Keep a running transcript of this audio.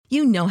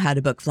You know how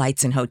to book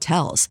flights and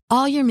hotels.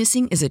 All you're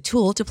missing is a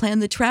tool to plan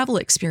the travel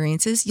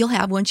experiences you'll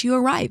have once you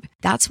arrive.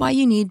 That's why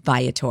you need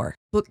Viator.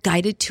 Book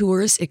guided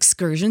tours,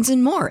 excursions,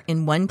 and more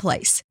in one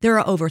place. There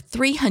are over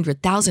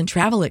 300,000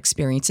 travel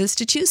experiences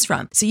to choose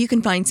from, so you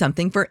can find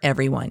something for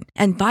everyone.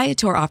 And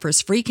Viator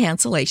offers free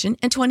cancellation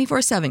and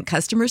 24/7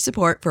 customer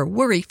support for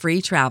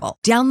worry-free travel.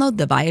 Download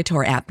the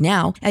Viator app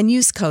now and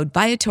use code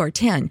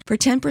Viator10 for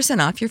 10%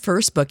 off your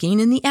first booking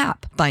in the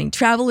app. Find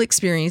travel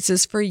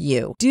experiences for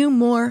you. Do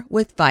more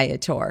with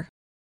Viator.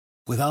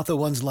 Without the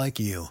ones like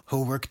you,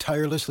 who work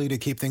tirelessly to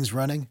keep things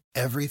running,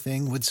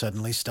 everything would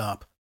suddenly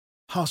stop.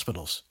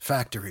 Hospitals,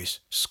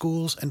 factories,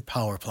 schools, and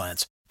power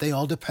plants, they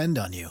all depend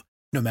on you.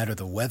 No matter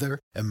the weather,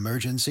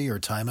 emergency, or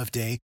time of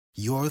day,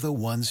 you're the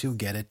ones who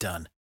get it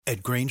done.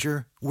 At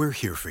Grainger, we're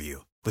here for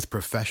you with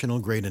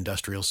professional-grade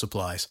industrial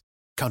supplies.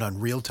 Count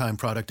on real-time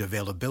product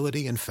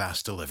availability and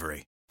fast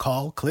delivery.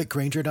 Call, click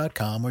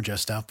Grainger.com, or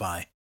just stop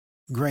by.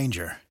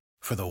 Grainger,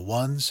 for the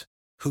ones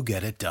who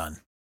get it done.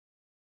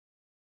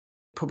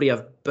 Probably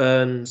have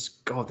Burns.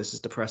 God, this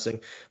is depressing.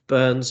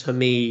 Burns,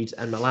 Hamid,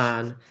 and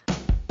Milan.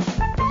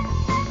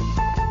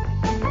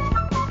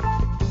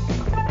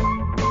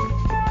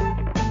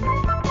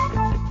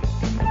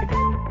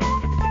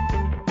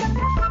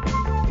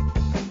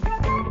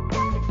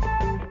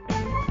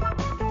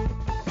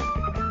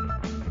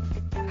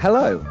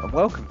 Hello and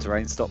welcome to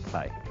Rain Stop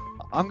Play.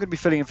 I'm going to be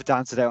filling in for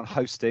Dan today on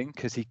hosting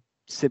because he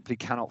simply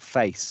cannot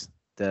face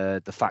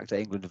the fact that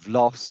England have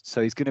lost. So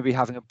he's going to be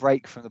having a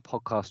break from the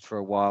podcast for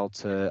a while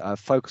to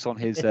focus on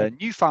his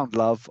newfound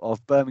love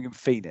of Birmingham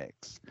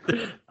Phoenix.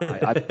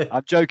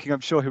 I'm joking. I'm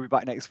sure he'll be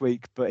back next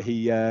week, but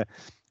he's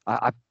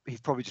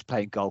probably just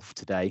playing golf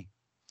today.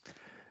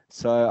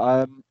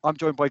 So I'm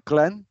joined by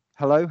Glenn.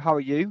 Hello, how are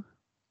you?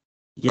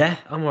 Yeah,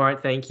 I'm all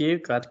right, thank you.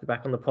 Glad to be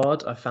back on the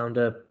pod. I found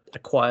a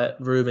quiet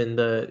room in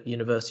the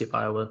University of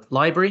Iowa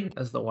library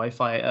as the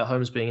Wi-Fi at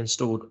home is being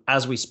installed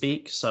as we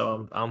speak.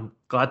 So I'm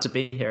glad to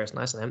be here. It's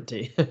nice and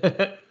empty.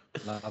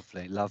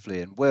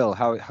 Lovely. And Will,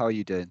 how are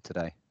you doing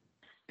today?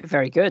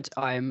 Very good.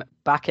 I'm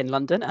back in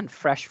London and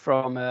fresh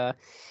from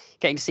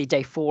getting to see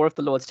day 4 of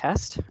the Lord's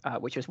Test,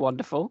 which was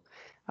wonderful.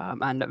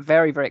 And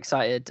very, very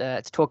excited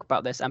to talk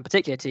about this, and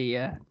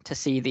particularly to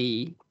see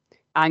the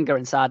anger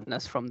and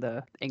sadness from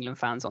the England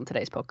fans on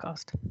today's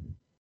podcast.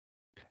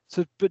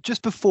 So, but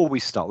just before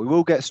we start, we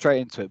will get straight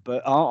into it.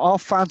 But our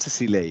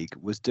fantasy league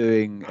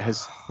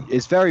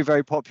is very,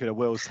 very popular.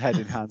 Will's head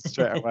in hand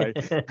straight away.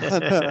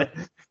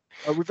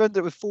 We've ended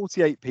up with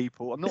 48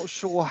 people. I'm not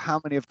sure how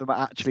many of them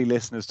are actually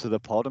listeners to the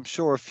pod. I'm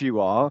sure a few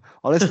are.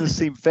 Our listeners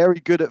seem very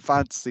good at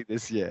fantasy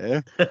this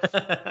year.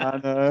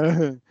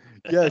 And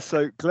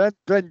so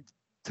Glenn,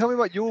 tell me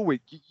about your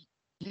week.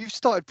 You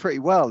started pretty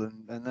well,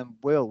 and then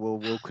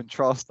we'll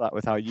contrast that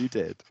with how you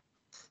did.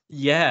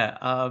 Yeah,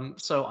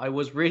 so I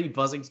was really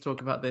buzzing to talk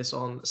about this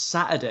on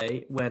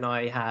Saturday when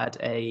I had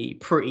a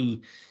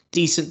pretty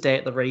decent day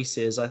at the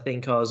races. I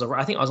think I was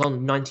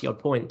on 90 odd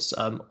points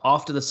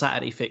after the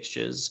Saturday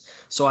fixtures.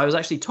 So I was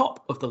actually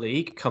top of the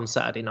league come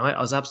Saturday night.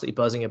 I was absolutely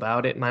buzzing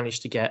about it.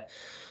 Managed to get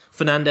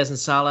Fernandes and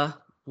Salah.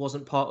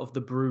 Wasn't part of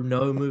the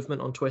Bruno movement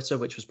on Twitter,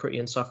 which was pretty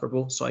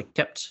insufferable. So I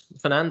kept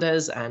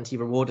Fernandes, and he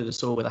rewarded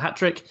us all with a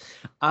hat-trick.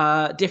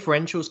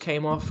 Differentials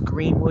came off.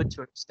 Greenwood,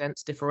 to an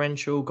extent,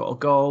 differential, got a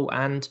goal.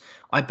 And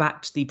I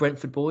backed the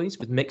Brentford boys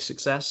with mixed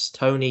success.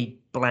 Tony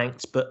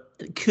blanked, but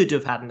could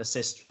have had an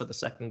assist for the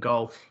second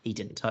goal. He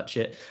didn't touch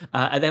it.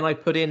 And then I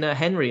put in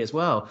Henry as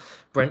well.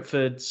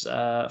 Brentford's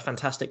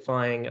fantastic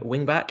flying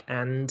wing-back,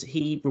 and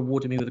he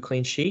rewarded me with a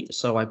clean sheet.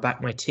 So I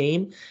backed my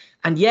team.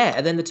 And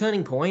then the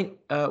turning point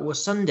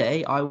was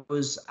Sunday. I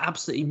was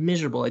absolutely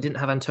miserable. I didn't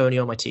have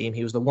Antonio on my team.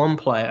 He was the one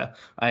player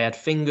I had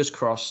fingers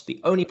crossed,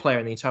 the only player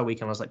in the entire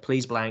weekend. I was like,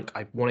 please blank.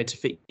 I wanted to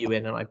fit you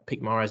in, and I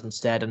picked Mahrez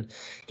instead. And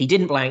he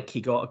didn't blank.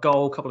 He got a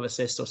goal, a couple of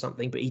assists or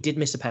something, but he did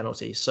miss a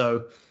penalty.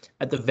 So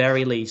at the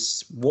very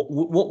least, what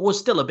was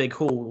still a big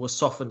haul was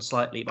softened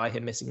slightly by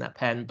him missing that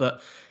pen.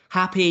 But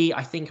happy,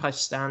 I think I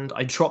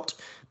dropped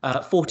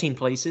 14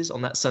 places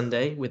on that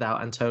Sunday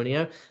without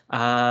Antonio.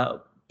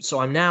 So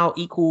I'm now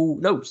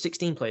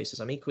 16 places.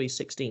 I'm equally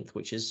 16th,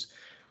 which is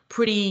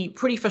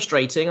pretty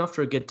frustrating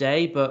after a good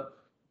day, but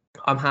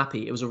I'm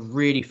happy. It was a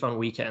really fun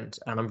weekend,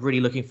 and I'm really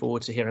looking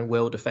forward to hearing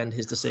Will defend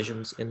his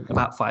decisions in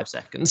about 5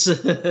 seconds.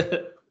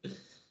 The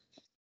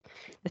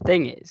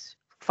thing is,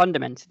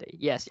 fundamentally,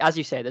 yes, as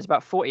you say, there's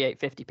about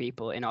 48, 50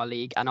 people in our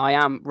league, and I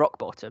am rock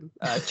bottom,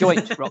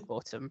 joint rock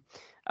bottom,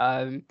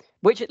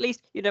 which at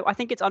least, I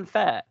think it's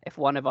unfair if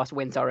one of us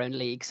wins our own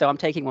league. So I'm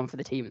taking one for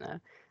the team there.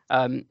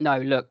 No,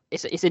 look,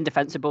 it's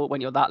indefensible when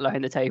you're that low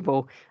in the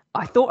table.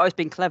 I thought I was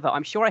being clever.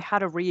 I'm sure I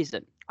had a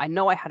reason. I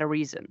know I had a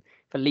reason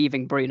for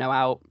leaving Bruno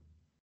out.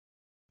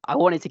 I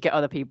wanted to get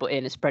other people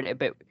in and spread it a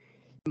bit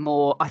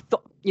more. I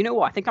thought,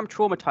 I think I'm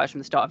traumatized from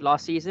the start of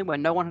last season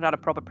when no one had a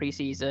proper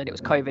preseason. It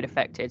was COVID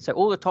affected. So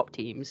all the top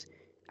teams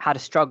had a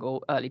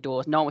struggle early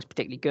doors. No one was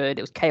particularly good.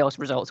 It was chaos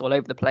results all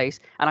over the place.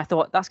 And I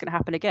thought that's going to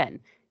happen again.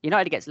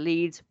 United against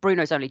Leeds.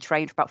 Bruno's only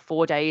trained for about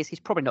 4 days.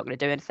 He's probably not going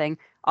to do anything.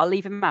 I'll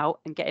leave him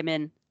out and get him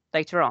in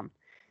later on.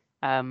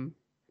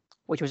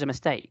 which was a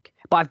mistake.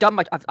 But I've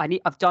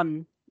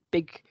done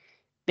big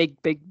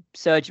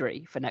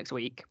surgery for next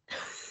week,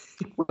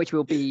 which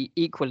will be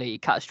equally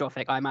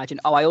catastrophic, I imagine.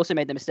 Oh, I also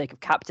made the mistake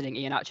of captaining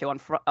Iheanacho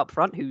up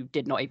front, who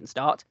did not even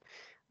start,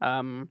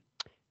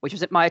 which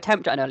was my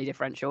attempt at an early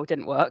differential.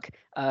 Didn't work,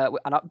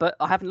 but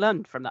I haven't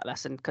learned from that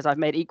lesson because I've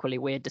made equally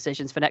weird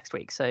decisions for next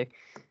week. So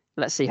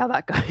let's see how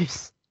that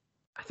goes.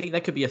 I think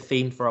that could be a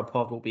theme for our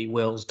pod, will be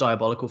Will's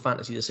diabolical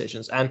fantasy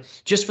decisions. And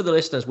just for the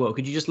listeners, Will,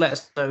 could you just let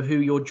us know who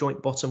you're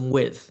joint bottom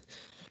with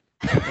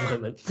at the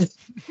moment?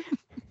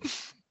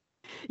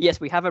 Yes,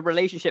 we have a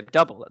relationship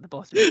double at the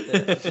bottom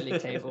of the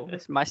league table.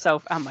 It's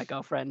myself and my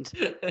girlfriend,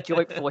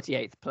 joint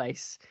 48th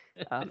place.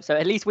 So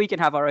at least we can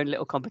have our own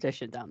little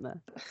competition down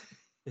there.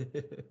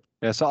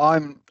 Yeah, so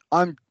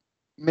I'm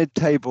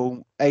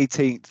mid-table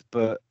 18th,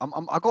 but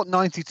I got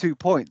 92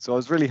 points, so I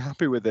was really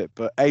happy with it.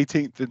 But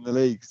 18th in the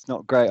league, it's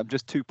not great. I'm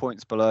just 2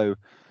 points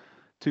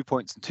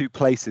and 2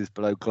 places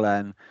below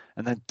Glenn,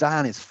 and then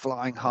Dan is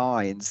flying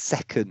high in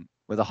second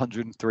with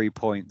 103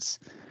 points.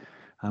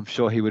 I'm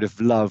sure he would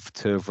have loved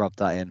to have rubbed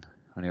that in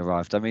when he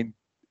arrived. I mean,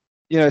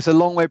 it's a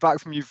long way back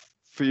for you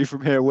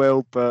from here,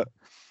 Will, but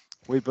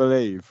we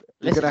believe.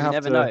 Listen, you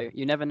never know.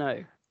 You never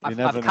know. You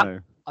never know.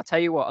 I'll tell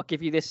you what, I'll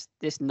give you this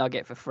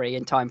nugget for free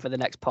in time for the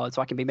next pod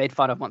so I can be made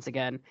fun of once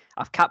again.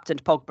 I've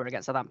captained Pogba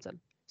against Southampton.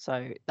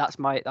 So that's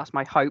my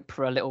hope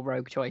for a little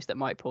rogue choice that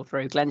might pull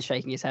through. Glenn's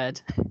shaking his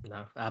head.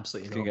 No,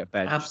 absolutely not. Get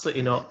benched.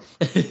 Absolutely not.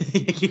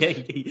 Yeah,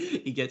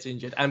 he gets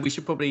injured. And we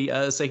should probably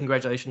say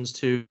congratulations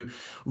to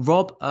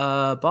Rob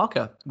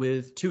Barker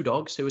with 2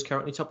 dogs, who is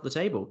currently top of the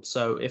table.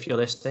 So if you're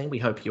listening, we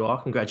hope you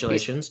are.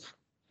 Congratulations.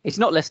 He's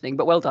not listening,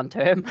 but well done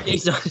to him.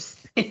 He's not.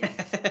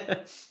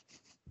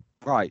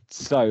 Right,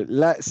 so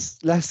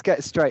let's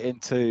get straight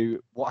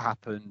into what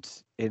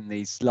happened in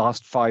these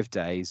last 5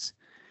 days.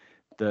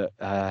 That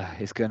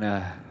is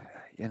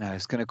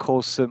gonna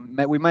cause some.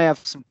 We may have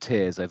some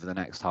tears over the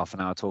next half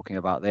an hour talking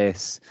about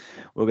this.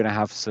 We're gonna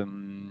have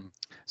some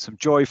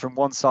joy from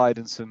one side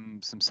and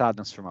some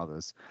sadness from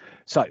others.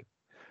 So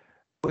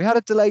we had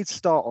a delayed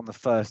start on the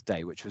first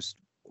day, which was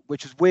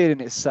weird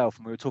in itself,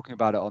 and we were talking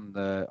about it on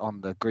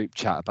the group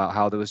chat about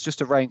how there was just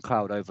a rain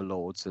cloud over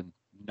Lords and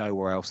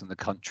nowhere else in the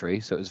country,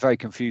 so it was very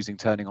confusing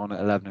turning on at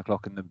 11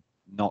 o'clock and then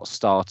not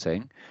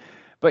starting.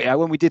 But yeah,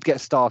 when we did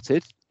get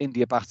started,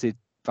 India batted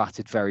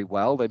very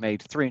well. They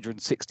made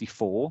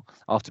 364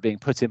 after being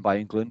put in by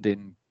England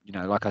in,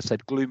 like I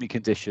said, gloomy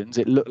conditions.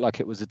 It looked like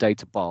it was a day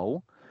to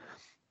bowl.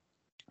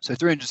 So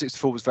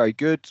 364 was very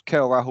good.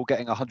 KL Rahul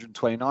getting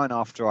 129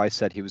 after I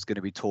said he was going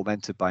to be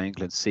tormented by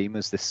England's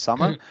seamers this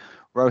summer.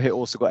 Rohit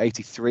also got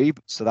 83,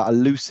 so that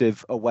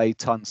elusive away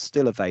ton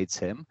still evades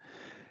him.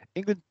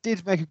 England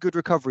did make a good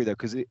recovery, though,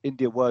 because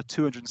India were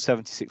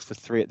 276 for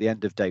 3 at the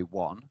end of day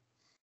 1.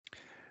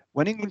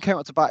 When England came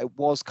up to bat, it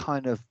was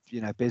kind of,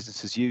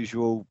 business as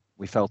usual.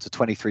 We fell to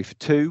 23 for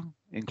 2,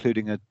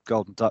 including a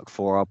golden duck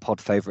for our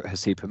pod favourite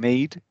Haseeb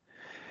Hameed.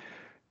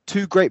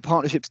 2 great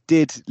partnerships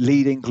did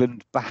lead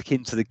England back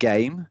into the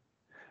game.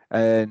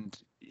 And,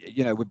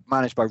 we're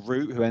managed by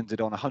Root, who ended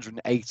on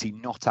 180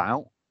 not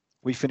out.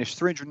 We finished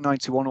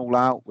 391 all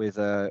out with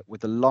the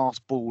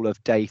last ball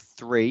of day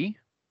 3.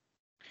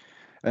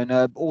 And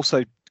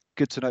also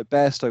good to note,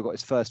 Bairstow got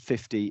his first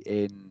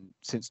 50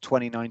 since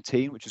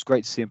 2019, which was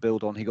great to see him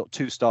build on. He got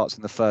 2 starts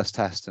in the first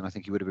test, and I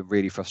think he would have been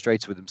really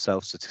frustrated with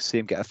himself. So to see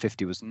him get a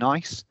 50 was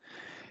nice.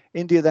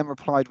 India then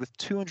replied with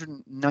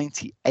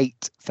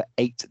 298 for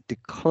 8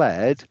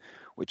 declared,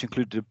 which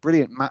included a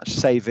brilliant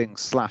match-saving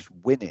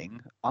 / winning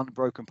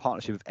unbroken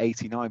partnership of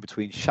 89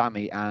 between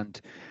Shami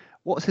and,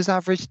 what's his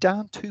average,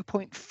 Dan?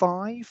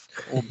 2.5?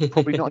 Or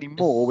probably not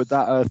anymore with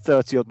that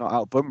 30-odd not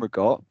out Bumrah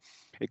got.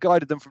 It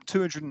guided them from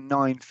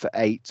 209 for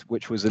 8,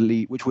 which would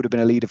have been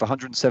a lead of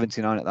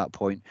 179 at that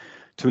point,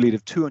 to a lead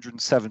of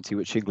 270,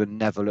 which England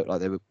never looked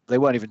like they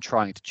weren't even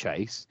trying to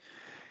chase.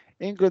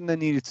 England then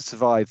needed to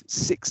survive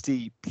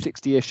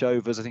 60-ish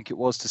overs, I think it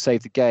was, to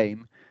save the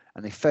game,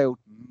 and they failed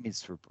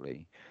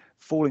miserably,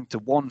 falling to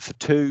 1 for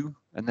 2,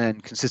 and then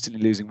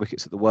consistently losing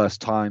wickets at the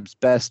worst times.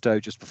 Bairstow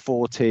just for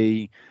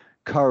 40,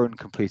 Curran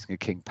completing a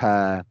king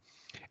pair.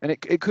 And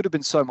it could have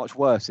been so much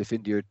worse if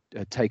India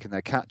had taken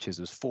their catches.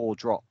 There was 4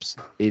 drops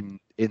in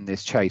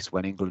this chase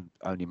when England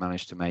only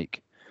managed to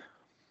make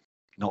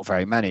not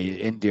very many.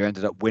 India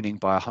ended up winning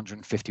by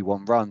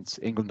 151 runs,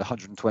 England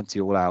 120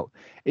 all out.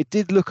 It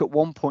did look at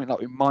one point like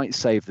we might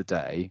save the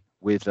day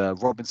with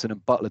Robinson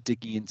and Butler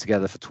digging in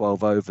together for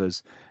 12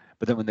 overs.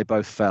 But then when they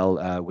both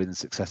fell within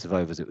successive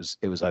overs,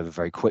 it was over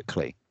very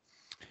quickly.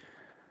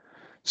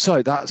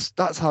 So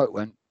that's how it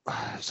went.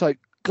 So,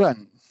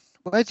 Glenn,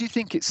 where do you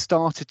think it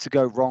started to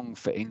go wrong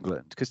for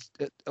England? Because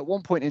at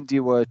one point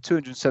India were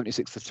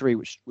 276 for 3,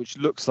 which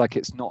looks like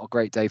it's not a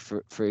great day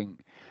for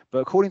England. But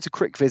according to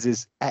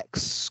CricViz's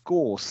X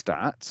score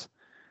stat,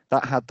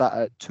 that had that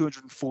at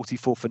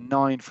 244 for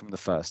 9 from the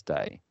first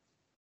day.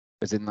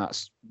 As in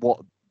that's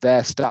what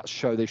their stats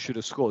show they should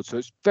have scored. So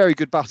it's very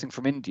good batting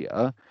from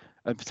India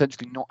and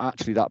potentially not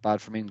actually that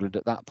bad from England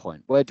at that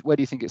point. Where do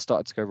you think it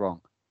started to go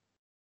wrong?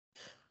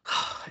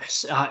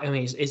 I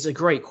mean, it's a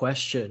great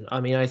question.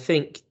 I mean, I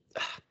think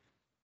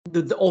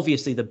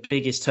obviously the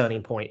biggest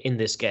turning point in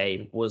this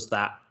game was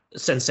that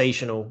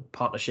sensational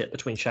partnership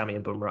between Shami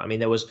and Bumrah. I mean,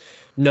 there was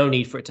no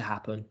need for it to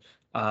happen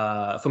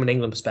from an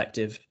England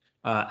perspective.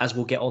 As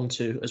we'll get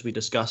onto as we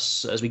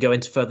discuss, as we go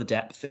into further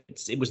depth,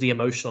 it was the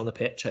emotion on the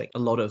pitch. A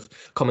lot of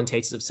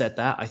commentators have said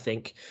that. I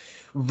think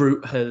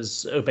Root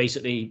has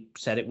basically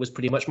said it was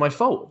pretty much my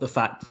fault. The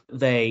fact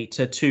they,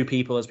 to two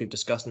people, as we've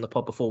discussed in the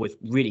pod before, with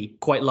really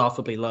quite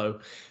laughably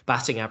low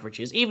batting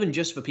averages, even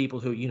just for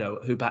people who,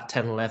 who bat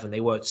 10, 11,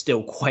 they were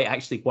still quite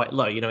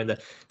low, in the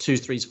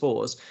 2s, 3s,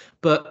 4s.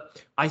 But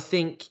I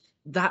think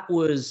that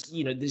was,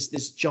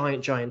 this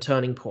giant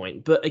turning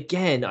point. But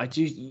again,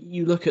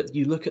 you look at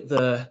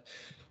the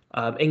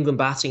England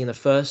batting in the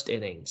first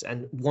innings,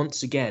 and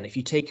once again, if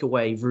you take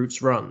away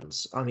Root's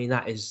runs, I mean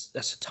that's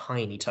a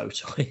tiny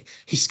total.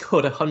 He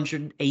scored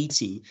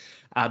 180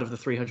 out of the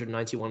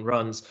 391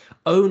 runs,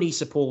 only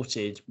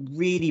supported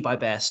really by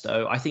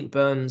Bairstow. I think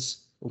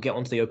Burns. We'll get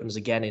onto the openers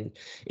again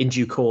in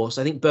due course.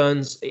 I think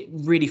Burns, it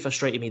really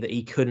frustrated me that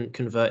he couldn't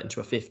convert into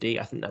a 50.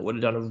 I think that would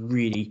have done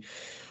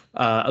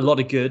a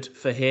lot of good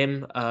for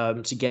him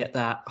to get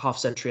that half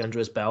century under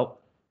his belt.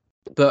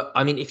 But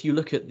I mean, if you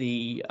look at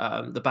the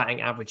batting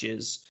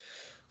averages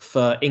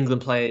for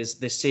England players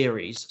this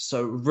series,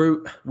 so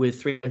Root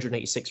with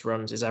 386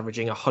 runs is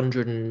averaging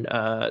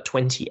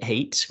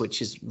 128,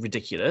 which is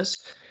ridiculous.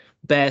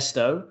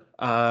 Bairstow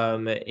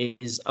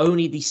is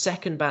only the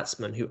second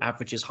batsman who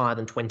averages higher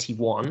than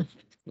 21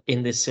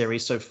 in this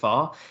series so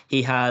far.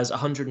 He has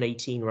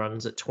 118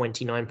 runs at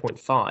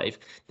 29.5.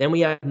 Then we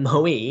have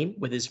Moeen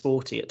with his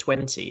 40 at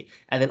 20.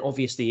 And then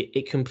obviously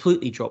it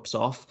completely drops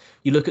off.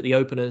 You look at the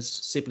openers,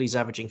 Sibley's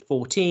averaging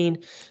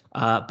 14.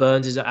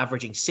 Burns is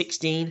averaging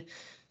 16.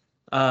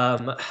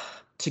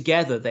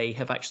 Together, they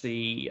have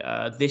actually,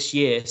 this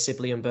year,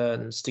 Sibley and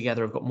Burns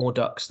together have got more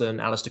ducks than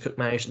Alistair Cook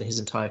managed in his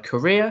entire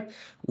career,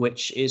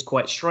 which is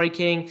quite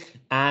striking.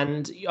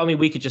 And I mean,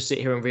 we could just sit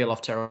here and reel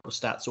off terrible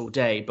stats all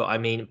day, but I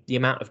mean, the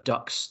amount of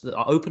ducks that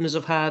our openers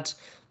have had,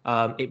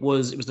 it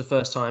was the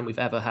first time we've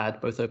ever had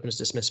both openers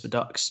dismissed for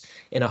ducks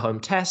in a home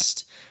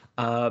test.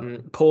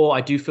 Poor,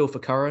 I do feel for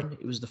Curran.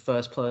 He was the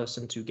first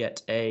person to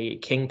get a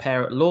king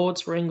pair at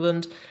Lords for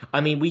England.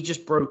 I mean, we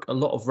just broke a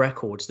lot of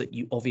records that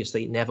you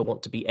obviously never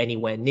want to be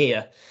anywhere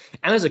near.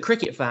 And as a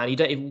cricket fan, you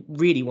don't even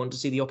really want to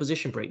see the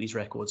opposition break these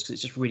records because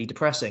it's just really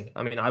depressing.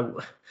 I mean,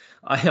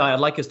 I'd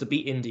like us to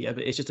beat India,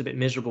 but it's just a bit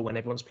miserable when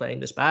everyone's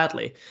playing this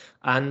badly.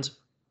 And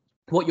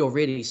what you're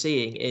really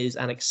seeing is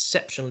an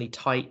exceptionally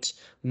tight,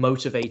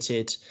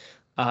 motivated,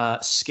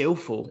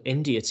 skillful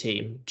India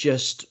team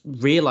just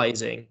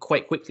realizing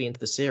quite quickly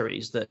into the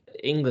series that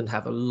England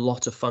have a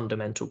lot of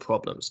fundamental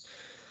problems.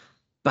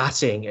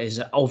 Batting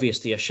is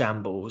obviously a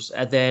shambles,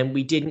 and then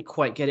we didn't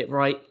quite get it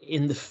right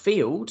in the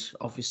field.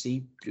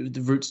 Obviously,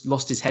 the Roots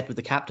lost his head with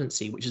the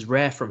captaincy, which is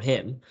rare from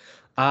him.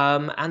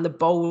 And the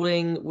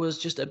bowling was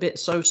just a bit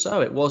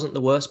so-so. It wasn't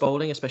the worst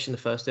bowling, especially in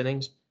the first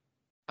innings,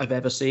 I've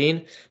ever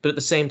seen. But at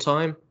the same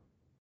time,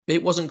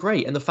 it wasn't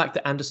great. And the fact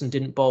that Anderson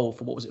didn't bowl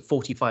for,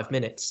 45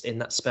 minutes in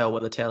that spell where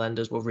the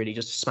tail-enders were really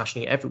just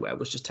smashing it everywhere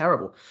was just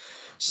terrible.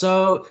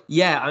 So,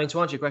 yeah, I mean,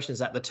 to answer your question, is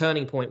that the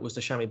turning point was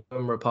the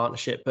Shami-Bumrah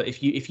partnership. But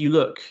if you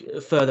look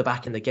further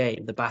back in the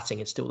game, the batting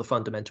is still the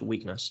fundamental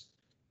weakness.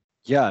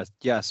 Yeah,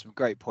 some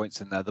great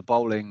points in there. The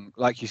bowling,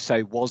 like you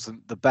say,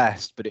 wasn't the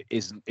best, but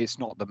it's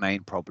not the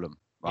main problem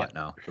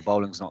now. The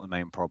bowling's not the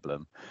main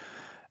problem.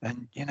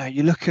 And, I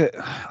look at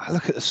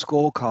the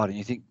scorecard and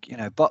you think,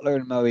 Buttler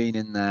and Moeen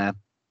in there,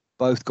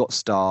 both got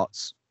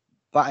starts,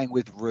 batting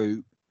with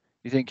Root.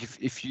 You think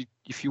if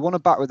you want to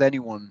bat with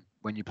anyone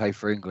when you play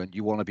for England,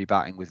 you want to be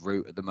batting with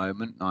Root at the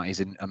moment. Now, he's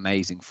in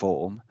amazing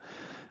form,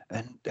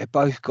 and they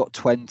both got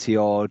 20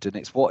 odd, and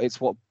it's what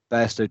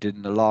Bairstow did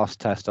in the last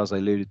test, as I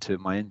alluded to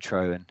in my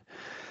intro, and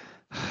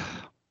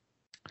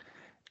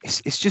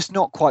it's just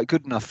not quite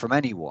good enough from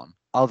anyone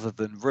other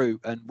than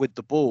Root. And with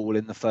the ball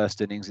in the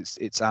first innings,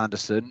 it's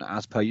Anderson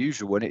as per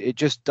usual, and it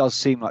just does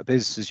seem like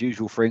business as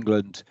usual for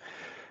England,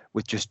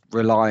 with just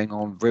relying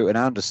on Root and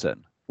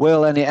Anderson.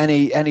 Will,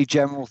 any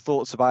general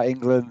thoughts about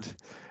England?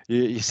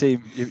 You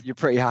seem you're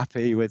pretty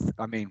happy with.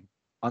 I mean,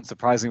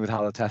 unsurprisingly with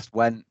how the test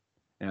went.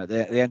 At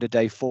the end of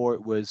day 4,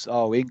 it was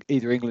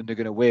either England are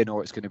going to win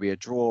or it's going to be a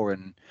draw,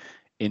 and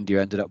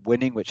India ended up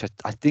winning, which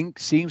I think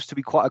seems to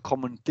be quite a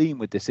common theme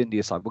with this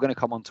India side. We're going to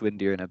come on to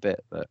India in a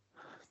bit, but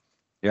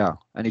yeah,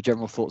 any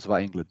general thoughts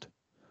about England?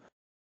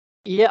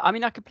 Yeah, I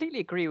mean, I completely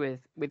agree with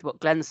what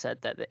Glenn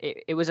said, that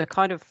it was a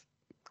kind of.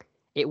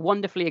 It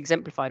wonderfully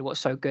exemplified what's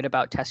so good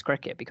about Test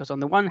cricket, because on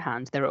the one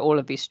hand, there are all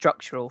of these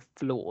structural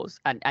flaws,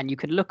 and you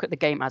could look at the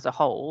game as a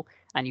whole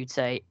and you'd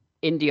say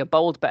India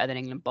bowled better than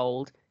England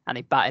bowled, and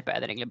they batted better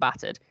than England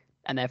batted,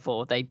 and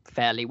therefore they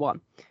fairly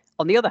won.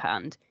 On the other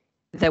hand,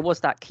 there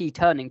was that key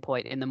turning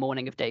point in the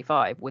morning of day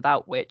 5,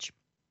 without which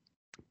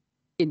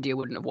India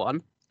wouldn't have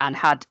won, and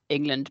had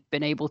England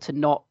been able to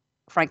not,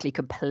 frankly,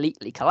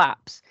 completely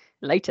collapse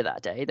later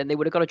that day, then they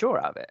would have got a draw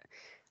out of it.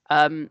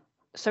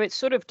 So it's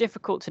sort of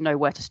difficult to know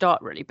where to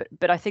start, really.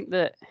 But I think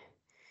that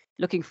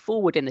looking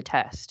forward in the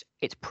test,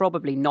 it's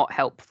probably not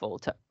helpful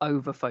to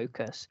over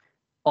focus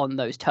on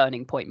those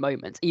turning point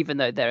moments, even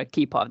though they're a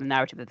key part of the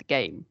narrative of the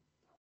game,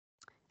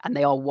 and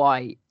they are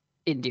why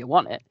India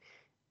won it.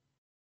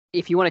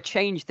 If you want to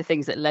change the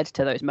things that led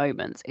to those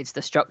moments, it's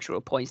the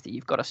structural points that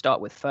you've got to start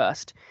with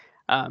first.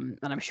 And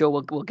I'm sure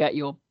we'll get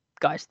your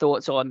guys'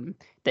 thoughts on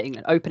the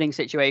England opening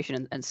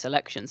situation and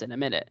selections in a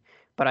minute.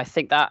 But I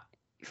think that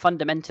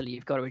fundamentally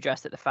you've got to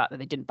address the fact that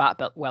they didn't bat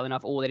well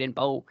enough or they didn't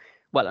bowl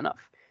well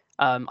enough.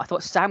 I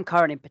thought Sam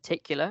Curran in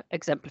particular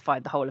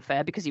exemplified the whole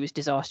affair because he was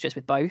disastrous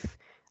with both.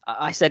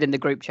 I said in the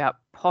group chat,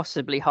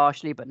 possibly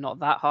harshly, but not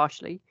that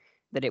harshly,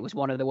 that it was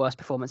one of the worst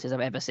performances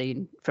I've ever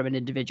seen from an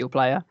individual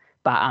player,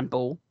 bat and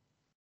ball.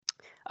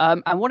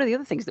 And one of the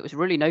other things that was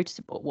really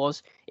noticeable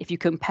was if you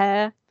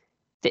compare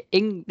the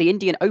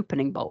Indian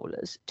opening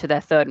bowlers to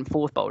their third and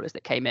fourth bowlers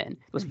that came in,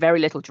 there was very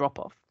little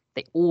drop-off.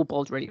 They all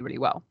bowled really, really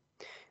well.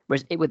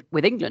 Whereas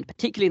with England,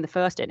 particularly in the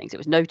first innings, it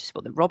was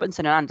noticeable that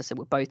Robinson and Anderson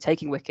were both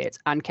taking wickets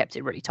and kept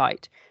it really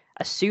tight.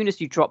 As soon as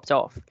you dropped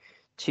off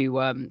to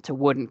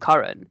Wood and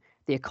Curran,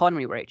 the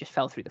economy rate just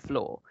fell through the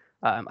floor.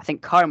 I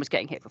think Curran was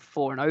getting hit for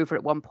 4 and over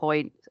at one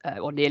point,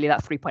 or nearly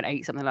that,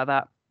 3.8, something like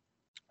that.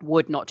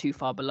 Wood not too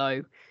far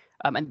below.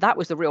 And that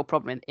was the real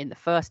problem in the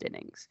first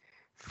innings.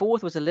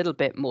 Fourth was a little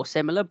bit more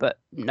similar, but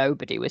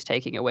nobody was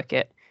taking a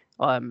wicket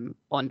on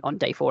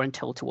day 4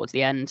 until towards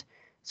the end.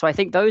 So I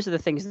think those are the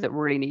things that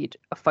really need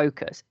a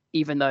focus,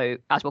 even though,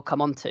 as we'll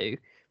come on to,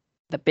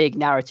 the big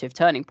narrative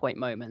turning point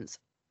moments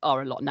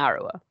are a lot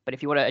narrower. But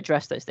if you want to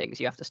address those things,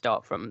 you have to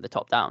start from the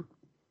top down.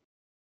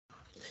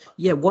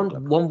 Yeah,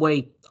 one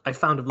way I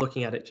found of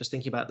looking at it, just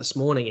thinking about it this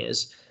morning,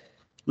 is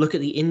look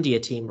at the India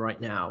team right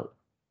now.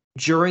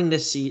 During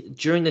this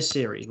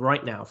series,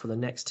 right now, for the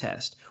next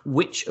test,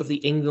 which of the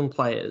England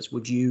players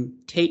would you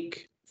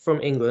take from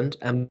England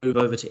and move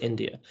over to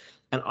India?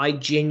 And I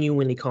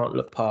genuinely can't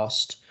look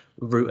past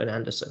Root and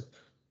Anderson.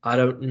 I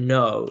don't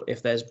know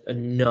if there's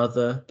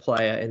another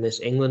player in this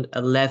England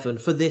 11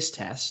 for this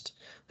test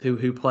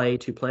who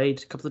played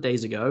a couple of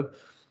days ago.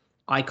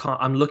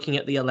 I'm looking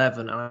at the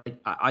 11, and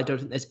I don't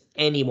think there's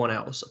anyone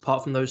else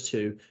apart from those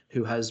two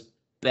who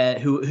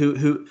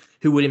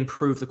would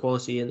improve the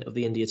quality of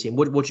the India team.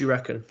 What do you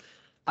reckon?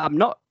 I'm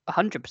not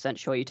 100%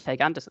 sure you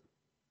take Anderson.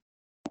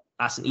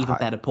 That's an even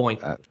better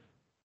point.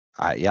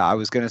 Yeah, I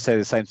was going to say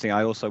the same thing.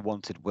 I also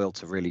wanted Will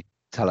to really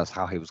tell us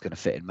how he was going to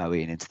fit in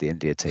Moeen into the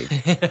India team.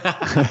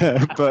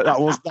 But that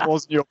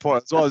wasn't your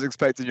point. That's what I was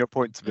expecting your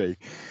point to be.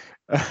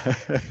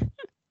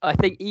 I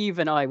think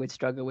even I would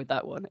struggle with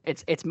that one.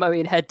 It's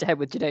Moeen head-to-head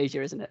with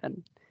Jadeja, isn't it?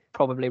 And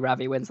probably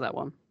Ravi wins that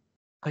one.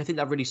 I think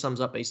that really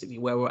sums up basically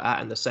where we're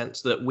at, in the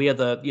sense that we're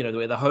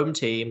the home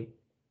team.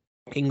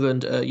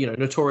 England,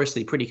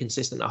 notoriously pretty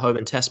consistent at home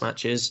in test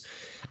matches,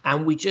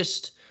 and we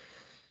just,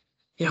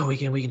 we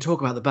can talk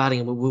about the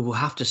batting, and we'll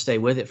have to stay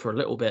with it for a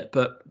little bit.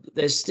 But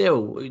there's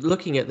still,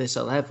 looking at this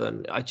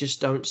 11, I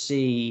don't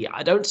see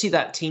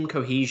that team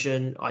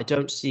cohesion. I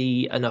don't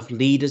see enough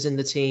leaders in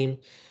the team.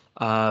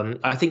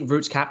 I think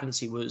Root's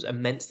captaincy was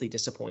immensely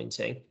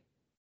disappointing.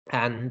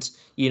 And,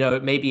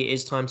 maybe it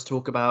is time to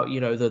talk about,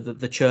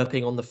 the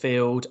chirping on the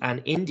field.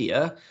 And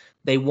India,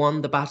 they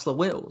won the battle of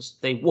wills.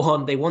 They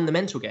won the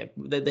mental game.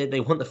 They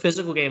won the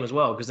physical game as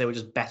well, because they were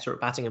just better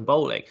at batting and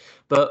bowling.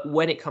 But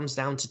when it comes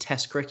down to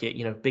test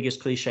cricket, biggest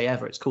cliche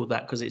ever, it's called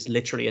that because it's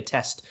literally a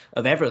test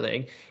of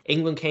everything.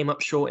 England came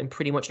up short in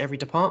pretty much every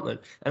department.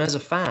 And as a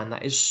fan,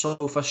 that is so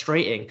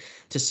frustrating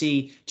to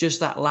see just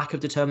that lack of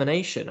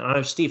determination. And I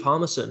know Steve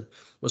Harmison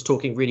was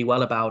talking really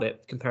well about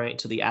it, comparing it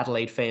to the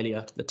Adelaide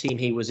failure, the team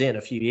he was in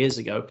a few years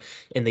ago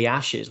in the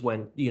Ashes,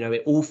 when,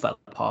 it all fell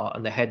apart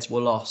and the heads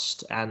were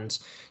lost, and,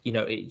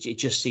 it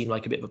just seemed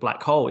like a bit of a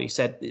black hole. He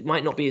said it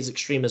might not be as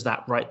extreme as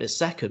that right this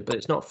second, but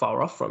it's not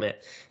far off from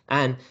it.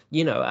 And,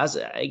 as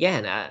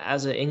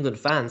an England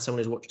fan,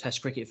 someone who's watched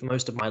Test cricket for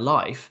most of my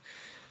life,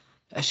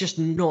 there's just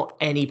not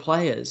any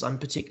players I'm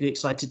particularly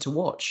excited to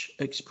watch,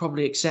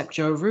 probably except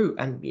Joe Root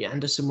and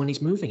Anderson when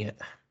he's moving it.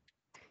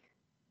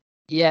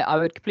 Yeah, I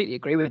would completely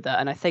agree with that.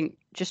 And I think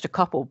just a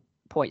couple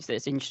points that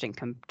it's interesting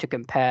to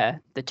compare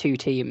the two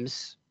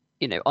teams,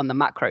 on the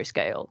macro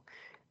scale.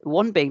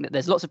 One being that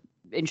there's lots of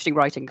interesting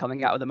writing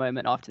coming out at the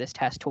moment after this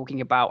test,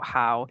 talking about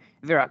how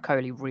Virat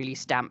Kohli really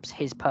stamps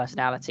his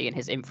personality and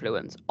his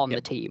influence on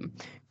the team,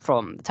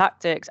 from the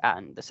tactics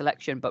and the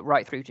selection, but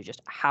right through to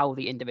just how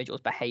the individuals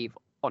behave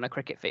on a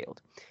cricket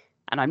field.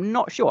 And I'm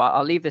not sure,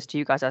 I'll leave this to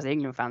you guys as the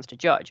England fans to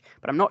judge,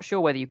 but I'm not sure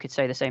whether you could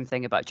say the same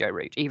thing about Joe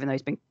Root, even though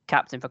he's been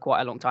captain for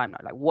quite a long time now.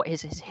 Like, what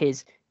is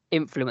his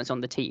influence on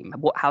the team?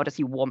 How does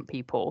he want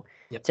people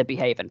to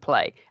behave and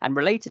play? And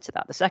related to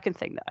that, the second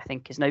thing that I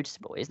think is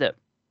noticeable is that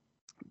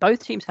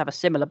both teams have a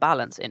similar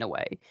balance in a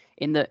way,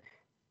 in that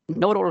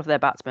not all of their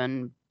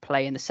batsmen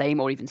play in the same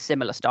or even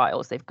similar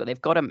styles.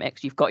 They've got a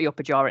mix. You've got your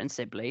Pujara and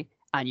Sibley,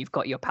 and you've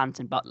got your Pant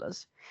and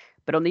Butlers.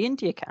 But on the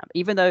India camp,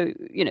 even though,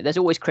 there's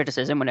always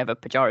criticism whenever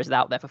Pujara is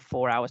out there for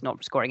 4 hours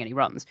not scoring any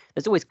runs,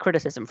 there's always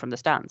criticism from the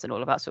stands and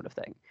all of that sort of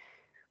thing.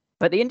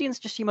 But the Indians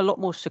just seem a lot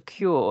more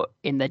secure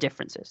in their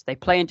differences. They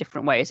play in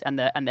different ways, and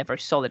they're very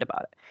solid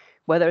about it.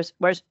 Whereas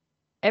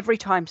every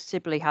time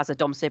Sibley has a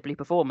Dom Sibley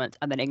performance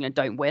and then England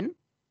don't win,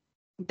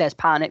 there's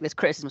panic, there's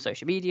criticism on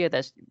social media,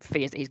 there's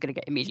fears that he's going to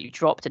get immediately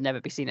dropped and never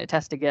be seen at a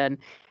test again.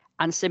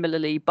 And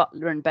similarly,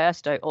 Butler and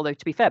Bairstow, although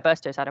to be fair,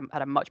 Bairstow's had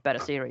a much better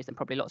series than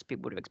probably lots of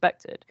people would have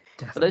expected.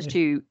 Definitely. But those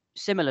two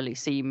similarly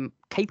seem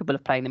capable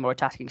of playing the more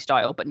attacking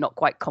style, but not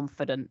quite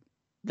confident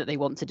that they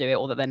want to do it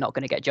or that they're not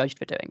going to get judged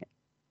for doing it.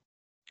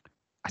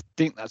 I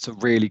think that's a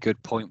really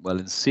good point, Will,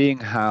 and seeing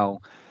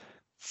how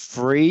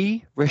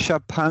free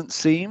Rishabh Pant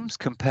seems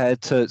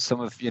compared to some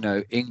of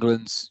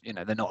England's,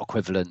 they're not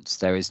equivalents.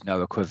 There is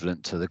no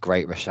equivalent to the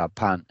great Rishabh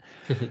Pant.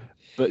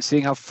 But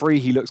seeing how free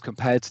he looks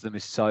compared to them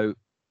is so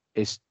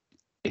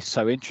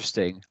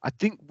interesting. I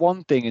think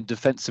one thing in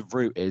defensive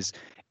route is,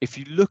 if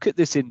you look at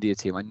this India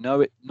team, I know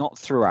it not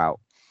throughout,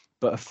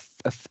 but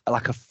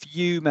like a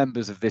few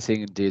members of this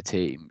India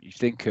team, you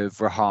think of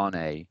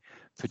Rahane,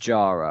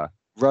 Pujara,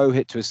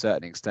 Rohit to a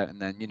certain extent, and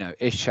then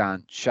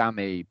Ishant,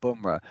 Shami,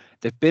 Bumrah.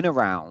 They've been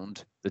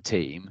around the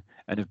team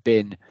and have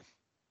been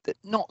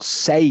not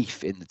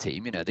safe in the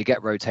team. They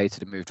get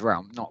rotated and moved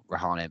around. Not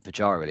Rahane and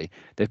Pujara really.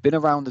 They've been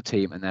around the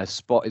team and their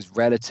spot is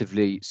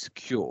relatively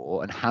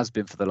secure and has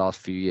been for the last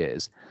few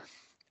years.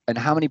 And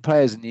how many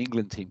players in the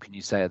England team can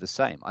you say are the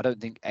same? I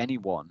don't think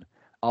anyone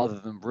other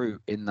than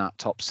Root in that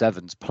top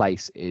seven's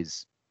place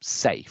is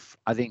safe.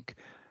 I think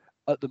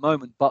at the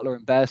moment Butler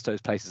and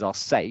Bairstow's places are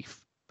safe.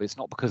 But it's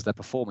not because they're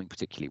performing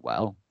particularly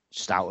well,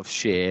 just out of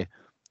sheer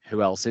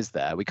who else is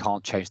there. We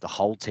can't change the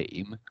whole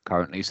team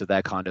currently, so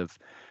they're kind of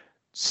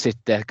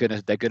they're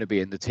gonna be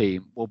in the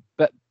team. Well,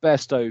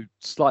 Bairstow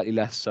slightly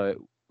less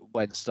so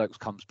when Stokes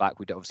comes back.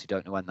 We obviously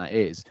don't know when that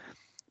is.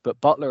 But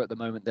Butler at the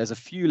moment, there's a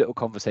few little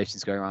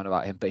conversations going around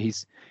about him, but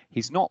he's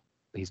not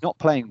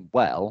playing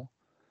well,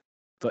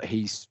 but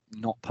he's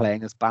not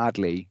playing as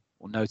badly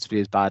or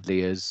notably as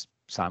badly as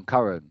Sam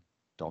Curran,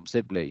 Dom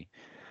Sibley,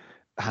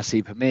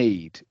 Haseeb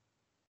Hameed.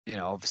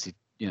 Obviously,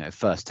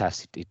 first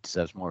test, he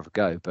deserves more of a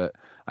go. But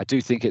I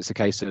do think it's a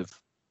case of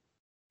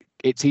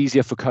it's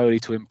easier for Kohli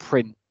to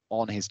imprint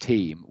on his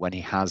team when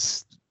he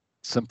has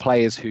some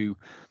players who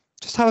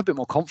just have a bit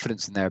more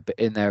confidence in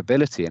their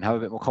ability and have a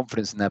bit more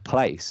confidence in their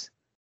place.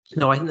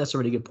 No, I think that's a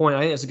really good point.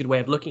 I think that's a good way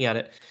of looking at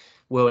it.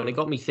 Well, and it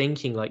got me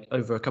thinking, like,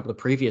 over a couple of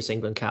previous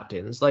England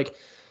captains, like,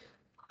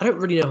 I don't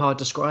really know how to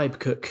describe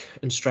Cook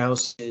and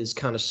Strauss's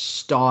kind of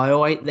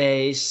style.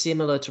 They're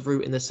similar to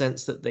Root in the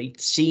sense that they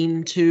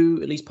seem to,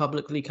 at least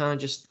publicly, kind of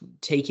just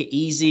take it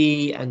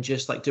easy and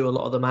just like do a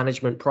lot of the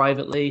management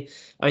privately.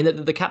 I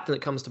mean, the captain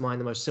that comes to mind,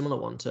 the most similar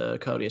one to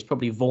Kohli, is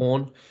probably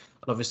Vaughan.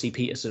 And obviously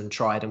Peterson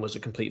tried and was a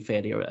complete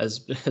failure,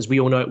 as we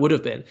all know it would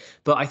have been.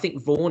 But I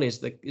think Vaughan is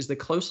the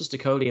closest to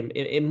Kohli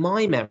in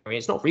my memory.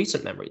 It's not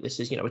recent memory. This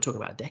is, we're talking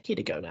about a decade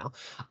ago now,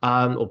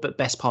 or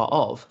best part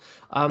of.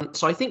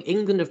 So I think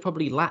England have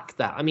probably lacked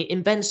that. I mean,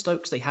 in Ben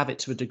Stokes, they have it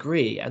to a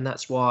degree. And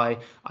that's why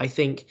I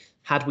think,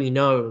 had we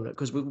known,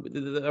 because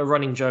a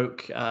running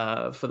joke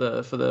for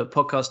the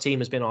podcast team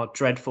has been our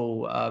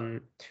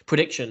dreadful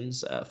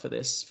predictions for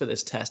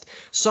this test,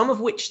 some of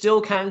which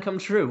still can come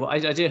true. I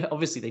do,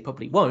 obviously they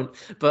probably won't,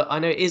 but I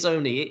know it is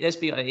only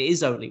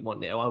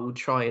 1-0. I will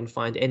try and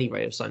find any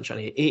ray of sunshine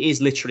here. It is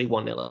literally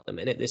 1-0 at the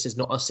minute. This is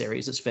not a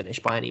series that's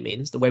finished by any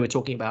means. The way we're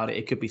talking about it,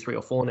 it could be 3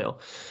 or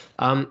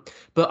 4-0.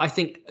 But I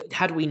think,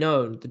 had we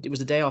known, that it was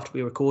the day after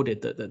we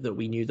recorded that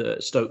we knew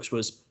that Stokes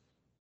was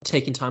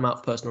taking time out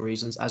for personal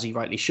reasons, as he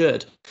rightly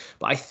should.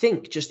 But I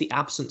think just the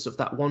absence of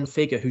that one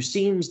figure who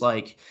seems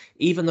like,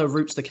 even though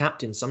Root's the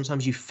captain,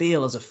 sometimes you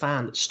feel as a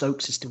fan that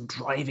Stokes is still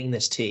driving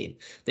this team,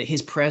 that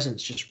his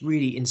presence just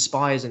really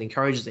inspires and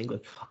encourages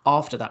England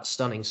after that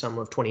stunning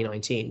summer of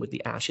 2019 with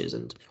the Ashes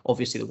and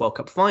obviously the World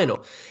Cup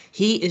final.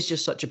 He is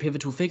just such a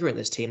pivotal figure in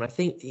this team. I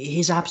think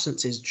his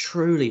absence is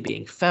truly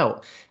being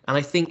felt. And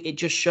I think it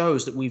just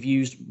shows that we've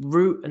used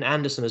Root and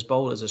Anderson as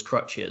bowlers as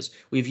crutches.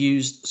 We've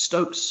used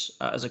Stokes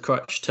as a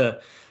crutch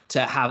to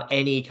have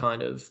any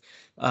kind of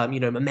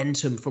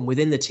momentum from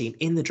within the team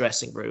in the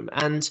dressing room.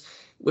 And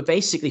we're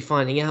basically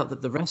finding out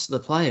that the rest of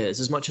the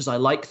players, as much as I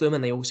like them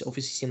and they also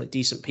obviously seem like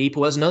decent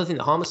people, there's another thing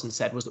that Harmison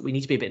said was that we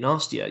need to be a bit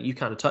nastier. You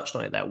kind of touched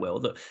on it there, Will,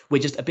 that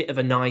we're just a bit of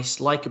a nice,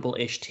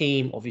 likable-ish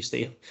team,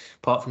 obviously,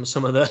 apart from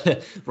some of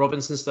the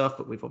Robinson stuff,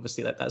 but we've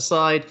obviously let that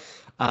aside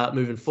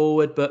moving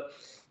forward. But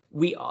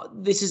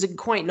this is a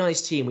quite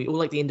nice team. We all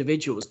like the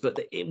individuals, but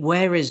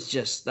where is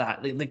just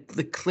that?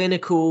 The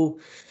clinical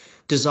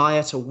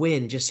desire to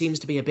win just seems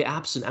to be a bit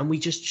absent, and we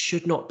just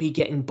should not be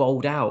getting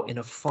bowled out in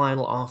a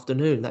final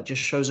afternoon. That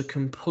just shows a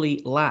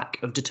complete lack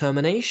of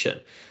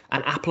determination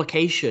and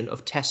application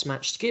of test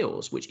match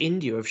skills, which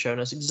India have shown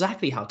us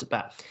exactly how to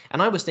bat.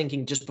 And I was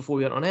thinking just before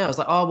we went on air, I was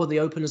like, oh, well, the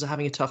openers are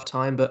having a tough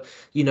time, but,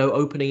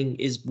 opening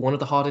is one of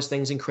the hardest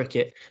things in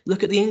cricket.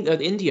 Look at the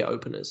India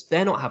openers.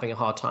 They're not having a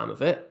hard time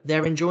of it.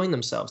 They're enjoying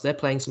themselves. They're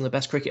playing some of the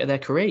best cricket of their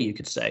career, you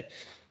could say.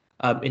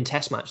 In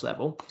test match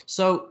level.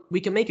 So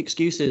we can make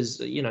excuses,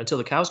 until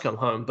the cows come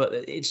home, but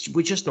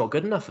we're just not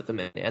good enough at the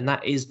minute. And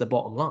that is the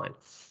bottom line.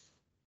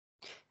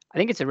 I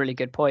think it's a really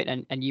good point,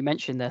 and you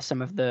mentioned there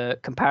some of the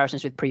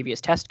comparisons with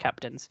previous Test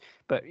captains,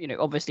 but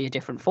obviously a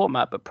different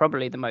format, but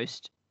probably the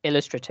most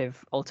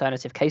illustrative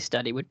alternative case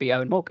study would be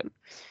Owen Morgan,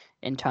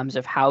 in terms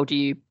of how do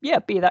you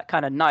be that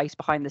kind of nice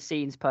behind the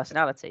scenes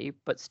personality,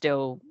 but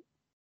still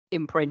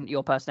imprint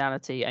your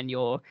personality and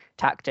your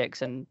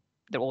tactics and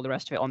all the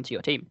rest of it onto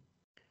your team.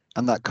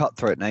 And that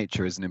cutthroat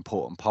nature is an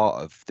important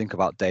part of. Think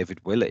about David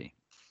Willey.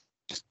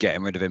 Just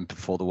getting rid of him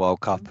before the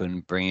World Cup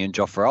and bringing in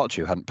Jofra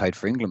Archer, who hadn't played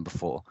for England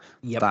before.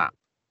 Yep. That,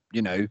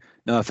 no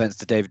offense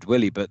to David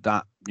Willey, but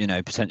that,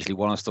 potentially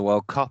won us the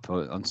World Cup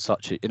on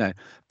such a,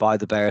 by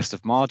the barest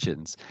of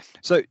margins.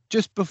 So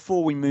just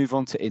before we move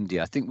on to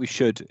India, I think we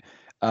should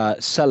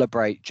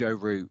celebrate Joe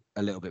Root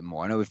a little bit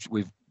more. I know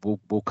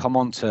we'll come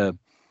on to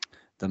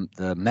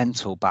the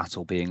mental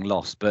battle being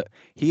lost, but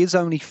he is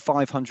only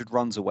 500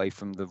 runs away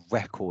from the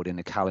record in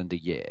a calendar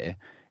year.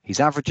 He's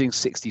averaging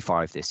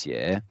 65 this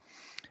year.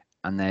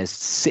 And there's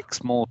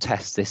 6 more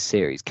tests this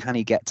series. Can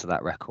he get to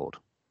that record?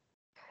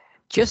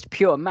 Just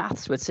pure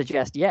maths would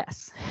suggest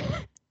yes.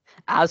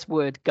 As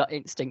would gut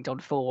instinct on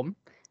form,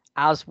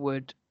 as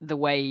would the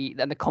way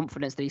and the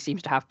confidence that he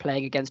seems to have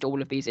playing against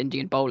all of these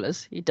Indian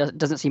bowlers. He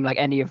doesn't seem like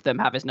any of them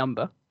have his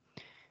number.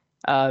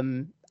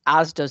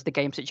 As does the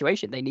game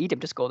situation. They need him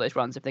to score those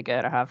runs if they're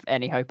going to have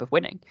any hope of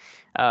winning.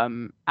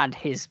 And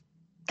his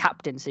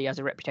captaincy as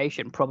a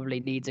reputation probably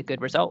needs a good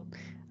result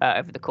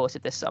over the course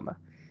of this summer.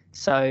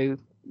 So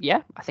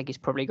yeah, I think he's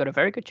probably got a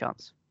very good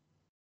chance.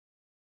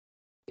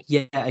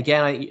 Yeah,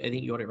 again, I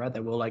think you got it right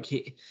there. Well,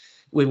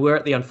 we're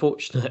at the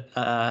unfortunate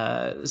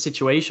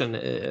situation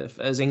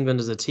as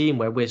England as a team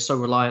where we're so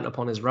reliant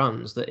upon his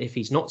runs that if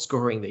he's not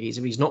scoring these,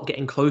 if he's not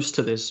getting close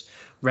to this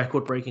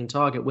record-breaking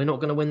target, we're not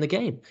going to win the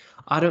game.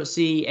 I don't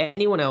see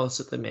anyone else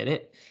at the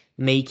minute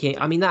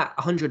that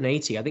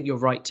 180, I think you're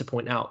right to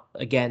point out,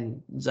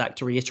 again, Zach,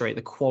 to reiterate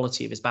the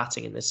quality of his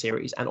batting in this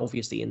series and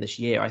obviously in this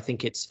year. I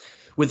think it's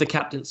with the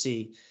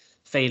captaincy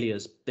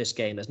failures this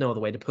game, there's no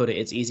other way to put it,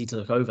 it's easy to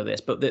look over this,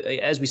 but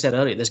as we said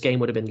earlier, this game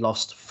would have been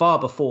lost far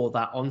before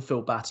that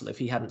on-field battle if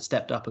he hadn't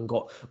stepped up and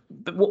got,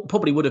 but what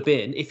probably would have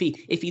been if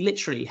he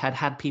literally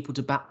had people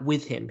to bat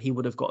with him, he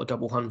would have got a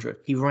double 100.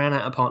 He ran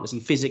out of partners, he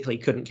physically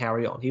couldn't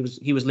carry on, he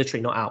was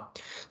literally not out.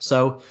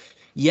 So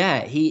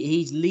yeah,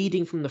 he's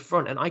leading from the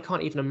front, and I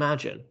can't even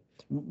imagine.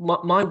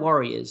 My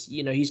worry is,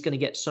 he's going to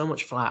get so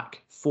much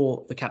flack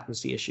for the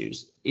captaincy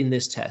issues in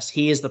this test.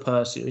 He is the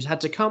person who's had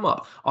to come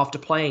up after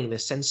playing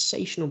this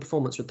sensational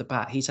performance with the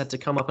bat. He's had to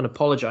come up and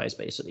apologize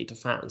basically to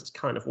fans. It's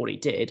kind of what he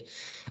did,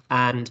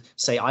 and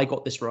say, I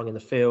got this wrong in the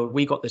field.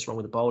 We got this wrong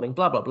with the bowling,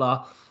 blah, blah,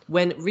 blah.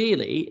 When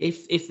really,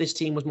 if this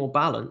team was more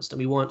balanced and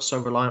we weren't so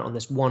reliant on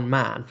this one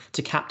man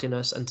to captain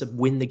us and to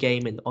win the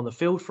game on the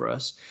field for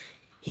us,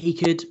 he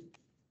could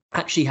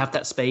actually have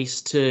that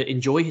space to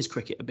enjoy his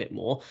cricket a bit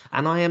more.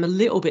 And I am a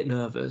little bit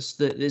nervous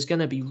that there's going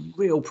to be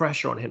real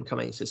pressure on him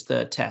coming to his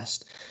third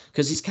test,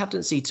 because his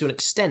captaincy to an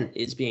extent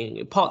is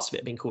parts of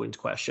it being called into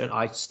question.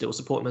 I still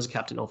support him as a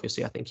captain,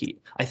 obviously.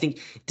 I think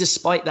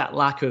despite that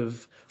lack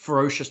of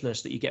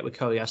ferociousness that you get with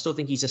Kohli, I still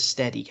think he's a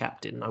steady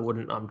captain.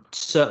 I'm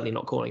certainly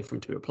not calling for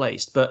him to be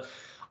replaced, but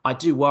I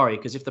do worry,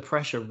 because if the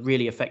pressure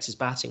really affects his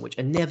batting, which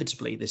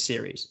inevitably this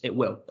series it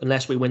will,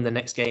 unless we win the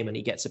next game and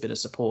he gets a bit of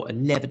support,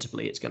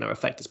 inevitably it's going to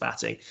affect his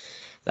batting.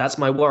 That's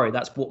my worry.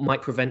 That's what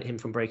might prevent him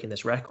from breaking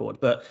this record.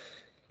 But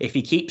if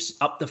he keeps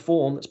up the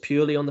form that's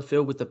purely on the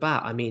field with the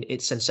bat,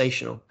 it's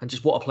sensational. And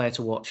just what a player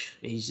to watch.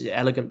 He's an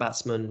elegant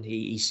batsman.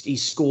 He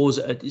scores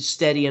at a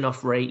steady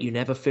enough rate. You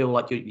never feel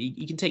like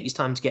he can take his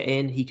time to get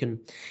in.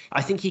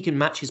 I think he can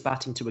match his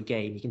batting to a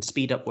game. He can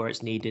speed up where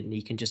it's needed, and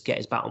he can just get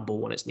his bat on ball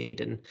when it's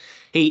needed. And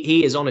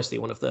he is honestly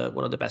one of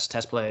the best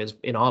test players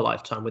in our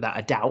lifetime, without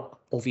a doubt,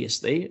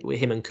 obviously, with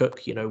him and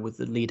Cook, with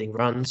the leading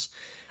runs.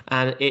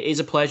 And it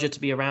is a pleasure to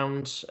be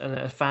around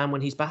a fan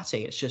when he's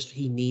batting. It's just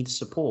he needs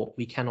support.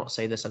 We cannot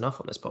say this enough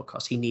on this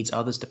podcast. He needs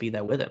others to be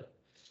there with him.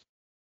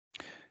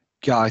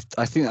 Yeah,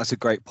 I think that's a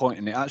great point.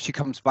 And it actually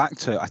comes back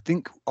to, I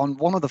think on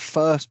one of the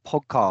first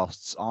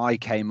podcasts I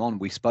came on,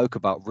 we spoke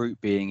about Root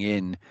being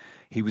in.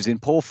 He was in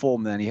poor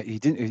form then. He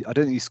didn't. I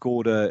don't think he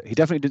scored he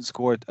definitely didn't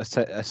score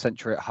a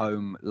century at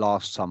home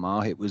last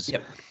summer. It was.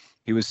 Yep.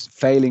 He was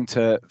failing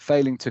to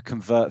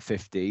convert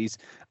 50s.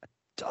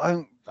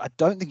 I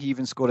don't think he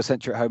even scored a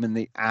century at home in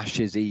the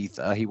Ashes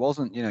either. He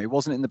wasn't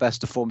in the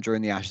best of form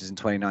during the Ashes in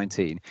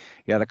 2019.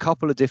 He had a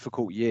couple of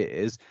difficult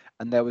years,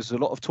 and there was a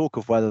lot of talk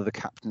of whether the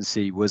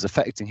captaincy was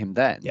affecting him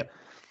then.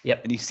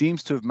 Yep. And he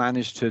seems to have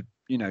managed to,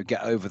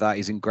 get over that.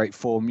 He's in great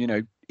form.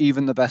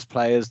 Even the best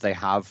players, they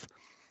have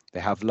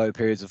low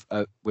periods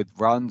of with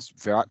runs.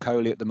 Virat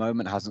Kohli at the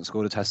moment hasn't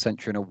scored a Test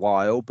century in a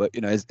while, but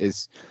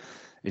is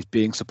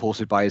being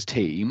supported by his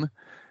team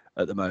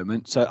at the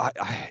moment. So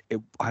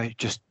I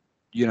just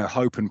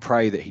hope and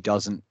pray that he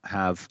doesn't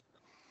have.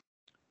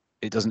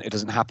 It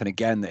doesn't happen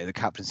again. That the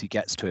captaincy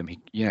gets to him. He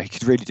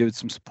could really do with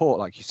some support,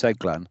 like you said,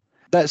 Glenn.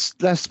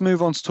 Let's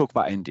move on to talk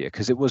about India,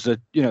 because it was a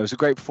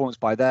great performance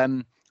by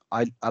them.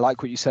 I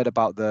like what you said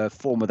about the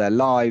form of their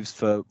lives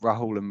for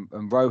Rahul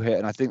and Rohit,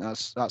 and I think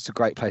that's a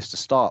great place to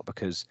start,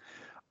 because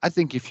I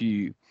think if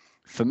you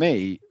for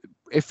me,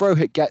 if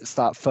Rohit gets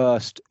that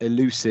first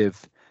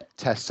elusive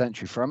Test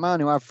century for a man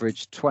who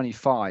averaged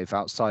 25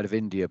 outside of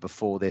India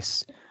before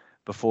this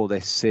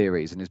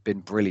series and has been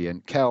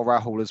brilliant, KL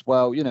Rahul as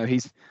well. You know,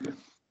 he's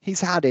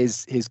had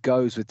his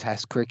goes with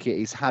Test cricket.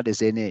 He's had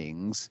his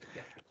innings,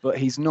 but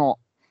he's not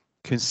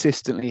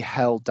consistently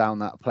held down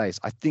that place.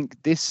 I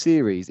think this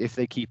series, if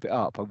they keep it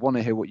up, I want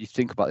to hear what you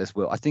think about this,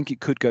 Will. I think it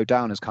could go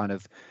down as kind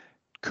of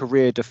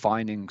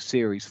career-defining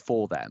series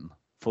for them,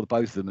 for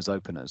both of them as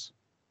openers.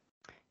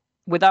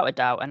 Without a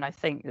doubt, and I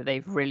think that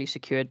they've really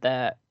secured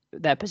their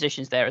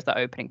positions there as that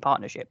opening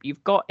partnership.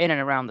 You've got in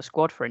and around the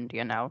squad for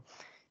India now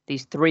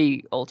these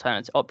three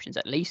alternate options,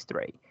 at least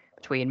three,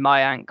 between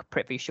Mayank,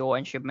 Prithvi Shaw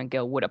and Shubman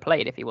Gill would have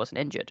played if he wasn't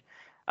injured.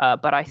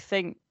 But I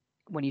think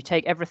when you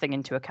take everything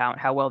into account,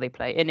 how well they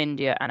play in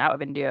India and out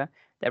of India,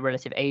 their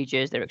relative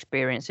ages, their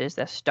experiences,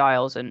 their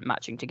styles and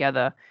matching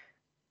together,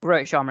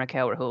 Rohit Sharma and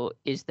KL Rahul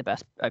is the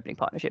best opening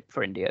partnership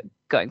for India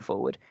going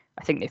forward.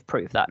 I think they've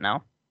proved that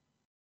now.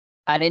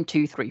 And in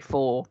 2, 3,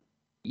 4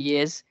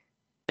 years,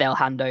 they'll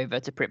hand over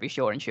to Prithvi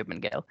Shaw and Shubman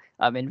Gill.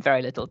 I'm in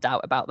very little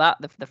doubt about that.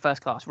 The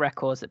first-class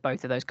records that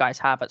both of those guys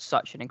have at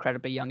such an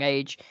incredibly young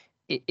age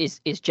is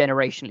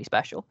generationally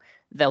special.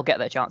 They'll get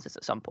their chances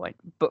at some point.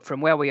 But from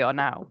where we are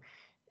now,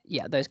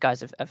 yeah, those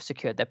guys have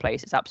secured their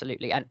places,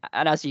 absolutely. And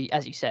as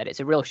you said,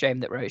 it's a real shame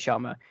that Rohit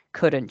Sharma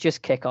couldn't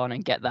just kick on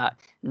and get that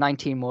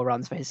 19 more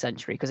runs for his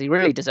century, because he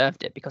really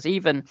deserved it. Because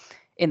even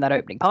in that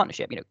opening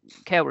partnership,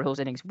 KL Rahul's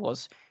innings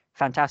was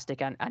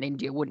fantastic, and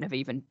India wouldn't have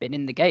even been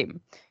in the game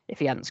if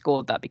he hadn't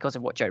scored that because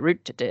of what Joe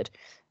Root did.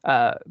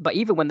 But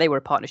even when they were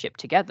a partnership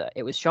together,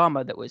 it was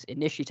Sharma that was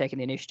initially taking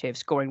the initiative,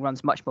 scoring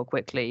runs much more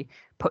quickly,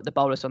 put the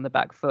bowlers on the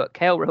back foot.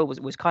 KL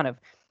Rahul was kind of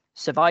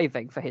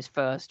surviving for his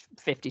first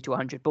 50 to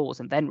 100 balls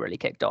and then really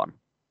kicked on.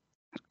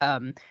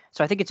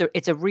 So I think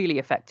it's a really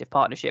effective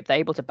partnership. They're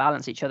able to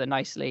balance each other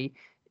nicely,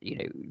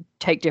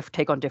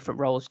 take on different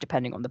roles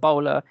depending on the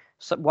bowler.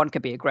 So one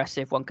can be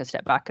aggressive, one can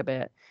step back a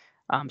bit.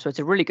 So it's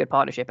a really good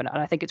partnership, and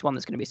I think it's one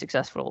that's going to be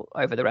successful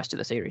over the rest of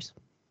the series.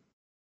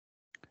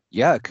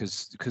 Yeah,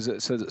 because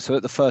so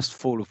at the first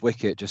fall of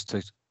wicket, just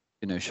to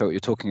show what you're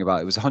talking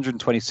about, it was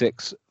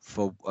 126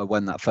 for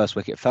when that first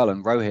wicket fell,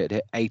 and Rohit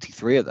hit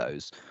 83 of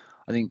those.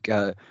 I think,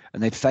 and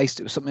they'd faced,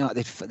 it was something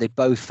like they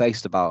both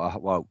faced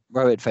about,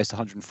 Rohit faced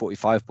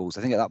 145 balls.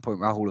 I think at that point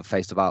Rahul had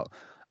faced about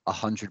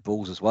 100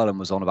 balls as well and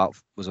was on about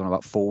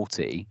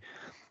 40.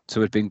 So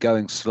had been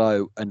going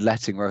slow and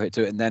letting Rohit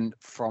do it. And then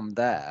from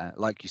there,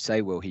 like you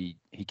say, Will, he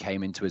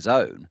came into his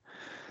own.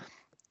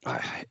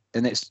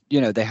 And it's,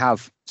 they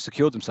have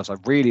secured themselves. I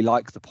really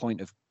like the point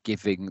of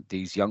giving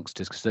these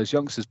youngsters, because those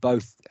youngsters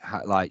both,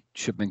 like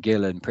Shubman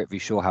Gill and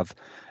Prithvi Shaw, have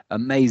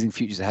amazing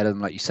futures ahead of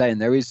them, like you say.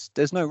 And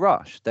there's no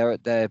rush. They're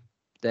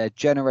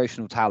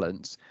generational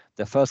talents.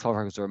 Their first class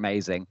records are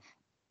amazing.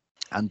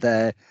 And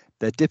they're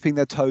dipping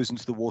their toes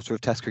into the water of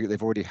Test cricket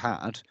they've already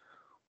had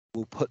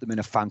will put them in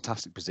a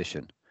fantastic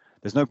position.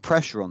 There's no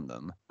pressure on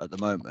them at the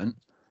moment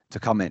to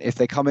come in. If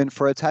they come in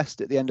for a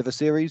test at the end of a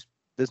series,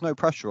 there's no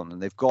pressure on them.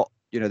 They've got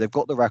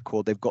the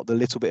record, they've got the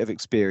little bit of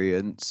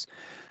experience,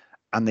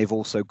 and they've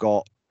also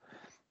got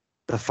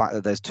the fact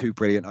that there's two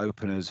brilliant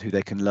openers who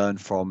they can learn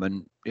from.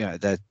 And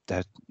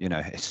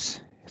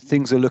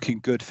things are looking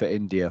good for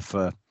India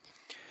for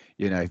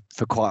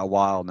quite a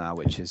while now,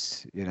 which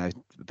is a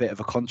bit of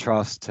a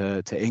contrast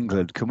to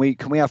England. Can we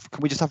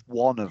just have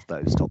one of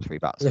those top three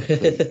batsmen,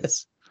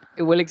 please?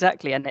 Well,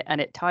 exactly, and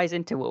it ties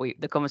into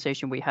the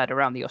conversation we had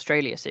around the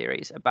Australia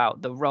series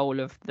about the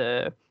role of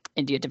the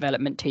India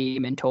development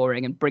team in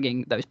touring and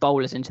bringing those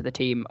bowlers into the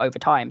team over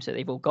time, so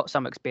they've all got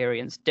some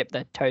experience, dip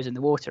their toes in the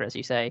water, as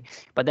you say,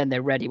 but then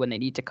they're ready when they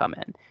need to come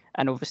in.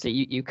 And obviously,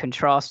 you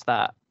contrast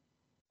that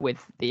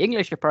with the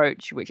English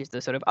approach, which is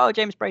the sort of,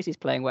 James Bracey's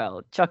playing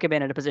well, chuck him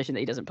in a position that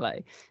he doesn't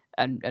play,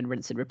 and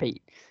rinse and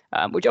repeat,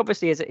 which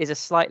obviously is a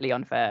slightly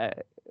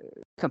unfair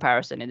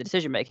comparison in the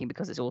decision making,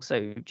 because it's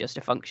also just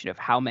a function of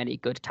how many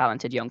good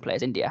talented young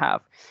players India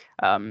have.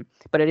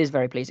 But it is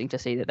very pleasing to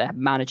see that they're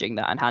managing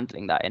that and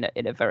handling that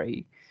in a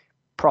very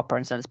proper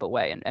and sensible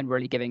way, and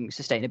really giving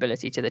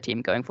sustainability to the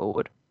team going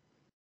forward.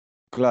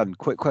 Glenn,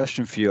 quick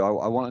question for you.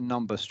 I want a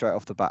number straight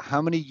off the bat.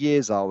 How many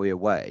years are we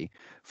away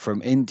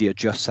from India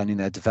just sending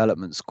their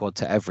development squad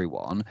to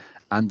everyone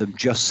and them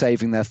just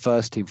saving their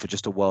first team for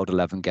just a World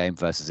 11 game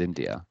versus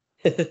India?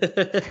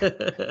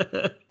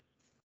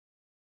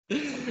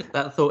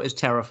 That thought is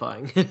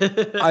terrifying.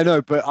 I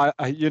know, but I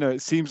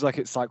it seems like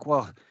it's like,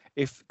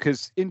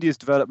 because India's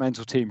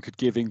developmental team could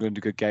give England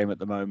a good game at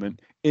the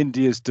moment.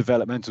 India's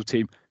developmental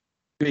team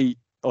beat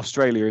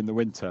Australia in the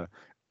winter.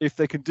 If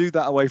they can do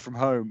that away from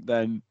home,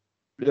 then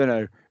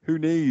who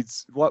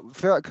needs what?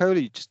 Virat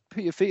Kohli, just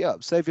put your feet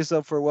up, save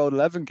yourself for a World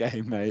 11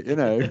 game, mate.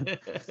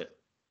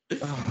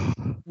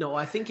 No,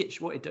 I think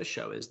what it does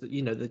show is that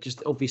that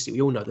just obviously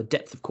we all know the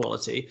depth of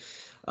quality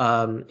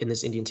in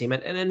this Indian team.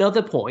 And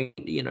another point,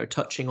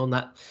 touching on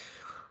that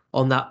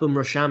on that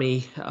Bumrah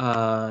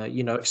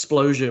Shami,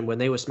 explosion when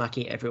they were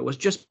smacking it everywhere. Was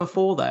just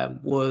before them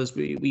was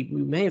we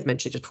may have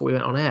mentioned it just before we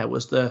went on air,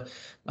 was the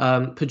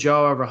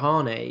Pujara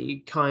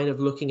Rahane kind of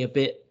looking a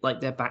bit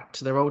like they're back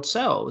to their old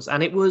selves,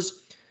 and it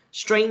was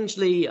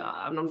strangely,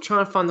 I'm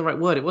trying to find the right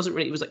word. It wasn't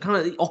really. It was like kind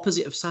of the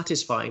opposite of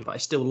satisfying, but I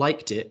still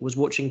liked it. Was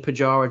watching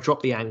Pujara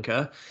drop the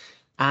anchor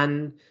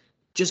and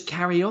just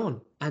carry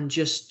on and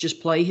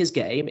just play his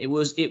game. It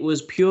was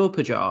pure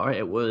Pujara.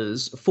 It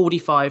was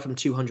 45 from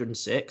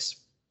 206.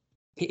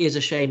 It is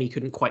a shame he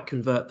couldn't quite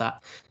convert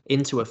that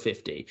into a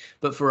 50.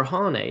 But for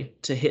Rahane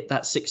to hit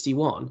that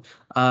 61,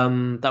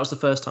 that was the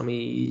first time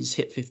he's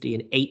hit 50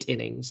 in 8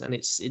 innings, and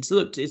it's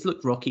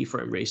looked rocky for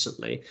him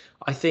recently.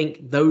 I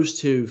think those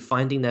two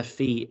finding their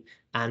feet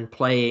and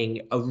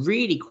playing a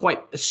really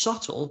quite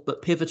subtle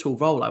but pivotal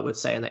role, I would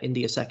say, in that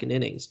India second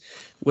innings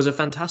was a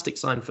fantastic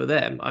sign for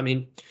them. I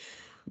mean,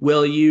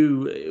 for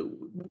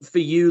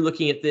you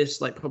looking at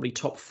this, like probably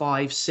top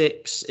 5,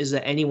 6, is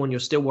there anyone you're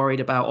still worried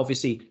about?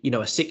 Obviously,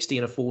 a 60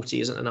 and a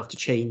 40 isn't enough to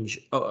change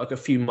like a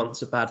few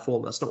months of bad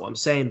form. That's not what I'm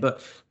saying.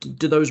 But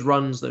do those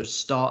runs, those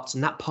starts,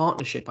 and that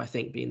partnership, I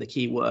think, being the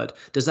key word,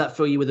 does that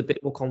fill you with a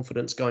bit more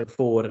confidence going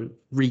forward and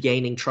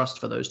regaining trust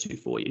for those two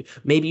for you?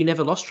 Maybe you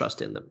never lost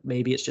trust in them.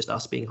 Maybe it's just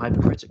us being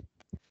hypercritical.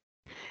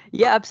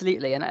 Yeah,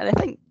 absolutely. And I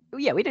think,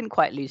 we didn't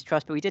quite lose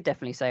trust, but we did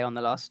definitely say on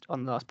the last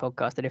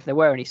podcast that if there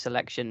were any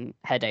selection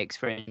headaches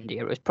for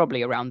India, it was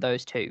probably around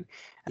those two.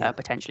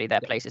 Potentially their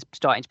places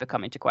starting to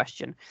become into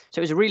question. So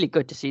it was really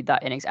good to see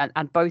that innings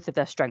and both of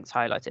their strengths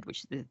highlighted,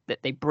 which is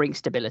that they bring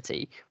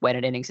stability when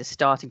an innings is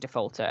starting to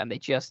falter, and they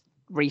just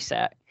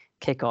reset,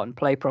 kick on,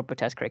 play proper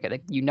Test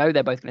cricket.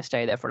 They're both going to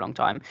stay there for a long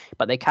time,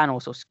 but they can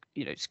also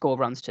score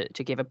runs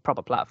to give a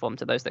proper platform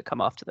to those that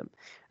come after them.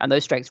 And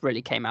those strengths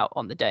really came out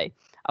on the day.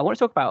 I want to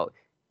talk about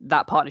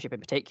that partnership in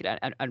particular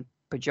and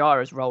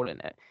Pujara's role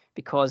in it,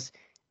 because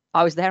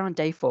I was there on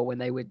day 4 when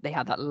they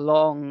had that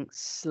long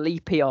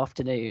sleepy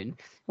afternoon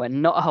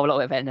when not a whole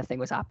lot of anything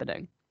was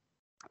happening,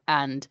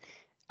 and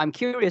I'm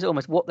curious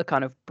almost what the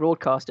kind of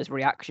broadcasters'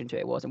 reaction to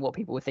it was and what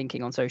people were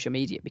thinking on social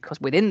media,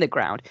 because within the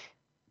ground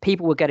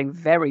people were getting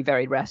very,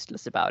 very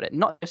restless about it.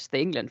 Not just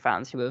the England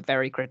fans who were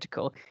very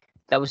critical.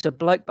 There was a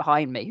bloke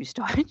behind me who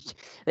started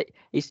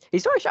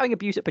shouting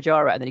abuse at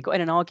Pujara, and then he got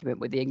in an argument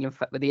with the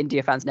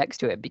India fans next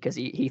to him because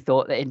he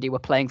thought that India were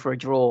playing for a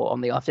draw on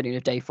the afternoon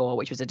of day 4,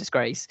 which was a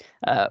disgrace.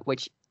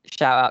 Which,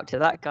 shout out to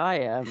that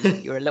guy.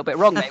 You were a little bit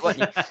wrong, mate, weren't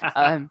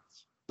you?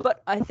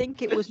 But I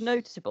think it was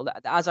noticeable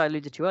that, as I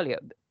alluded to earlier,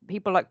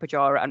 people like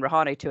Pujara and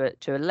Rahane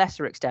to a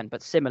lesser extent,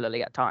 but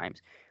similarly at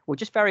times, were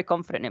just very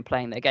confident in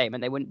playing their game,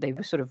 and they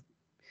were sort of,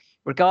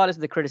 regardless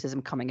of the criticism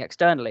coming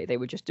externally, they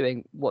were just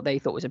doing what they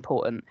thought was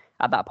important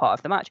at that part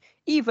of the match,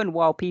 even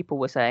while people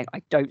were saying,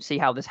 I don't see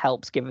how this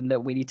helps given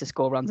that we need to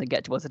score runs and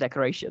get towards the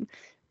declaration.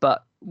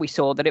 But we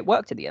saw that it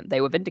worked in the end.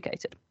 They were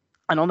vindicated.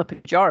 And on the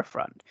Pujara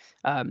front,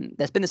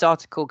 there's been this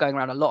article going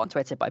around a lot on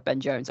Twitter by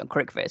Ben Jones on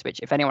CricViz, which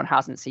if anyone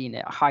hasn't seen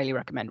it, I highly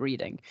recommend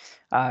reading.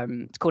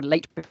 It's called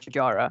Late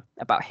Pujara,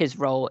 about his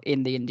role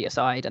in the India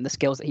side and the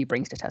skills that he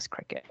brings to Test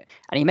cricket.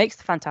 And he makes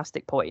the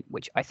fantastic point,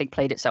 which I think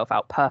played itself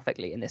out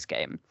perfectly in this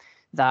game,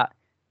 that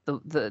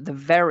the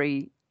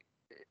very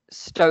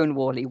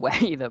stonewally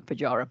way that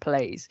Pujara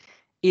plays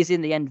is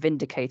in the end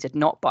vindicated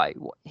not by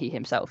what he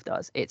himself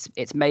does.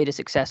 It's made a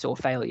success or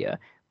failure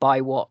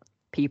by what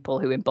people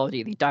who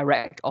embody the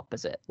direct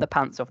opposite, the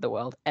Pants of the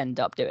world, end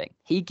up doing.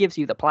 He gives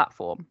you the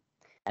platform,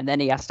 and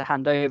then he has to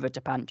hand over to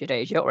Pant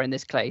Jadeja, or in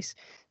this case,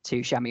 to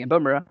Shami and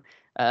Bumrah,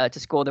 to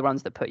score the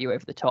runs that put you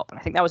over the top. And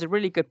I think that was a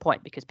really good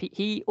point, because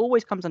he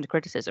always comes under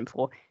criticism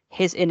for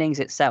his innings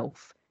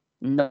itself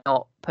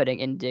not putting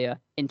India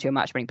into a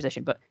match-winning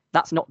position. But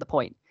that's not the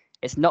point.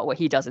 It's not what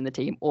he does in the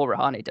team or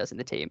Rahane does in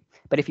the team.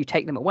 But if you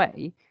take them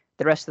away,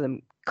 the rest of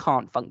them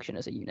can't function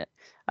as a unit.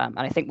 And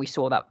I think we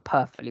saw that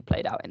perfectly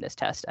played out in this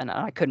test. And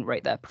I couldn't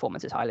rate their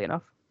performances highly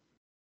enough.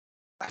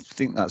 I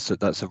think that's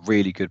a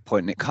really good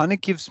point. And it kind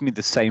of gives me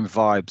the same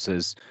vibes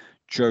as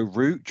Joe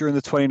Root during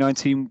the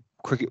 2019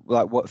 cricket,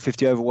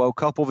 50 over World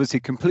Cup. Obviously,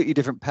 completely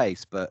different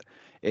pace, but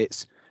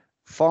it's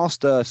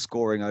faster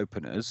scoring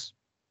openers.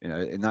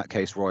 In that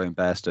case, Roy and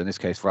Bairstow. In this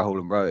case, Rahul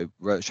and Rohit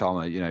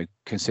Sharma,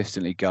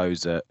 consistently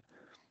goes at,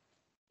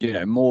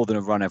 more than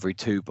a run every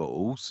 2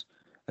 balls.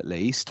 At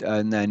least,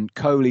 and then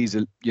Kohli's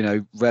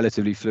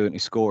relatively fluently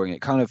scoring.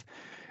 It kind of,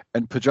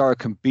 and Pujara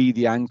can be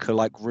the anchor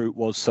like Root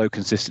was so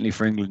consistently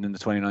for England in the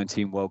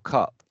 2019 World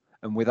Cup.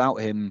 And without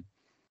him,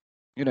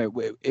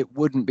 it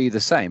wouldn't be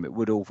the same. It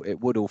would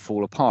all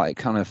fall apart. It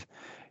kind of,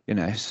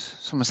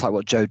 it's almost like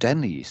what Joe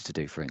Denley used to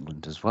do for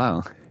England as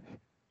well.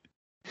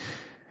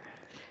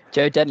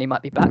 Joe Denley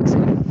might be back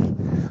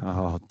soon.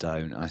 Oh,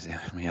 don't.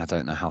 I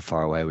don't know how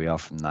far away we are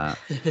from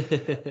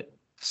that.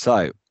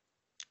 So,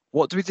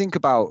 what do we think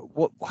about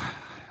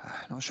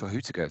I'm not sure who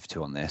to go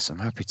to on this. I'm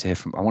happy to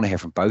I want to hear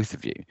from both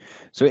of you.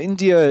 So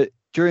India,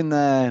 during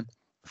their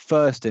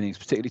first innings,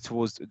 particularly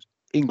towards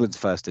England's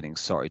first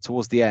innings,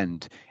 towards the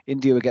end,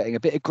 India were getting a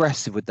bit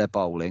aggressive with their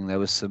bowling. There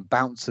was some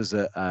bouncers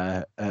at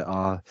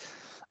our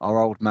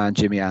old man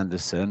Jimmy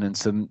Anderson and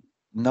some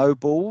no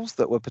balls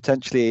that were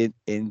potentially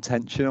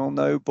intentional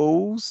no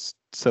balls,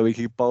 so he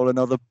could bowl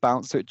another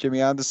bouncer at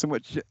Jimmy Anderson,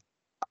 which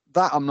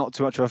that I'm not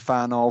too much of a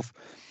fan of.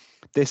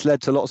 This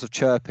led to lots of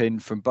chirping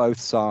from both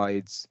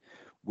sides,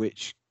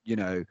 which,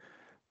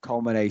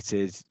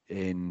 culminated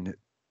in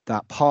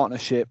that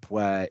partnership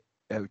where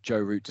Joe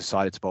Root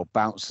decided to bowl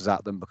bouncers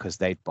at them because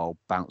they'd bowled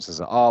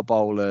bouncers at our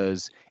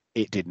bowlers.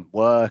 It didn't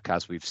work,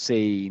 as we've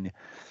seen.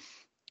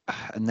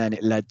 And then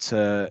it led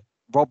to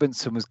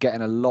Robinson was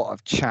getting a lot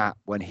of chat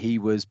when he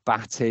was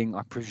batting.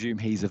 I presume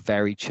he's a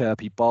very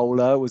chirpy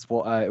bowler, was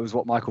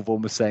what Michael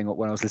Vaughan was saying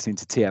when I was listening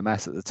to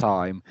TMS at the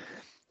time.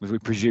 We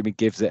presume he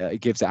gives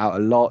it out a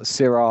lot.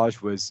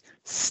 Siraj was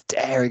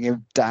staring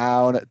him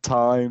down at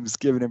times,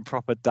 giving him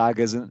proper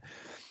daggers. And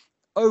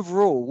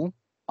overall,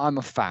 I'm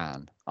a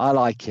fan. I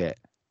like it.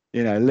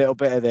 A little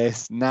bit of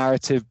this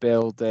narrative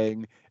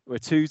building. We're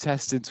 2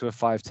 tests into a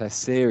 5-test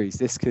series.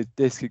 This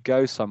could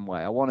go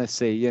somewhere. I want to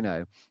see.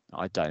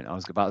 I don't. I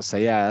was about to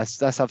say, yeah.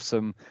 Let's have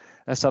some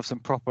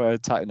proper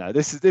attack. No,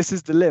 this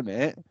is the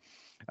limit.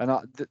 And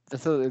I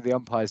thought that the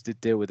umpires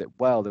did deal with it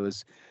well. There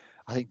was.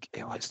 I think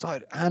it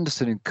started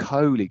Anderson and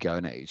Kohli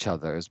going at each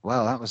other as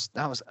well.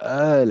 That was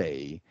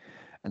early,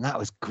 and that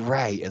was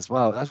great as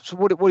well. So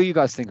what do you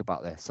guys think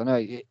about this? I know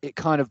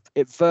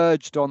it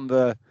verged on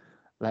the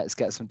let's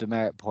get some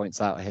demerit points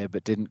out here,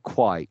 but didn't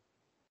quite.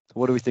 So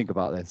what do we think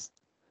about this?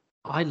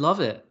 I love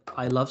it.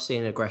 I love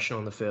seeing aggression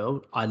on the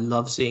field. I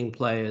love seeing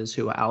players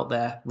who are out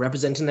there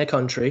representing their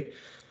country,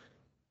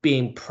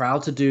 being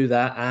proud to do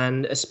that,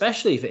 and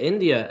especially for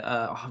India,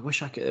 I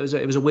wish I could. It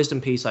was a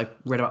wisdom piece I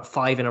read about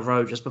 5 in a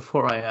row just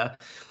before I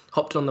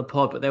hopped on the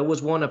pod. But there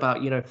was one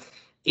about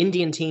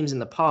Indian teams in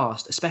the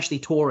past, especially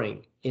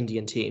touring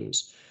Indian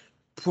teams,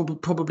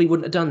 probably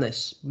wouldn't have done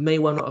this. May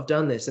well not have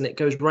done this, and it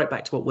goes right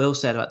back to what Will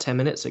said about 10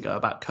 minutes ago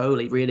about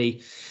Kohli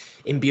really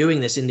imbuing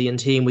this Indian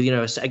team with,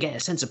 a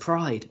sense of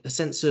pride, a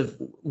sense of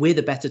we're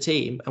the better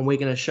team and we're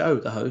going to show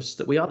the hosts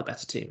that we are the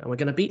better team and we're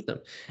going to beat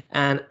them.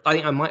 And I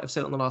think I might have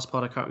said it on the last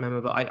pod, I can't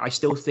remember, but I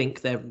still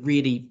think they're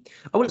really,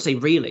 I wouldn't say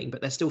reeling,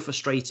 but they're still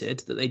frustrated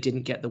that they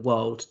didn't get the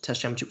World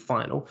Test Championship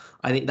final.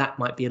 I think that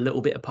might be a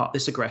little bit apart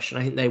this aggression.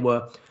 I think they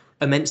were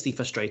immensely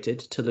frustrated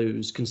to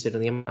lose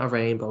considering the amount of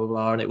rain, blah, blah,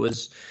 blah. And it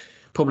was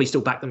probably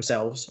still back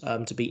themselves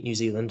to beat New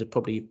Zealand.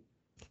 Probably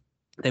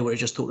they would have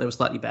just thought they were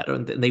slightly better,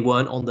 and they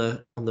weren't on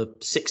the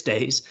 6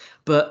 days.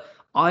 But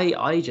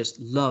I just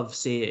love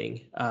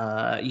seeing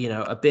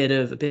a bit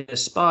of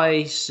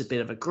spice, a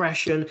bit of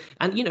aggression,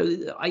 and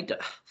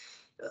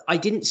I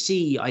didn't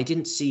see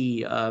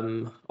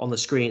on the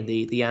screen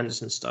the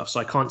Anderson stuff, so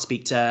I can't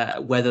speak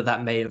to whether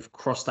that may have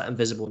crossed that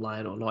invisible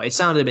line or not. It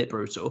sounded a bit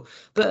brutal,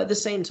 but at the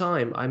same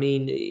time, I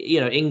mean,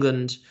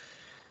 England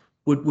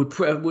would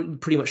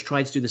pretty much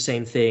try to do the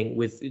same thing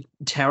with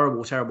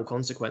terrible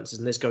consequences,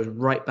 and this goes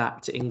right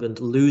back to England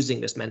losing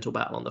this mental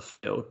battle on the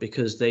field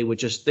because they were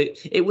just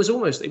it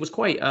was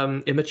quite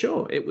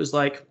immature. It was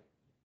like,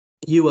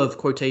 you have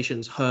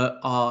quotations hurt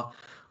our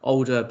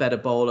older, better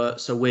bowler,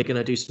 so we're going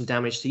to do some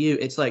damage to you.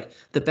 It's like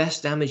the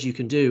best damage you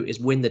can do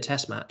is win the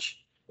test match,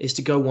 is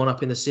to go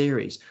 1-up in the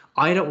series.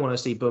 I don't want to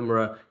see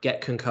Bumrah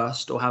get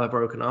concussed or have a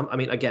broken arm. I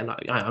mean, again,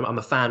 I'm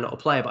a fan, not a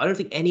player, but I don't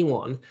think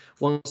anyone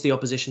wants the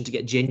opposition to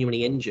get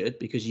genuinely injured,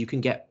 because you can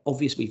get,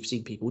 obviously we've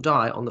seen people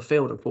die on the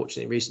field,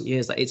 unfortunately, in recent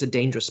years. That it's a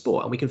dangerous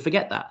sport and we can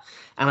forget that.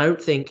 And I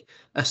don't think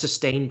a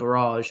sustained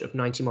barrage of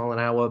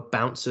 90-mile-an-hour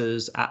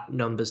bouncers at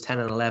numbers 10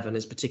 and 11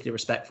 is particularly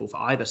respectful for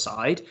either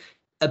side.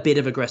 A bit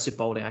of aggressive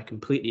bowling, I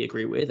completely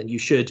agree with, and you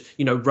should,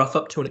 rough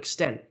up to an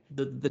extent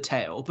the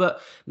tail,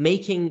 but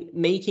making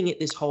it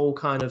this whole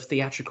kind of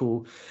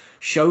theatrical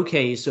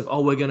showcase of,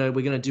 we're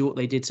gonna do what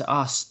they did to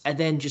us, and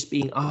then just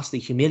being utterly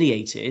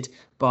humiliated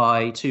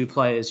by 2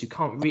 players who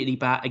can't really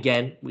bat.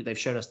 Again, they've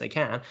shown us they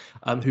can,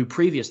 who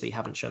previously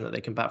haven't shown that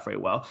they can bat very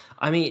well.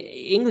 I mean,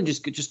 England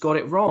just got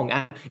it wrong.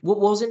 And what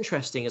was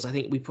interesting is, I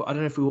think I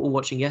don't know if we were all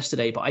watching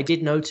yesterday, but I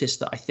did notice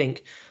that I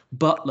think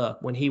Buttler,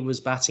 when he was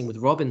batting with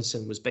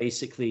Robinson, was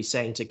basically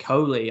saying to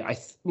Kohli,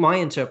 my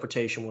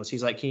interpretation was,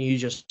 he's like, can you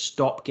just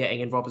stop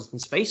getting in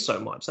Robinson's face so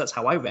much? That's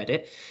how I read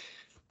it.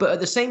 But at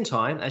the same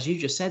time, as you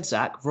just said,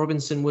 Zach,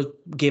 Robinson was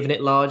giving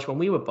it large when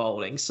we were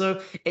bowling.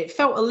 So it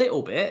felt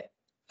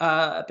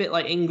a bit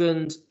like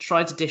England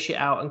tried to dish it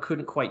out and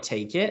couldn't quite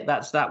take it.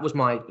 That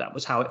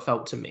was how it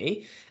felt to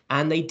me.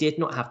 And they did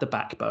not have the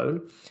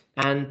backbone.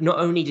 And not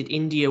only did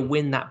India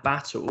win that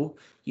battle,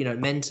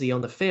 mentally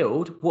on the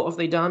field, what have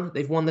they done?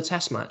 They've won the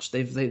test match.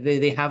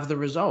 They have the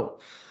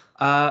result.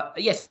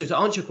 Yes, to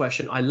answer your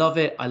question, I love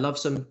it. I love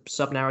some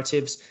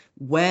sub-narratives.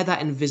 Where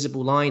that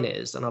invisible line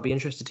is, and I'll be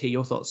interested to hear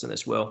your thoughts on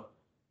this, Will.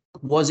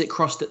 Was it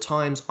crossed at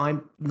times?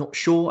 I'm not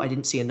sure. I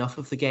didn't see enough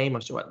of the game. I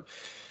saw it a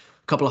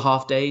couple of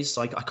half days,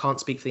 so I can't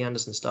speak for the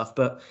Anderson stuff.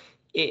 But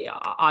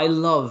I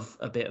love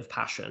a bit of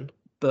passion.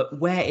 But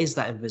where is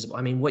that invisible?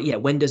 I mean,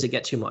 when does it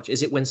get too much?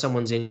 Is it when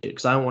someone's injured?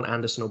 Because I don't want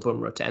Anderson or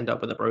Bumrah to end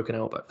up with a broken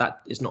elbow.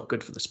 That is not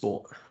good for the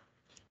sport.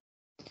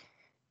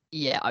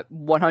 Yeah, I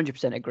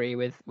 100% agree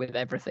with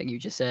everything you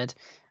just said.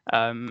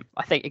 I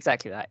think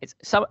exactly that. It's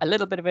a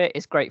little bit of it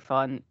is great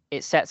fun.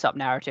 It sets up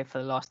narrative for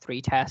the last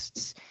 3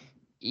 tests.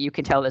 You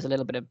can tell there's a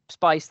little bit of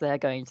spice there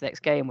going into the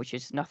next game, which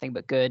is nothing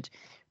but good.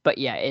 But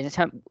yeah,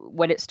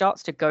 when it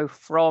starts to go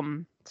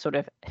from sort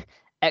of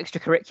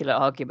extracurricular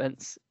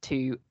arguments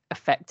to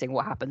affecting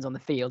what happens on the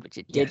field, which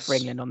it did for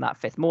England on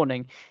that 5th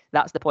morning,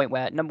 that's the point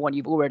where, number one,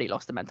 you've already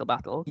lost the mental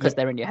battle because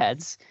they're in your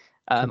heads.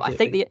 I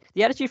think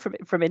the attitude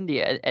from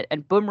India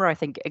and Bumrah, I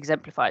think,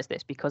 exemplifies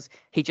this because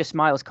he just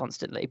smiles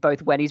constantly,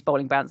 both when he's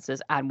bowling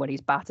bouncers and when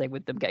he's batting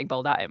with them getting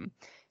bowled at him.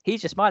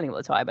 He's just smiling all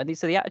the time. And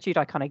so the attitude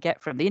I kind of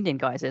get from the Indian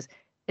guys is,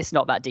 it's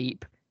not that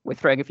deep. We're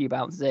throwing a few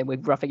bounces in, we're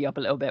roughing you up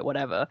a little bit,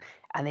 whatever.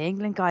 And the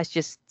England guys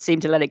just seem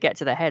to let it get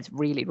to their heads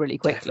really, really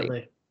quickly.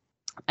 Definitely.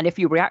 And if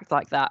you react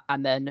like that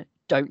and then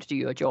don't do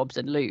your jobs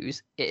and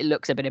lose, it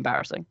looks a bit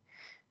embarrassing.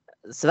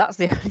 So that's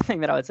the only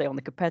thing that I would say on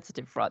the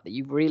competitive front, that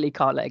you really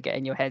can't let it get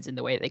in your heads in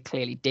the way they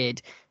clearly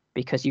did,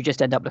 because you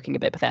just end up looking a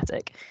bit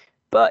pathetic.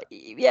 But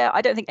yeah,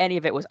 I don't think any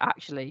of it was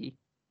actually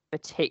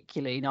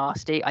particularly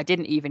nasty. I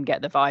didn't even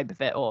get the vibe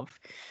of it of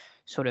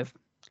sort of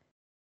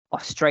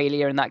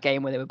Australia in that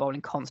game where they were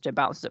bowling constant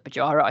bounces at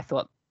Pujara. I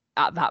thought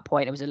at that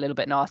point it was a little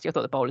bit nasty. I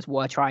thought the bowlers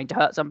were trying to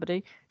hurt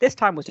somebody. This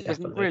time was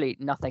really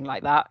nothing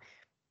like that.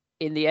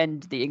 In the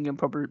end, the England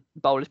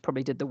bowlers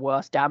probably did the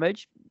worst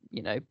damage.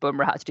 You know,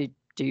 Bumrah had to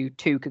do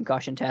 2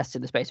 concussion tests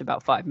in the space of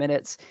about 5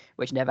 minutes,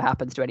 which never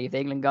happens to any of the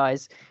England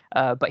guys.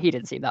 But he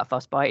didn't seem that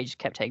fussed by it. He just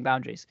kept taking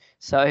boundaries.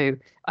 So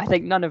I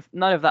think none of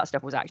that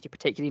stuff was actually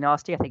particularly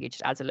nasty. I think it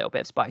just adds a little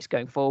bit of spice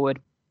going forward.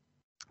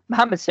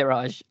 Mohammad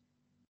Siraj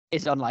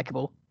is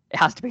unlikable. It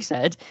has to be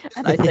said.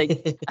 And I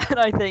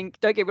think,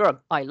 don't get me wrong,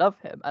 I love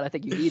him, and I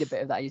think you need a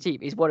bit of that in your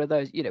team. He's one of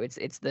those, you know,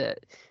 it's the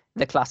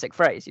classic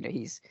phrase, you know,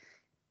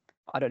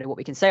 I don't know what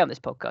we can say on this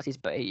podcast.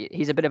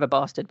 He's a bit of a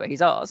bastard, but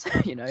he's ours,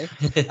 you know.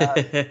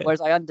 Whereas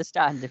I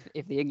understand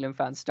if the England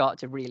fans start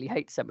to really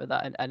hate some of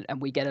that,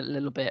 and we get a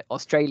little bit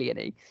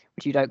Australian-y,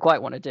 which you don't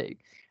quite want to do.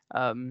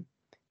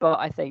 But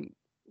I think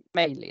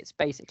mainly it's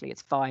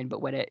fine,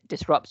 but when it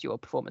disrupts your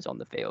performance on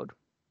the field,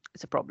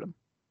 it's a problem.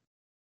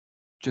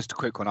 Just a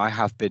quick one. I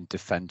have been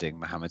defending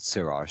Mohammad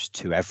Siraj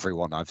to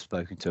everyone I've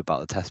spoken to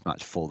about the Test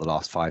match for the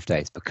last 5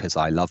 days because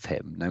I love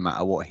him. No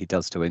matter what he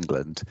does to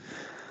England,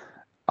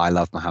 I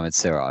love Mohammad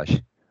Siraj.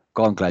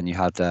 Go on, Glenn. You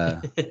had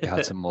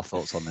some more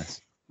thoughts on this.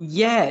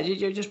 Yeah,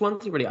 just one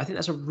thing really. I think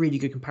that's a really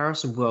good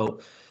comparison, Will,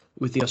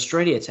 with the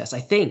Australia test.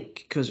 I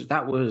think because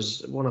that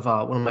was one of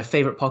my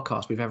favorite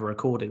podcasts we've ever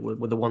recorded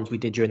were the ones we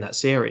did during that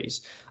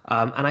series.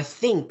 And I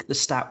think the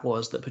stat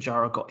was that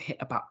Pujara got hit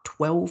about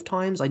 12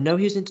 times. I know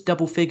he was into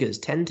double figures,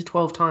 10 to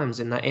 12 times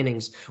in that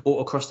innings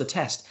or across the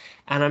test.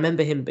 And I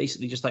remember him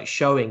basically just like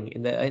showing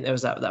there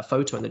was that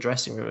photo in the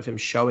dressing room of him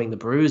showing the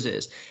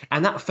bruises,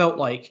 and that felt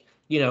like,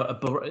 you know,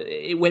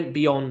 it went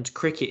beyond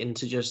cricket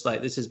into just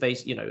like, this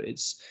is you know,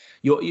 it's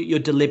you're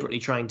deliberately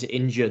trying to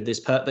injure this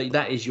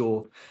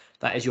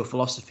that is your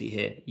philosophy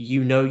here.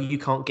 You know you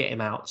can't get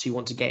him out, so you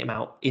want to get him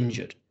out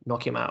injured,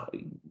 knock him out,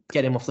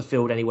 get him off the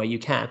field any way you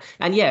can.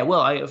 And yeah,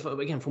 well,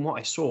 again, from what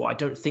I saw, I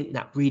don't think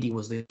that really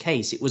was the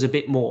case. It was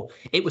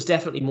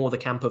definitely more the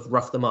camp of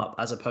rough them up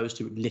as opposed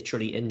to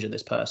literally injure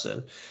this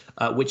person,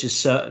 which is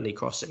certainly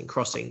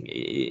crossing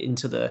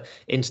into the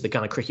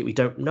kind of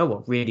cricket no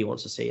one really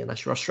wants to see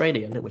unless you're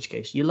Australian, in which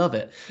case you love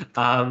it.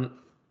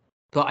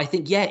 But I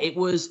think, yeah, it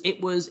was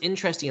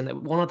interesting.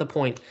 And one other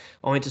point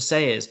I wanted to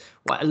say is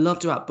what I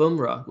loved about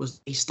Bumrah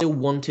was he still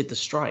wanted the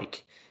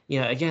strike.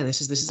 You know, again,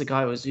 this is a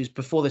guy who's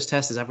before this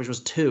test, his average was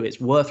 2. It's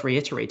worth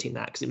reiterating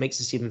that because it makes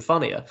this even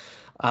funnier.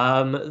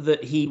 That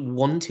he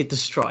wanted the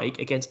strike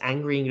against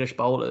angry English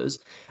bowlers.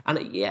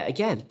 And yeah,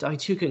 again,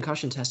 2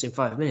 concussion tests in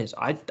 5 minutes.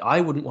 I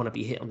wouldn't want to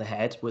be hit on the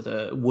head with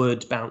a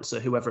Wood bouncer,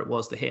 whoever it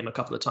was that hit him a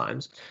couple of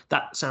times.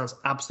 That sounds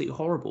absolutely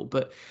horrible.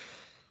 But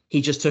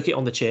he just took it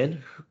on the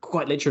chin,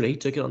 quite literally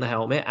took it on the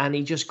helmet, and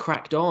he just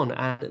cracked on.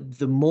 And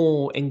the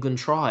more England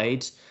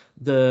tried,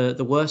 the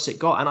worse it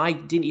got. And I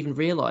didn't even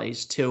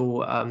realise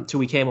till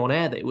we came on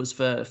air that it was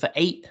for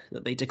 8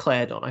 that they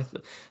declared on.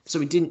 So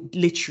we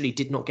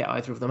did not get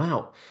either of them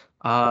out.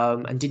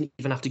 And didn't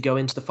even have to go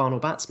into the final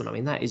batsman. I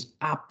mean, that is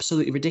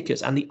absolutely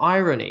ridiculous. And the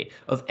irony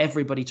of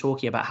everybody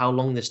talking about how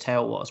long this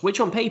tail was,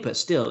 which on paper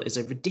still is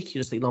a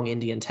ridiculously long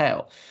Indian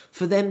tail,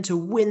 for them to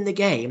win the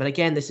game. And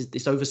again, this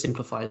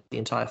oversimplifies the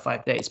entire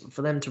 5 days, but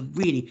for them to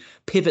really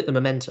pivot the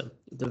momentum,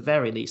 at the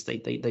very least,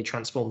 they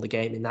transformed the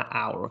game in that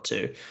hour or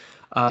 2.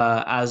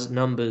 As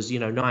numbers,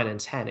 9 and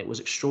 10, it was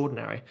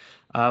extraordinary.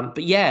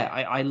 But yeah,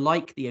 I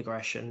like the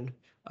aggression.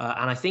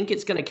 And I think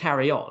it's going to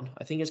carry on.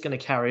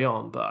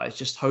 But I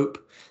just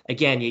hope,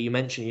 again, you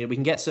mentioned, we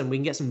can get some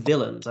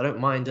villains. I don't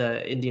mind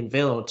an Indian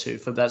villain or 2.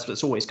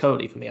 That's always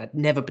Kohli for me. I'd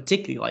never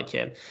particularly like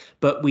him,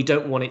 but we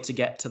don't want it to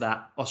get to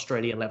that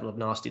Australian level of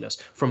nastiness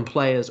from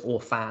players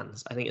or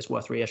fans. I think it's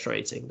worth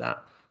reiterating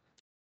that.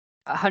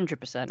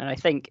 100%, and I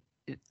think,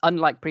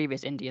 unlike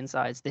previous Indian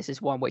sides, this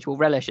is one which will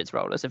relish its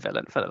role as a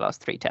villain for the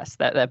last 3 tests.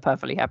 They're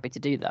perfectly happy to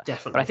do that.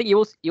 Definitely. But I think you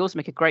also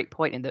make a great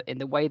point in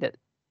the way that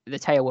the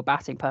tail were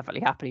batting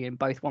perfectly happily and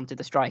both wanted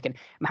the strike. And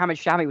Mohammed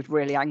Shami was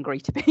really angry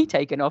to be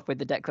taken off with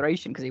the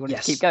declaration because he wanted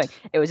to keep going.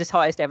 It was his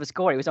highest ever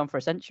score. He was on for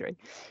a century.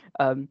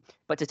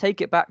 But to take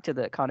it back to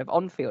the kind of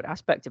on-field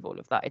aspect of all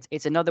of that,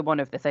 it's another one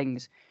of the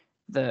things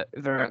that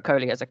Virat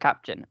Kohli as a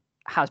captain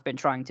has been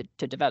trying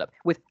to develop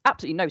with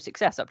absolutely no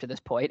success up to this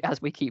point.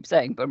 As we keep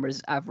saying,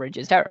 Bumrah's average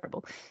is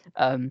terrible.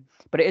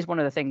 But it is one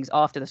of the things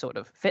after the sort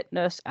of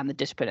fitness and the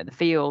discipline in the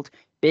field,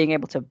 being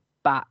able to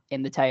bat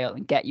in the tail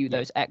and get you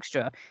those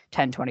extra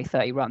 10, 20,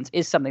 30 runs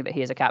is something that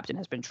he as a captain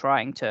has been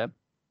trying to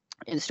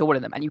install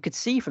in them. And you could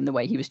see from the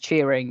way he was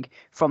cheering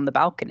from the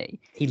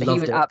balcony, he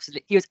was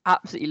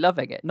absolutely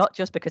loving it, not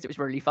just because it was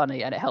really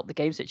funny and it helped the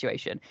game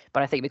situation,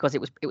 but I think because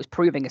it was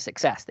proving a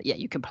success that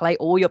you can play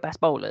all your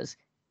best bowlers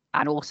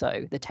and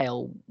also the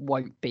tail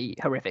won't be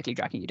horrifically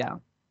dragging you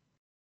down.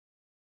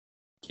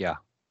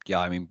 Yeah,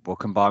 I mean, well,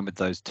 combined with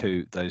those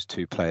two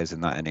players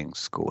in that innings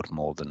scored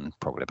more than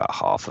probably about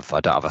half of. I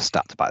don't have a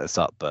stat to back this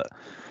up, but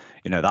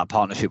that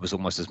partnership was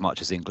almost as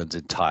much as England's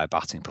entire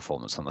batting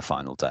performance on the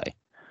final day.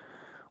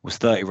 It was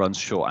 30 runs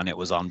short, and it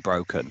was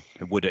unbroken.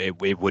 It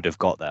would have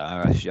got there.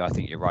 Actually, I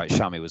think you're right.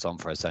 Shami was on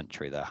for a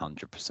century there,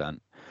 100%,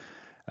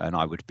 and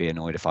I would be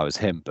annoyed if I was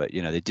him. But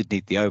they did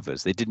need the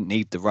overs. They didn't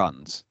need the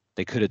runs.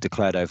 They could have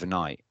declared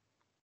overnight.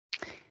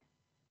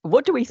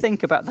 What do we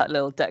think about that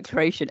little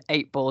declaration,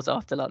 8 balls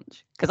after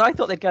lunch? Because I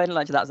thought they'd go into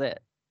lunch and that's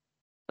it.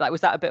 Like, was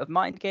that a bit of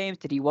mind games?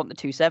 Did he want the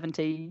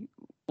 270?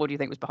 What do you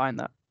think was behind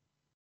that?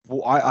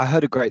 Well, I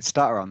heard a great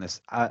stat on this.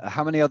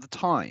 How many other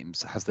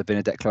times has there been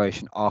a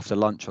declaration after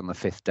lunch on the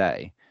 5th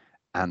day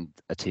and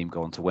a team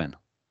go on to win?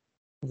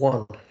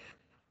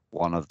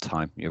 One other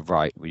time. You're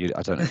right.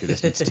 I don't know if you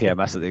listened to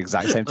TMS at the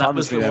exact same time. That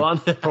was the one.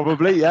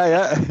 Probably,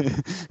 yeah.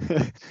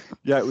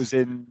 Yeah, it was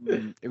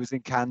in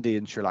Kandy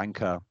in Sri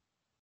Lanka.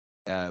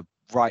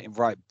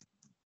 Right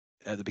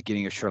at the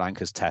beginning of Sri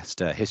Lanka's Test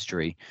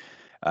history,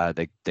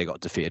 they got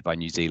defeated by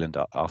New Zealand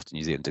after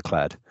New Zealand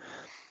declared.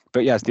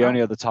 But yeah, it's the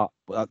only other time.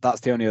 That's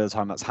the only other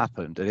time that's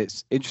happened, and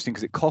it's interesting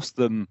because it cost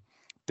them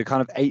the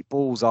kind of 8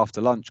 balls after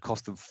lunch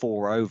cost them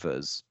 4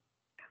 overs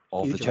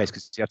of the chase,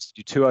 because you have to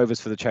do 2 overs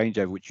for the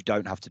changeover, which you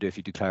don't have to do if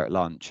you declare at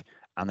lunch,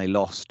 and they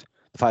lost.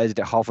 The fact they did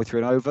it halfway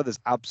through an over, there's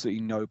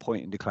absolutely no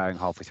point in declaring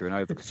halfway through an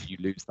over because you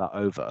lose that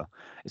over.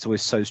 It's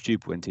always so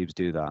stupid when teams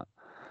do that.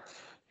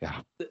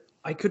 Yeah,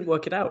 I couldn't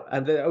work it out,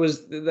 and that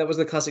was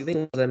the classic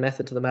thing. Their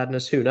method to the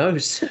madness, who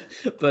knows?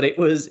 But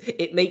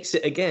it makes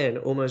it again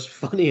almost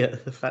funnier,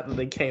 the fact that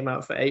they came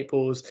out for 8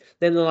 balls.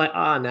 Then they're like,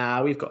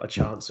 we've got a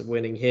chance of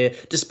winning here,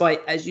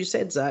 despite, as you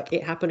said, Zach,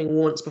 it happening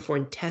once before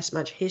in Test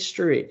match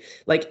history.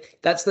 Like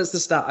that's the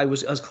stat I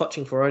was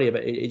clutching for earlier,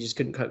 but it just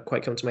couldn't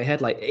quite come to my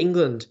head. Like,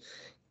 England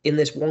in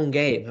this one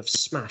game have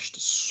smashed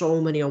so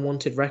many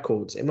unwanted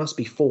records. It must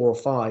be 4 or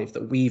 5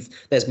 that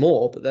there's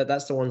more, but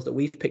that's the ones that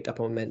we've picked up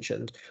on and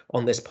mentioned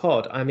on this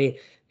pod. I mean,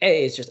 it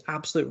is just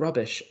absolute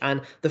rubbish.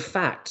 And the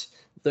fact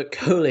that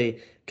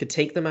Kohli could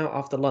take them out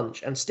after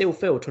lunch and still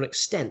feel to an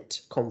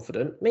extent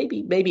confident,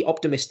 maybe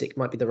optimistic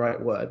might be the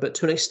right word, but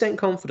to an extent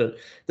confident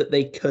that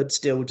they could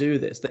still do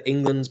this, that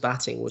England's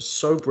batting was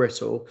so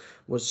brittle,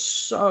 was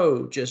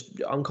so just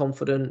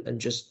unconfident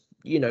and just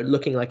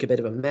looking like a bit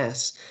of a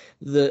mess,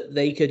 that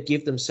they could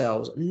give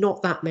themselves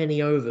not that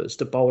many overs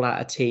to bowl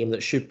out a team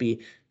that should be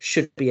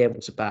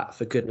able to bat,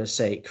 for goodness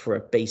sake, for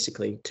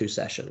basically 2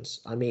 sessions.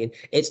 I mean,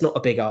 it's not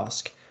a big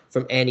ask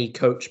from any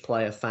coach,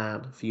 player,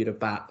 fan for you to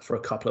bat for a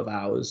couple of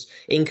hours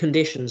in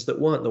conditions that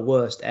weren't the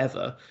worst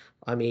ever.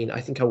 I mean, I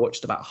think I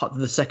watched about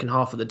the second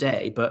half of the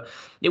day, but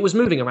it was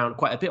moving around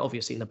quite a bit,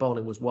 obviously, and the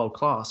bowling was world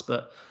class,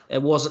 but there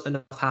wasn't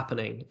enough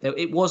happening.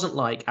 It wasn't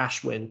like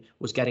Ashwin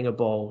was getting a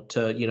ball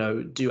to,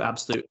 do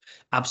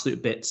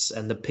absolute bits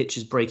and the pitch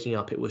is breaking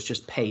up. It was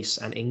just pace,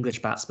 and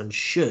English batsmen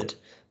should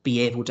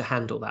be able to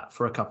handle that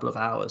for a couple of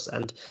hours.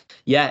 And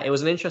yeah, it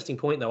was an interesting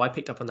point, though. I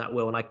picked up on that,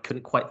 Will, and I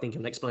couldn't quite think of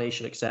an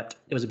explanation, except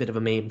it was a bit of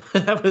a meme.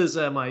 That was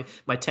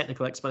my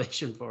technical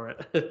explanation for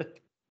it.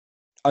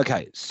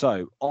 Okay,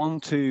 so on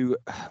to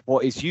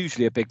what is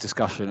usually a big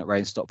discussion at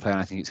Rain Stop Play,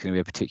 and I think it's going to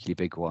be a particularly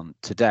big one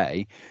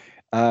today.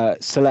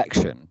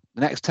 Selection.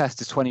 The next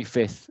test is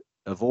 25th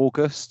of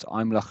August.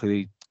 I'm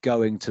luckily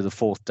going to the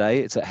 4th day.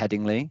 It's at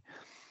Headingley.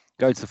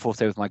 Going to the 4th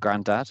day with my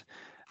granddad,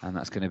 and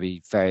that's going to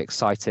be very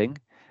exciting.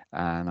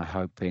 And I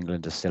hope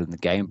England are still in the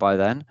game by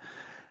then.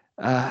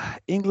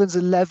 England's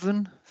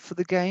 11 for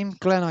the game.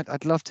 Glenn,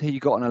 I'd love to hear you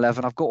got an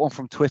 11. I've got one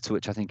from Twitter,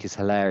 which I think is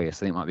hilarious. I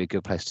think it might be a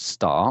good place to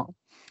start.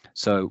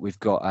 So we've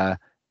got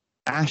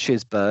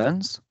Ashes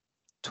Burns,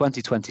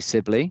 2020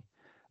 Sibley,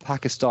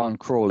 Pakistan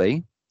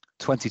Crawley,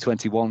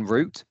 2021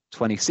 Root,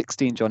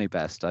 2016 Johnny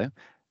Bairstow,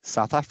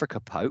 South Africa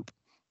Pope,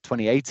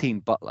 2018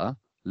 Butler,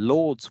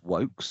 Lords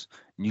Wokes,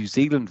 New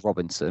Zealand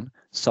Robinson,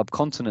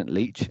 Subcontinent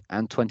Leach,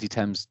 and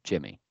 2010's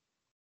Jimmy.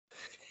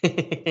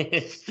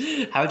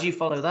 How do you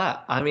follow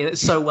that? I mean,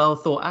 it's so well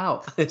thought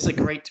out. It's a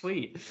great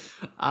tweet.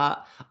 I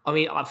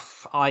mean,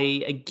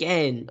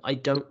 I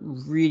don't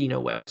really know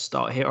where to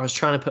start here. I was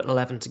trying to put an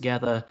 11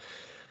 together.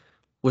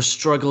 was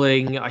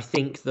struggling. I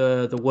think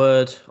the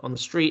word on the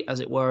street, as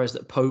it were, is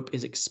that Pope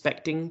is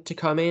expecting to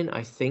come in.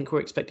 I think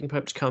we're expecting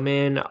Pope to come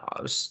in.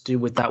 Do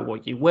with that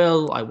what you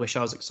will. I wish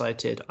I was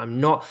excited. I'm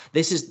not.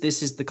 This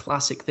is the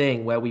classic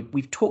thing where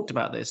we've talked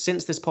about this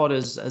since this pod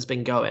has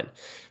been going.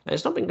 And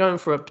it's not been going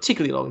for a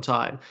particularly long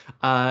time.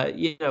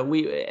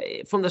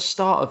 We from the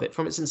start of it,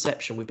 from its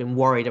inception, we've been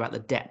worried about the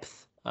depth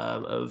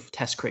of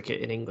Test cricket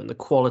in England, the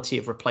quality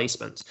of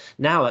replacements.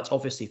 Now that's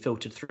obviously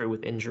filtered through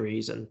with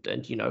injuries and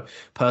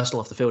personal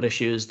off the field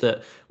issues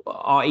that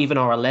are even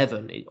our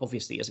 11. It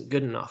obviously isn't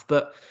good enough.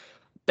 But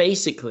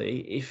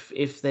basically,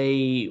 if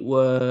they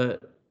were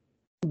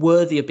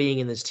worthy of being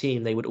in this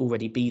team, they would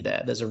already be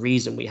there. There's a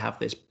reason we have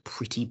this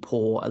pretty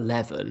poor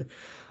 11.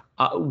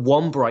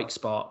 One bright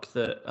spark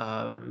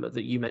that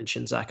you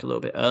mentioned, Zach, a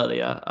little bit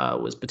earlier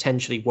was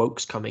potentially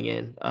Woakes coming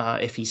in.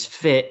 If he's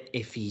fit,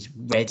 if he's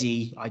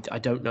ready, I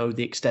don't know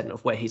the extent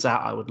of where he's at.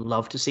 I would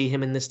love to see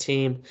him in this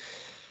team.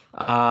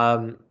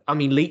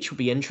 Leach would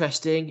be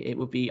interesting.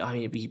 It'd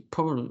be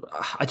probably.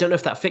 I don't know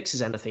if that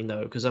fixes anything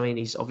though, because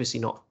he's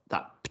obviously not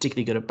that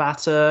particularly good a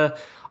batter.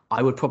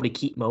 I would probably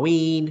keep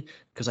Moeen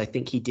because I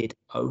think he did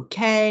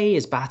okay.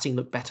 His batting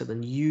looked better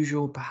than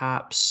usual,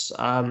 perhaps.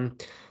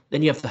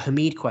 Then you have the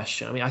Hameed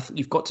question. I think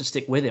you've got to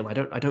stick with him. I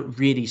don't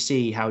really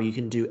see how you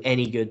can do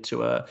any good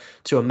to a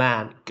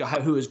man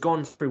who has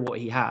gone through what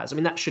he has.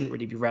 that shouldn't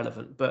really be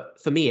relevant,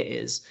 but for me it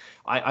is.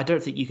 I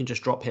don't think you can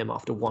just drop him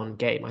after one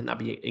game. That'd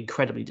be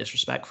incredibly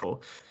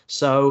disrespectful.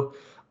 So,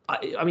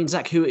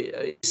 Zach,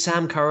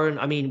 Sam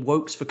Curran?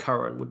 Woakes for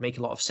Curran would make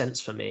a lot of sense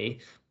for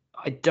me.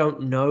 I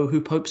don't know who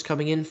Pope's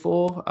coming in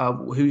for.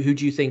 Who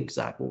do you think,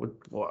 Zach?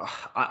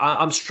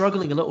 I'm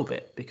struggling a little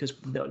bit because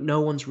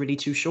no one's really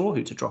too sure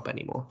who to drop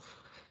anymore.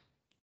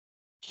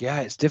 Yeah,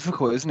 it's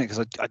difficult, isn't it?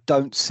 Because I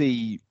don't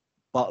see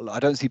Butler.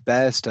 I don't see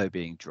Bairstow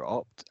being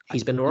dropped.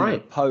 He's been all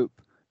right. Pope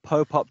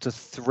up to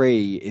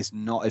 3 is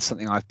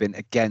something I've been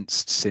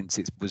against since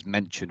it was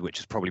mentioned, which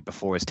is probably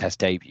before his Test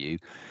debut.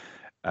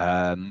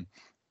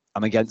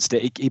 I'm against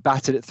it. He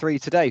batted at 3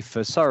 today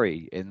for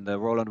Surrey in the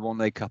Royal London One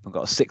Day Cup and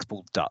got a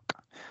 6-ball duck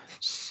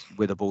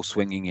with a ball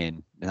swinging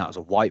in, and that was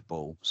a white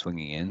ball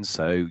swinging in.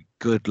 So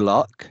good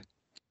luck.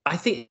 I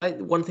think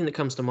one thing that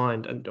comes to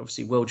mind, and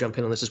obviously we'll jump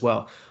in on this as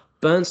well.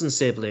 Burns and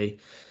Sibley.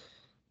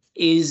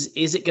 Is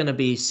it going to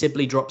be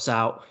Sibley drops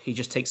out? He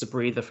just takes a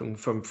breather from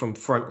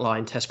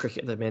frontline Test cricket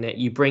at the minute.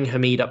 You bring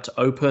Hameed up to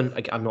open.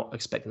 I'm not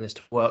expecting this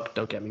to work.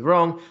 Don't get me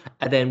wrong.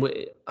 And then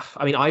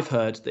I've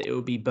heard that it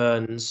would be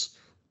Burns,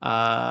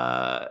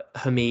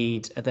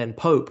 Hameed, and then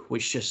Pope,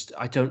 which just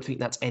I don't think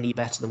that's any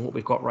better than what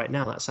we've got right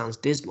now. That sounds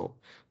dismal.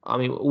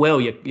 Will,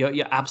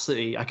 you're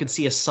absolutely. I can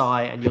see a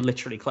sigh, and you're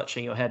literally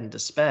clutching your head in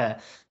despair.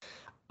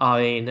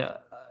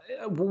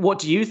 What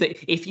do you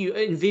think? If you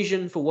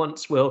envision for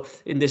once, Will,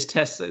 in this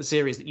Test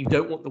series that you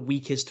don't want the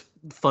weakest,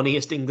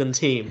 funniest England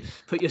team,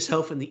 put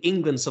yourself in the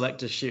England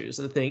selector's shoes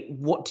and think,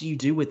 what do you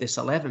do with this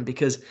 11?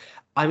 Because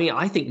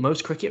I think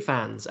most cricket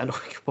fans and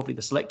probably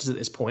the selectors at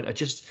this point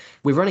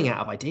we're running out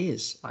of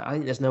ideas. I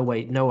think there's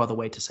no other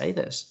way to say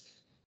this.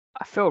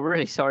 I feel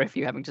really sorry for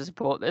you having to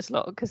support this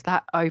lot because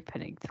that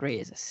opening 3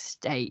 is a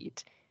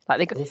state.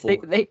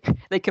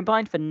 They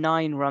combined for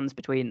 9 runs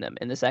between them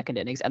in the second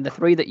innings, and the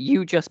 3 that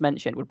you just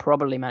mentioned would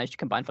probably manage to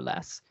combine for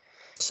less.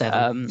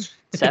 7,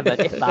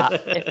 if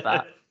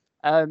that.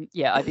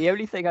 The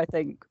only thing I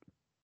think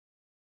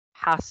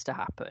has to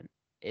happen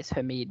is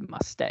Hameed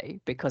must stay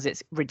because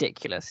it's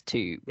ridiculous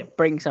to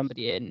bring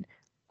somebody in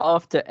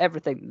after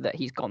everything that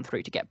he's gone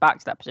through to get back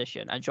to that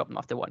position and drop them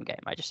after one game.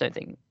 I just don't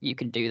think you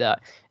can do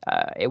that.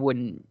 It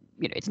wouldn't.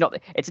 It's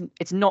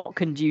not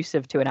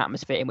conducive to an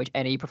atmosphere in which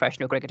any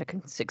professional cricketer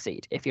can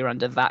succeed if you're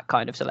under that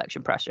kind of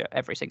selection pressure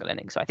every single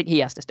inning. So I think he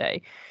has to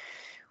stay.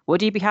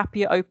 Would he be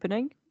happy at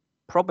opening?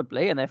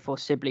 Probably, and therefore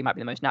Sibley might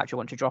be the most natural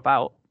one to drop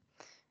out.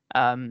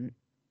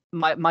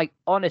 My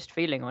honest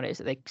feeling on it is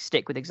that they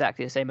stick with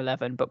exactly the same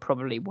 11, but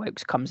probably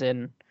Woakes comes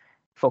in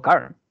for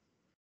Curran.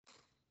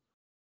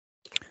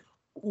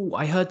 Ooh,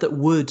 I heard that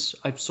Wood.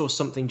 I saw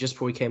something just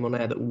before we came on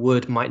air that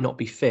Wood might not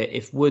be fit.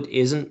 If Wood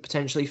isn't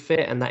potentially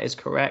fit, and that is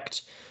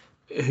correct,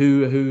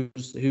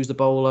 who's the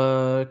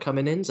bowler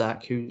coming in,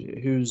 Zach?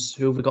 Who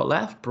have we got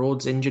left?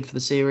 Broad's injured for the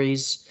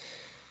series.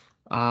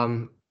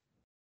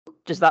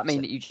 Does that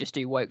mean that you just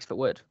do Woakes for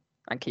Wood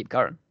and keep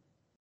Curran?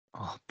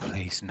 Oh,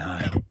 please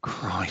no.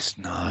 Christ,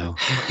 no.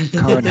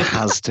 Curran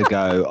has to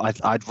go.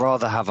 I'd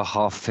rather have a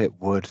half-fit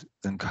Wood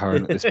than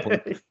Curran at this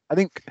point. I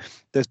think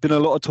there's been a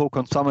lot of talk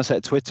on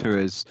Somerset Twitter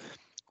is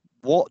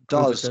what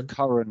does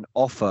Curran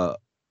offer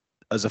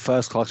as a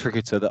first-class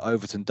cricketer that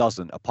Overton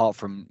doesn't, apart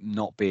from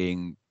not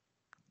being,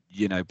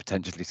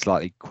 potentially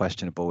slightly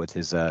questionable with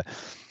his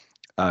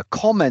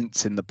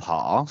comments in the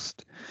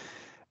past.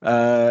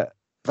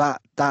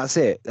 That's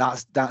it.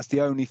 That's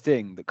the only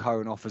thing that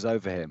Curran offers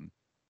over him.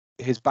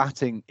 His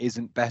batting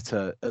isn't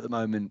better at the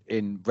moment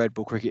in red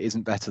ball cricket,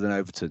 isn't better than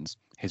Overton's.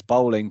 His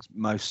bowling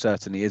most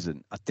certainly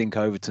isn't. I think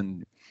he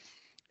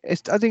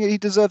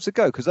deserves a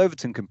go because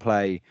Overton can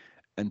play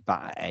and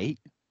bat at 8.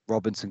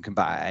 Robinson can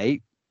bat at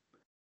 8.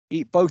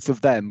 both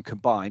of them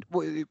combined.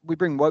 We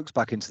bring Wokes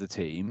back into the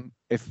team.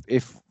 If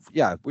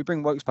we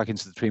bring Wokes back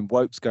into the team,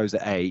 Wokes goes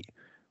at 8,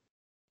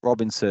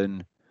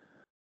 Robinson,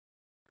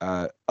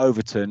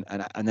 Overton,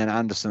 and then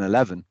Anderson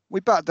 11. We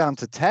back down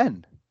to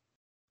 10.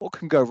 What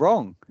can go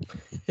wrong?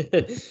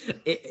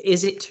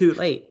 Is it too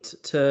late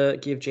to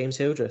give James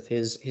Hildreth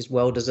his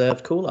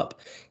well-deserved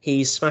call-up?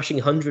 He's smashing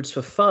hundreds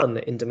for fun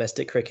in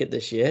domestic cricket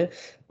this year.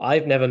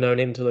 I've never known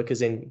him to look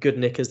as in good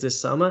nick as this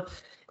summer.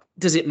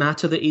 Does it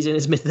matter that he's in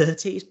his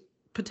mid-30s?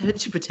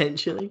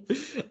 Potentially.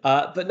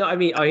 But no, I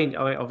mean,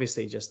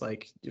 obviously, just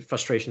like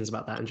frustrations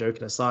about that and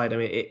joking aside, I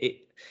mean,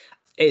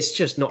 it's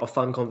just not a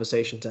fun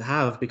conversation to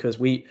have because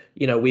we've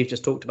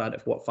just talked about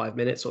it for 5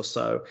 minutes or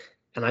so.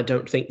 And I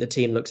don't think the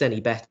team looks any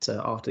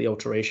better after the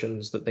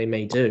alterations that they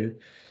may do.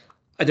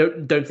 I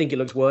don't think it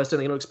looks worse. I don't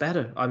think it looks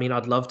better. I mean,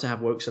 I'd love to have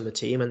Wokes in the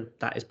team, and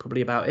that is probably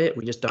about it.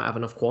 We just don't have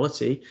enough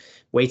quality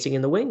waiting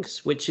in the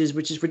wings, which is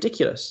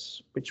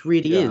ridiculous, which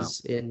really is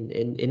in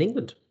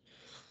England.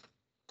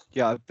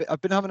 Yeah,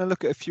 I've been having a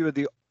look at a few of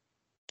the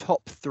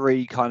top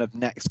 3 kind of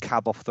next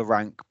cab off the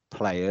rank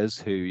players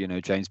who,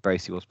 James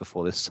Bracey was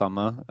before this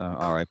summer,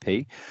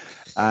 RIP.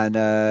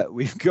 And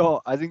we've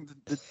got, I think,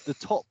 the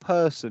top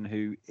person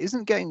who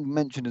isn't getting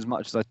mentioned as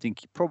much as I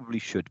think he probably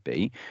should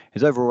be.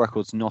 His overall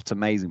record's not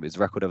amazing, but his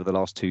record over the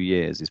last 2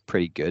 years is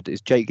pretty good.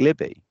 Is Jake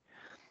Libby,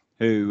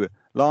 who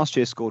last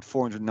year scored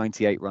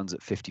 498 runs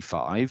at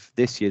 55.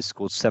 This year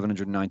scored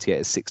 798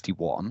 at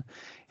 61.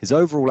 His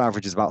overall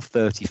average is about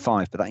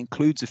 35, but that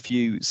includes a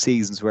few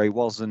seasons where he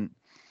wasn't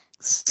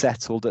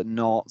settled at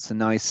Notts, and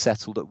now he's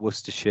settled at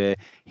Worcestershire.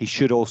 He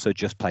should also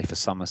just play for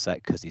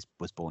Somerset because he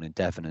was born in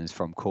Devon and is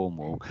from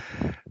Cornwall.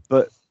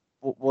 But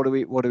what do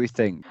we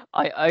think?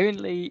 I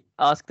only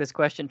ask this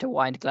question to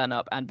wind Glenn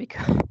up, and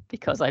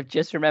because I've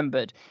just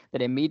remembered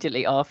that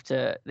immediately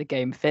after the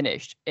game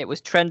finished, it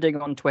was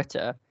trending on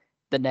Twitter,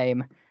 the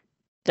name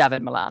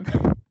David Malan.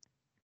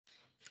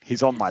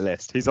 He's on my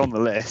list. He's on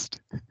the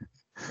list.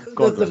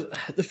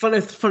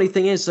 The funny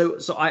thing is, so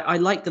I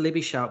like the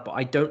Libby shout, but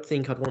I don't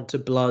think I'd want to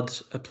blood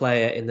a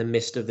player in the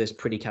midst of this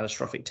pretty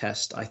catastrophic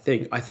test. I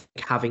think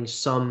having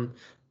sometimes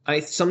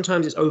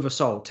it's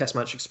oversold. Test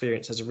match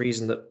experience as a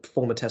reason that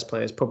former test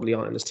players probably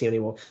aren't in this team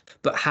anymore.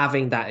 But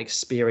having that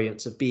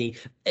experience of being,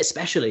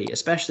 especially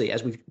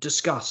as we've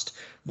discussed,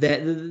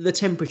 the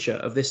temperature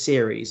of this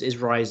series is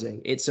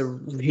rising. It's a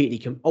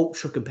really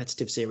ultra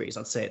competitive series,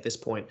 I'd say at this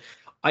point.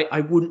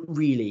 I wouldn't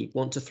really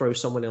want to throw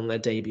someone on their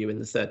debut in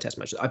the 3rd test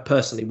match. I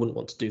personally wouldn't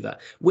want to do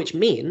that, which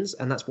means,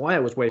 and that's why I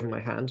was waving my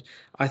hand,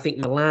 I think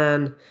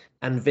Malan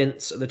and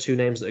Vince are the 2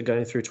 names that are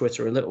going through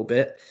Twitter a little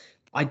bit.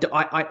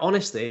 I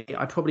honestly,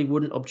 I probably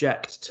wouldn't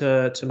object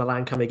to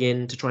Malan coming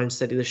in to try and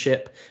steady the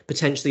ship,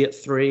 potentially at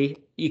 3.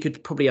 You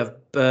could probably have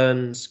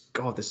Burns.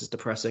 God, this is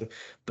depressing.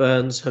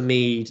 Burns,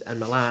 Hamid, and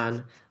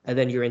Malan, and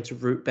then you're into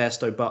Root,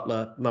 Bairstow,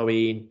 Butler,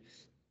 Moeen,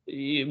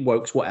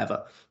 Wokes,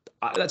 whatever.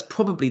 That's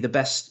probably the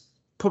best.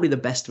 Probably the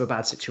best of a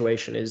bad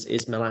situation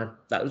is Malan.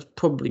 That was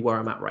probably where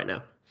I'm at right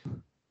now.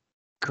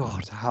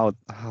 God, how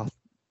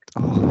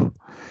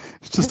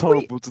it's just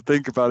horrible to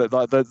think about it.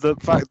 Like the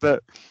fact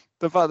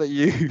that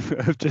you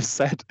have just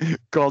said,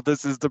 God,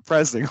 this is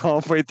depressing,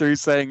 halfway through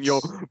saying you're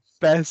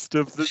best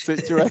of the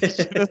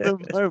situation at the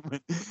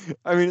moment.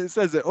 I mean, it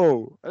says it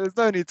all. There's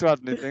no need to add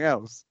anything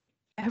else.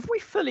 Have we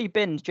fully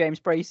binned James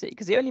Bracey?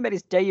 Because he only made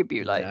his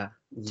debut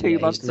 2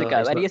 months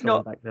ago, and he's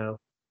not.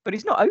 But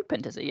he's not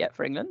opened, has he, yet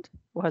for England?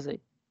 Or has he?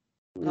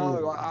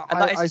 No,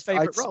 I see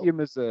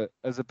him as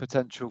a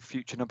potential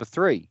future number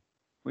 3,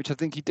 which I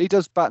think he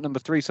does bat number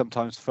 3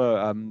 sometimes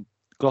for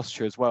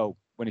Gloucestershire as well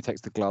when he takes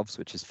the gloves,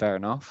 which is fair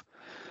enough.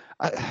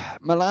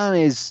 Malan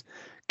is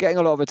getting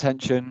a lot of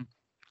attention.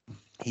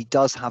 He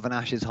does have an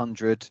Ashes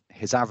 100.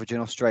 His average in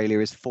Australia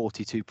is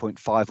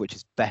 42.5, which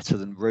is better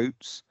than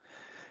Root's.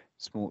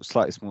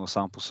 Slightly smaller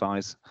sample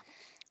size.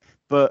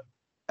 And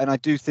I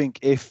do think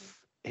if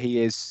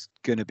he is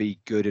going to be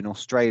good in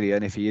Australia,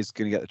 and if he is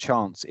going to get the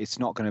chance, it's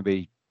not going to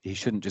be, he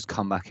shouldn't just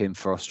come back in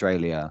for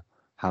Australia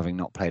having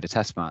not played a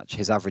test match.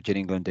 His average in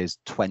England is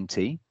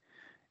 20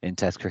 in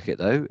test cricket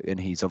though, and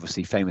he's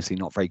obviously famously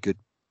not very good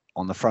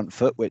on the front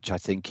foot, which I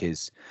think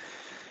is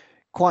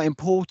quite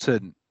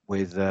important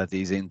with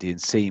these Indian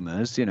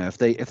seamers.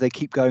 If they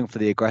keep going for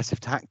the aggressive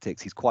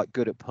tactics, he's quite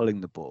good at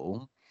pulling the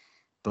ball,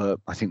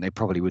 but I think they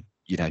probably would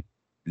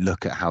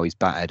look at how he's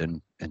batted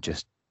and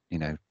just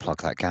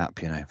plug that gap.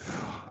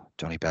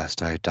 Johnny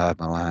Bairstow, David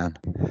Malan.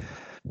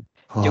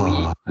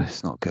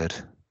 It's not good.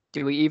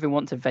 Do we even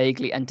want to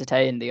vaguely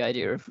entertain the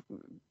idea of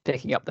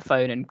picking up the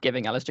phone and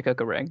giving Alistair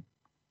Cook a ring?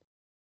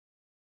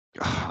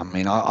 I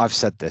mean, I've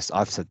said this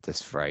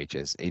for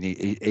ages.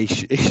 He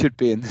should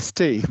be in this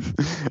team.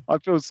 I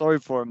feel sorry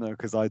for him though,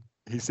 because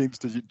he seems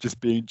to just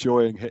be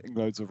enjoying hitting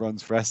loads of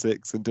runs for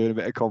Essex and doing a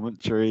bit of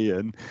commentary.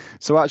 And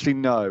so actually,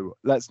 no,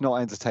 let's not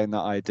entertain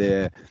that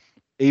idea.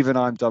 Even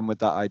I'm done with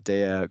that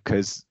idea,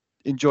 because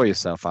enjoy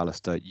yourself,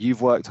 Alistair.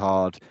 You've worked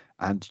hard,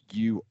 and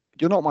you're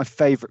not my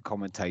favourite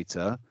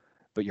commentator,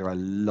 but you're a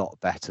lot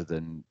better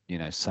than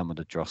some of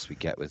the dross we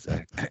get with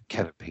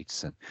Kevin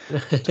Peterson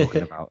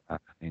talking about. I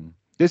mean,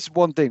 This is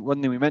one thing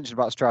we mentioned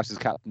about Strauss's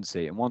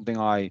captaincy, and one thing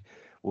I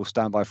will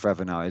stand by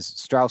forever now is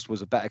Strauss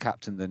was a better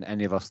captain than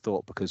any of us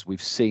thought, because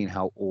we've seen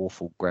how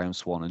awful Graham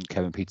Swan and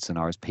Kevin Peterson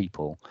are as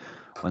people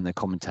when they're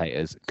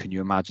commentators. Can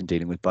you imagine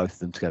dealing with both of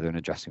them together in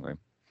a dressing room?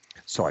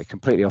 Sorry,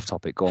 completely off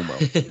topic. Go on, Will.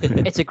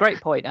 It's a great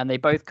point, and they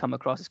both come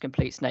across as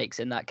complete snakes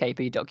in that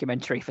KP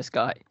documentary for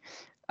Sky.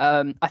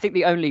 I think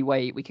the only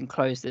way we can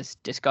close this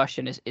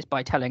discussion is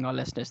by telling our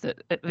listeners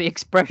that the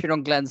expression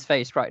on Glenn's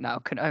face right now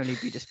can only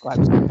be described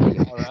as complete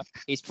horror.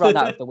 He's run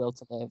out of the will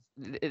to live.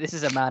 This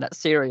is a man at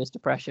serious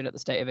depression at the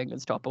state of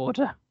England's top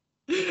order.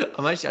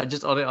 I'm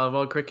just on it. I'm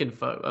on quick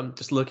info. I'm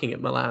just looking at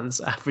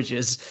Milan's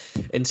averages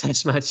in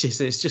Test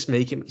matches. It's just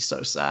making me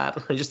so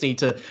sad. I just need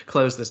to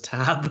close this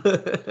tab.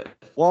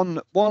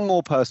 One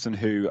more person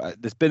who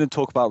there's been a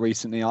talk about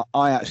recently.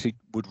 I actually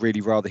would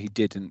really rather he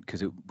didn't,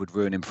 because it would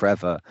ruin him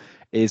forever.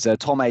 Is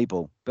Tom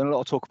Abel. Been a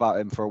lot of talk about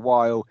him for a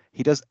while.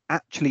 He does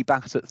actually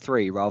bat at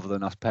 3 rather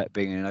than us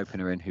being an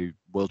opener in who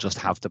will just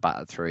have to bat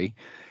at 3.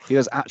 He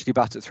does actually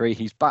bat at 3.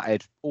 He's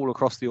batted all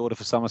across the order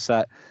for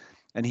Somerset,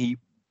 and he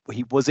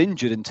was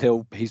injured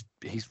until he's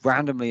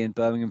randomly in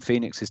Birmingham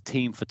Phoenix's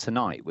team for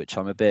tonight, which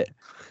I'm a bit.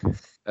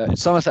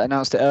 Somerset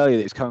announced it earlier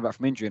that he's coming back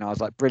from injury, and I was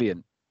like,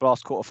 brilliant.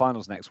 Blast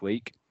quarterfinals next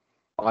week,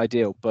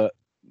 ideal. But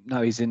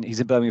no, he's in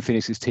Birmingham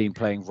Phoenix's team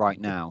playing right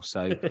now,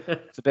 so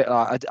it's a bit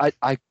like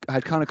I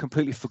had kind of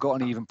completely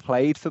forgotten he even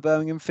played for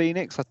Birmingham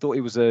Phoenix. I thought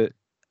he was I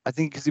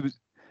thought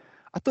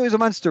he was a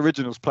Manchester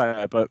Originals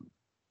player, but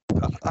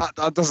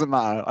that doesn't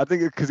matter. I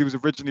think because he was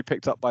originally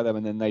picked up by them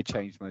and then they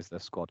changed most of their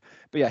squad.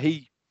 But yeah,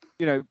 he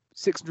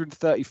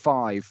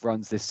 635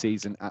 runs this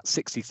season at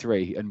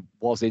 63 and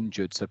was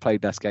injured, so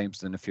played less games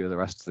than a few of the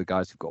rest of the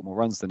guys who've got more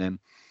runs than him.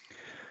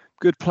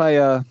 Good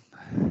player.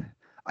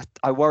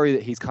 I worry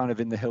that he's kind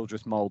of in the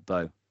Hildreth mould,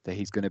 though, that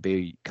he's going to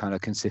be kind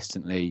of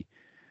consistently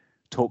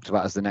talked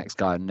about as the next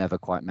guy and never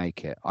quite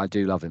make it. I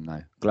do love him,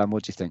 though. Glenn,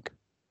 what do you think?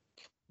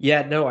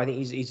 Yeah, no, I think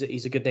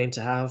he's a good name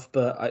to have,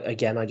 but I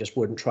just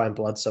wouldn't try and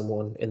blood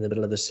someone in the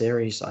middle of the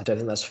series. I don't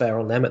think that's fair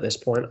on them at this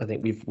point. I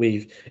think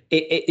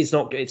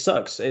it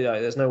sucks.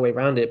 There's no way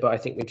around it, but I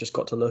think we've just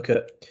got to look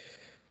at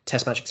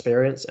Test match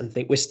experience and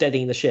think we're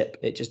steadying the ship.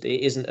 It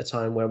isn't a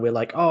time where we're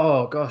like,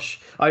 oh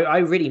gosh, I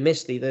really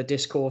miss the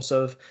discourse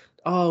of,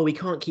 oh, we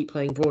can't keep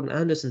playing Broad and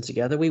Anderson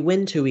together. We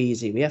win too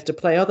easy. We have to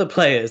play other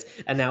players.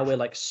 And now we're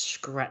like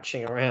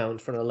scratching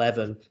around for an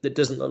 11 that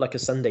doesn't look like a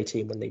Sunday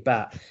team when they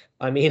bat.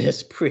 I mean,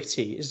 it's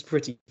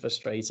pretty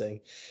frustrating.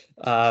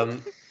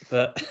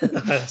 But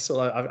that's all.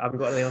 I haven't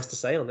got anything else to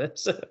say on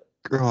this.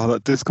 Oh,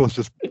 that discourse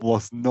just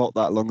was not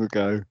that long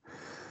ago.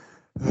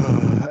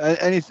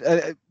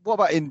 What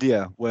about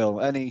India, Will?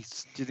 Do you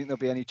think there'll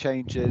be any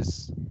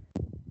changes?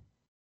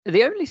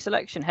 The only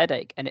selection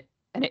headache, and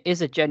it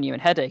is a genuine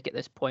headache at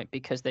this point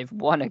because they've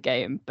won a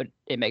game, but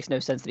it makes no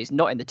sense that he's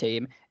not in the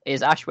team,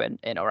 is Ashwin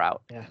in or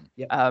out. Yeah.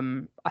 Yep.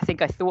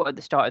 I thought at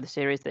the start of the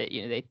series that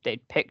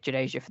they'd pick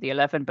Jadeja for the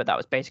 11, but that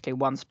was basically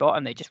one spot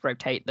and they just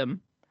rotate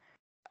them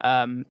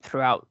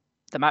throughout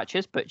the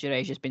matches. But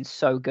Jadeja's been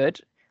so good,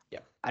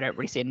 I don't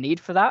really see a need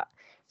for that.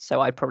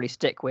 So I'd probably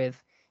stick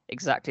with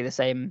exactly the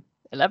same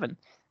 11.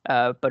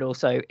 But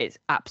also it's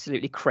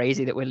absolutely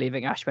crazy that we're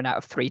leaving Ashwin out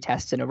of 3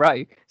 tests in a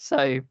row.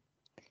 So.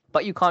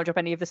 But you can't drop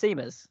any of the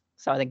seamers.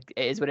 So I think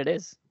it is what it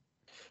is.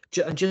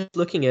 Just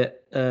looking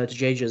at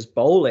Jadeja's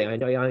bowling, I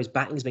know his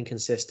batting's been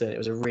consistent. It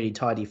was a really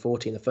tidy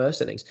 40 in the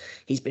first innings.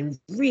 He's been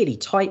really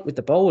tight with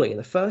the bowling. In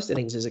the first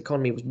innings, his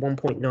economy was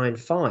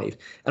 1.95.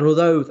 And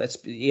although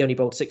he only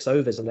bowled 6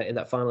 overs in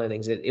that final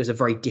innings, it was a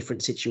very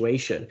different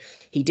situation.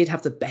 He did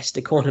have the best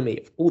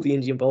economy of all the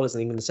Indian bowlers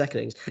in the second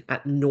innings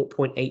at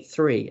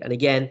 0.83. And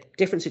again,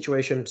 different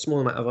situation, small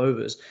amount of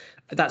overs.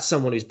 That's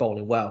someone who's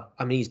bowling well.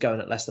 I mean, he's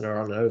going at less than a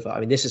run over. I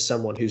mean, this is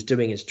someone who's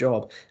doing his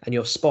job, and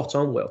you're spot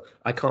on, Will.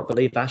 I can't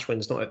believe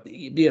Ashwin's not,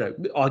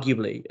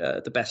 arguably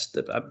the best.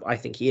 I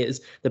think he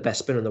is the best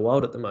spinner in the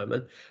world at the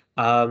moment.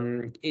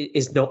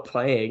 Is not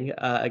playing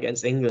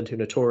against England, who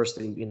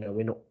notoriously,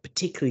 we're not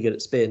particularly good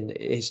at spin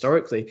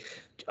historically.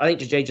 I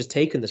think Jadeja's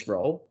taken this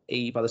role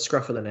by the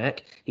scruff of the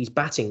neck. He's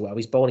batting well,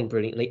 he's bowling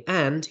brilliantly,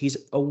 and he's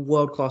a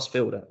world-class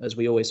fielder, as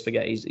we always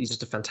forget. He's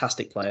just a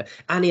fantastic player,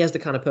 and he has the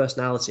kind of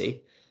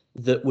personality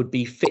that would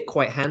be fit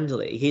quite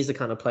handily. He's the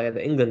kind of player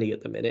that England need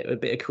at the minute. A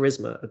bit of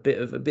charisma, a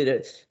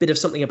bit of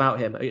something about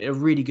him, a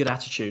really good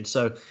attitude.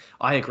 So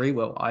I agree,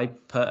 Will.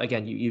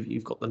 Again,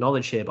 you've got the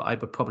knowledge here, but I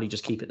would probably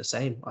just keep it the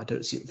same. I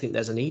don't think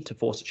there's a need to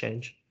force a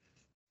change.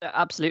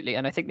 Absolutely,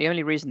 and I think the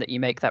only reason that you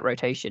make that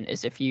rotation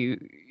is if you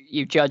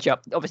judge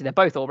up. Obviously, they're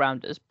both all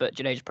rounders, but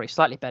Jadeja's probably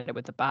slightly better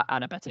with the bat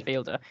and a better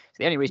fielder. So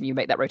the only reason you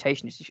make that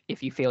rotation is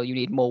if you feel you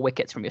need more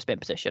wickets from your spin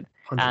position,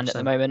 100%. And at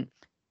the moment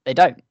they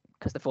don't,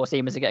 because the 4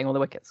 seamers are getting all the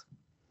wickets.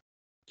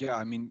 Yeah,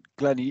 I mean,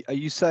 Glenn, are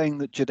you saying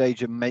that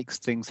Jadeja makes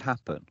things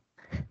happen?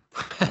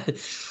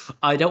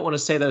 I don't want to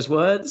say those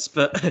words,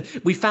 but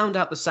we found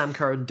out that Sam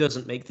Curran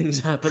doesn't make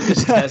things happen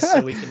this test, so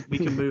we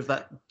can move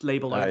that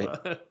label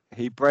over.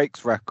 He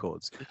breaks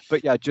records.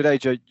 But yeah,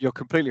 Jadeja, you're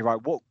completely right.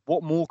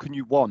 What more can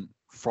you want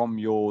from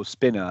your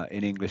spinner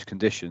in English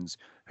conditions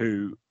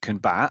who can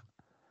bat,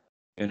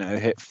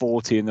 hit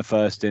 40 in the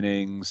first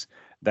innings,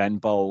 then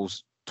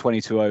bowls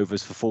 22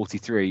 overs for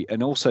 43.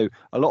 And also,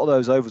 a lot of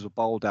those overs were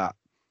bowled at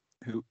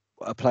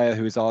a player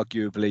who is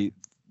arguably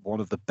one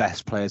of the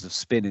best players of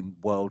spin in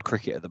world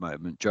cricket at the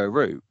moment, Joe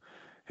Root,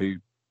 who,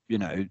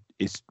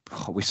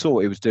 we saw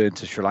what he was doing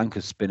to Sri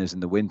Lanka's spinners in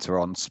the winter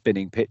on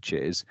spinning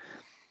pitches.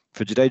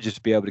 For Jadeja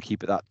to be able to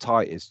keep it that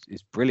tight is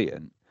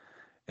brilliant.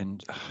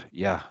 And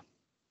yeah.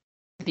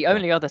 The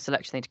only other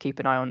selection thing to keep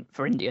an eye on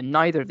for India,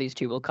 neither of these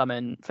two will come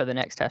in for the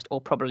next test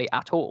or probably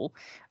at all.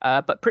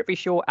 But Prithvi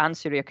Shaw and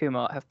Surya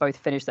Kumar have both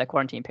finished their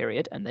quarantine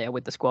period and they are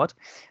with the squad.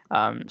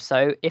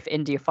 So if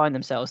India find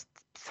themselves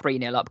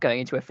 3-0 up going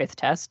into a fifth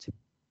test,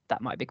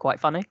 that might be quite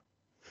funny.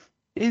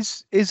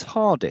 Is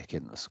Hardik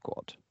in the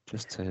squad?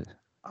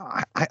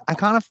 I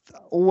kind of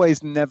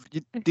always never.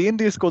 The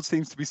India squad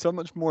seems to be so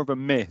much more of a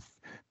myth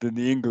than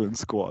the England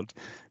squad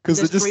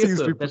because it just seems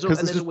to be because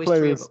there's just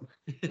players.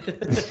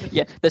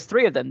 Yeah, there's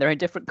 3 of them. They're in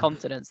different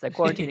continents. They're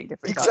quarantining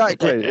different.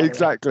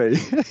 Exactly.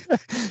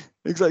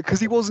 Because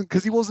he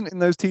wasn't in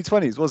those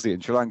T20s, was he, in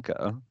Sri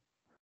Lanka?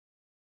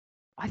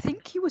 I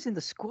think he was in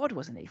the squad,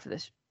 wasn't he, for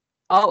this?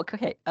 Oh,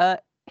 okay.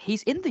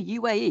 He's in the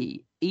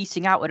UAE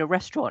eating out at a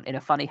restaurant in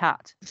a funny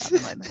hat at the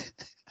moment.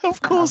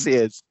 Of course he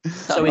is.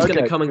 So he's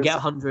going to come and get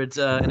 100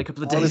 in a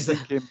couple of days.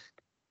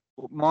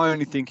 My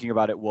only thinking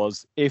about it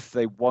was if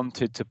they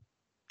wanted to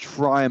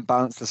try and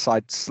balance the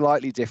side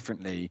slightly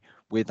differently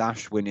with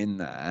Ashwin in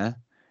there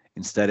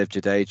instead of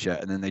Jadeja,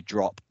 and then they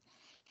drop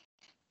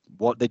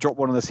one of the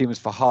seamers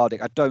for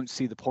Hardik. I don't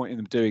see the point in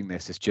them doing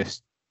this. It's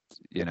just,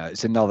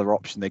 it's another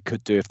option they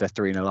could do if they're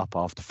 3-0 up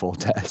after 4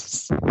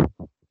 tests.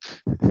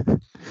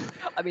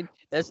 I mean,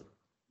 this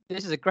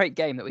is a great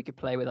game that we could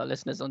play with our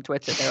listeners on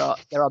Twitter.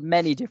 There are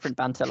many different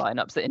banter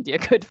lineups that India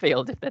could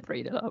field if they're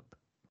 3-0 up.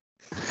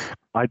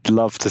 I'd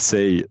love to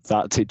see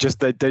that. They just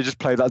play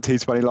that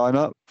T20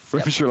 lineup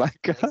from Sri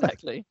Lanka.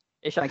 Exactly.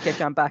 Ishan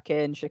Kishan back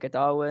in, Shikhar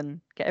Dhawan,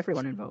 get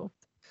everyone involved.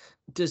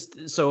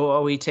 So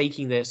are we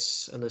taking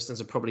this, and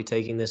listeners are probably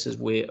taking this as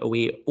are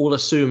we all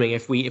assuming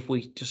if we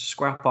just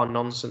scrap our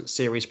nonsense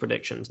series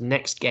predictions,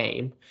 next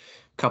game,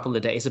 couple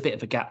of days, a bit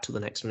of a gap to the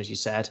next one, as you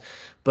said,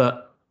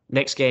 but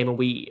next game, are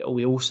we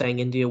all saying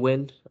India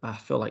win? I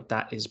feel like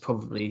that is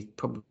probably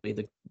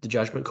the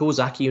judgment call.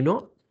 Zach, are you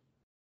not?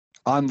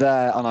 I'm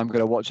there, and I'm going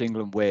to watch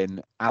England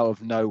win out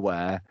of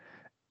nowhere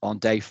on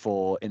day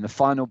 4. In the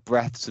final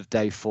breaths of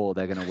day 4,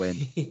 they're going to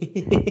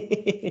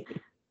win.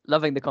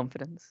 Loving the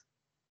confidence.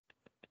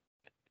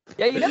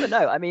 Yeah, you never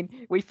know. I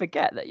mean, we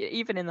forget that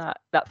even in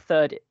that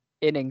third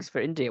innings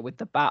for India with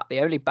the bat, the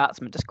only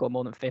batsman to score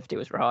more than 50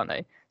 was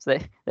Rahane. So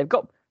they've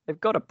got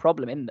a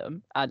problem in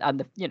them,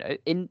 and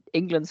in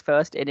England's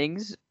first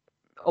innings,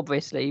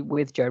 obviously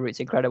with Joe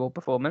Root's incredible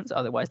performance,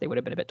 otherwise they would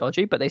have been a bit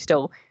dodgy, but they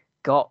still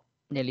got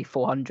nearly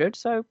 400.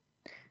 So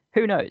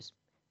who knows?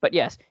 But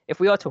yes, if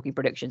we are talking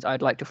predictions,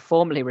 I'd like to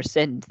formally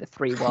rescind the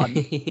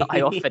 3-1 that I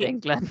offered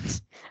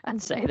England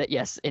and say that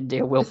yes,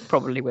 India will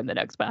probably win the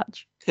next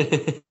match.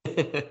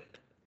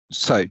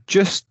 So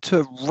just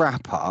to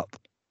wrap up,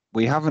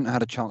 we haven't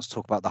had a chance to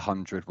talk about the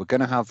 100. We're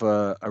going to have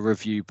a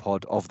review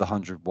pod of the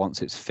 100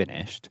 once it's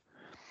finished.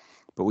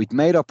 But we'd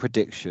made our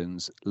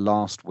predictions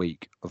last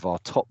week of our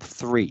top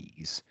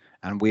 3s.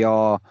 And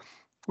we're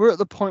at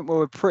the point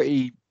where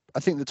I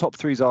think the top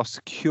 3s are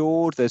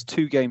secured. There's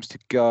 2 games to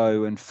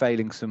go, and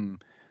failing some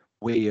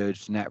weird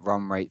net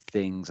run rate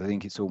things, I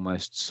think it's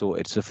almost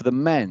sorted. So for the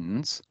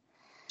men's,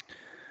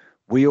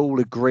 we all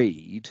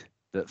agreed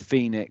that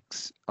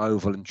Phoenix,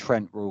 Oval and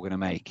Trent were all going to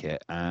make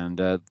it. And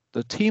the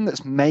team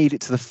that's made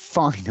it to the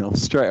final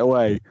straight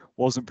away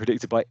wasn't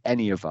predicted by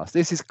any of us.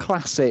 This is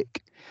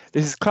classic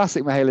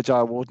Mahela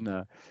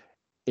Jayawardene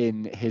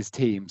in his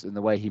teams and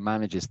the way he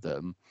manages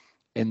them,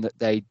 in that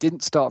they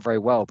didn't start very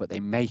well, but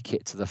they make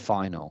it to the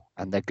final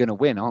and they're going to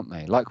win, aren't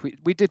they? Like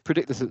we did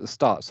predict this at the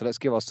start, so let's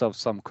give ourselves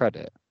some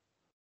credit.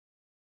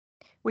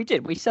 We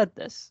did. We said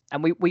this,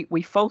 and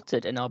we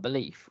faltered in our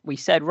belief. We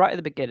said right at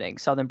the beginning,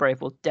 Southern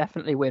Brave will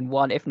definitely win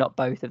one, if not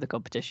both, of the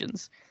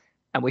competitions,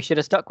 and we should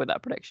have stuck with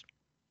that prediction.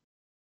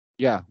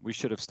 Yeah, we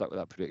should have stuck with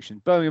that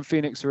prediction. Birmingham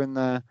Phoenix are in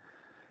there,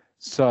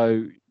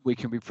 so we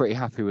can be pretty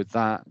happy with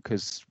that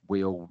because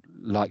we all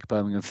like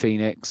Birmingham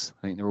Phoenix.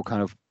 I think they're all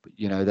kind of,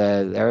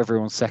 they're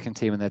everyone's second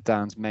team and they're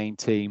Dan's main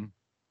team.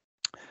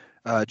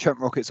 Trent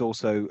Rockets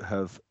also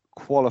have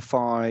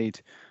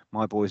qualified.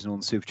 My boys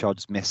Northern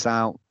Superchargers miss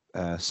out.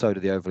 So do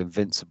the Oval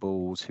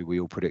Invincibles, who we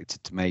all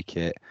predicted to make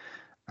it.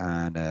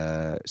 And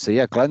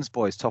Glenn's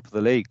boys, top of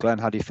the league. Glenn,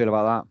 how do you feel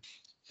about that?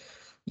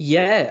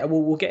 Yeah,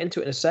 we'll get into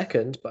it in a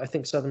second, but I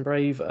think Southern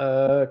Brave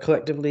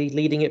collectively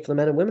leading it for the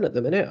men and women at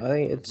the minute. I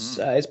think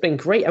it's been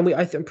great, and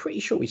I'm pretty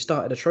sure we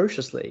started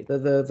atrociously.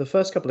 The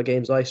first couple of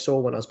games I saw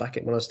when I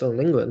was still in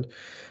England,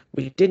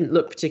 we didn't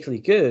look particularly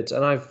good,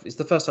 and it's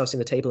the first time I've seen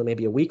the table in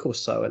maybe a week or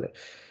so, and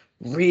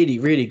really,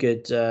 really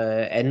good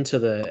end to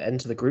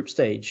the group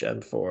stage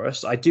for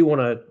us. I do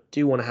want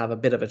to have a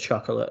bit of a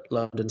chuckle at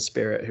London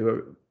Spirit, who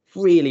are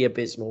really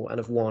abysmal and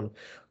have won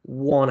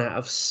 1 out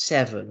of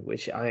 7,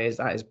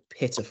 that is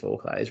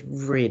pitiful. That is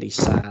really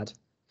sad.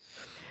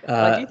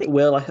 I do think...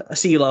 Will, I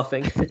see you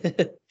laughing.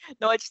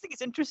 No, I just think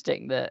it's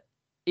interesting that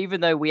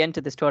even though we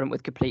entered this tournament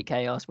with complete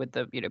chaos, with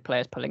the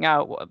players pulling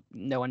out,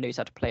 no one knows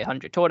how to play a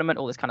 100 tournament,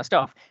 all this kind of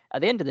stuff.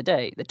 At the end of the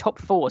day, the top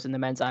fours in the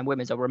men's and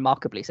women's are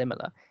remarkably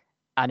similar,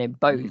 and in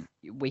both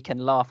we can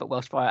laugh at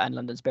Welsh Fire and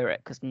London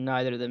Spirit because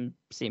neither of them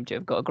seem to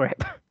have got a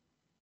grip.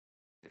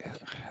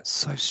 It's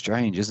so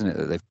strange, isn't it,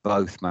 that they've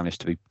both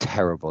managed to be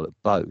terrible at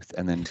both,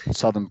 and then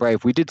Southern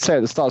Brave. We did say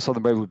at the start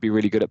Southern Brave would be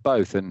really good at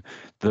both, and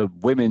the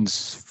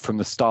women's from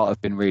the start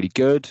have been really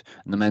good,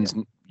 and the men's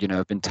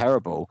have been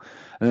terrible.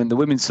 And then the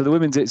women's,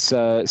 it's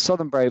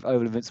Southern Brave,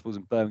 Oval Invincibles,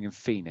 and Birmingham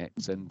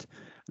Phoenix, and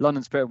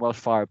London Spirit and Welsh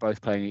Fire are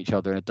both playing each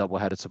other in a double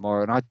header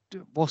tomorrow. And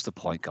what's the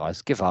point,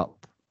 guys? Give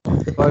up.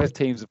 Both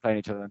teams are playing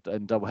each other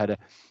in double header,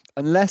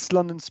 unless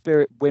London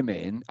Spirit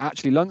women,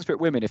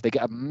 if they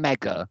get a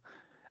mega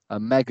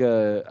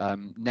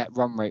net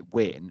run rate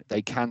win,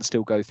 they can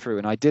still go through.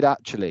 And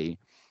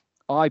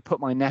I put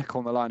my neck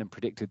on the line and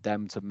predicted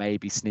them to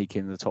maybe sneak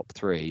in the top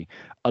 3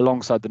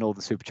 alongside the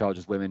Northern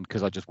Superchargers women,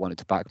 because I just wanted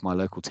to back my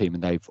local team,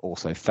 and they've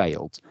also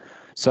failed.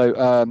 So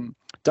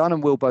Dan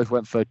and Will both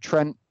went for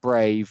Trent,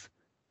 Brave,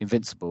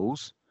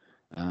 Invincibles,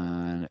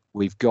 and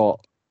we've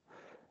got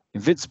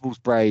Invincibles,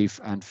 Brave,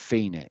 and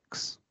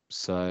Phoenix.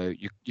 So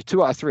you're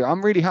 2 out of 3.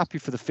 I'm really happy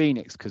for the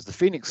Phoenix because the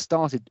Phoenix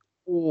started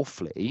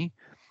awfully,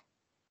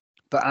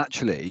 but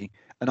actually,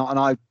 and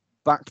I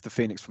backed the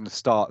Phoenix from the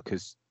start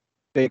because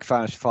big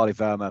fan of Shafali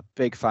Verma,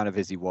 big fan of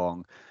Izzy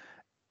Wong.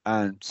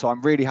 And so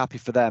I'm really happy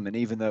for them. And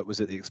even though it was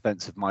at the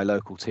expense of my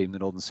local team, the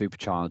Northern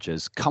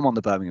Superchargers, come on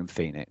the Birmingham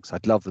Phoenix.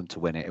 I'd love them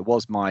to win it. It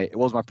was my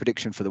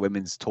prediction for the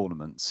women's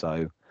tournament.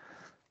 So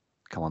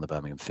come on the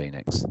Birmingham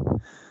Phoenix.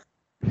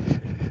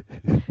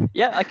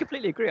 Yeah, I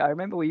completely agree. I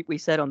remember we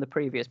said on the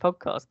previous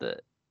podcast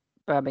that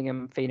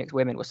Birmingham Phoenix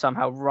women were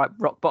somehow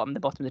rock bottom, the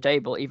bottom of the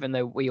table, even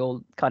though we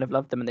all kind of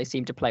loved them and they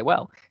seemed to play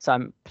well. So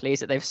I'm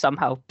pleased that they've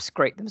somehow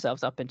scraped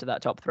themselves up into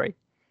that top 3.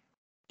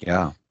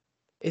 Yeah.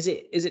 Is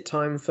it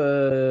time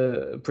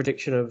for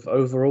prediction of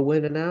overall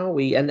winner now?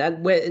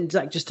 And where, and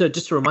Zach, just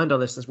to remind our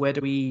listeners, where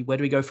do we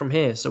go from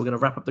here? So we're going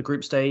to wrap up the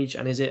group stage,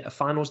 and is it a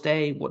finals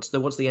day? What's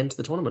the end to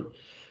the tournament?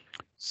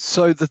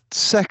 So the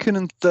second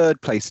and third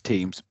place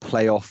teams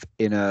play off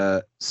in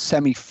a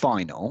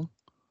semi-final.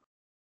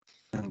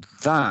 And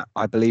that,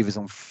 I believe, is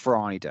on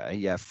Friday.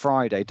 Yeah,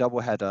 Friday, double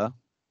header.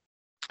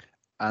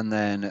 And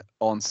then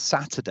on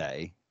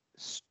Saturday,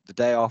 the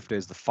day after,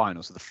 is the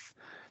final. So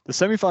the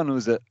semi-final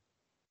is at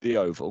the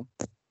Oval,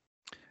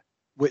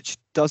 which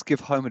does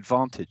give home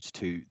advantage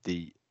to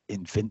the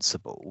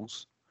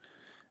Invincibles.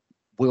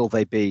 Will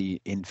they be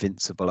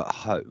invincible at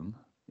home,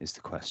 is the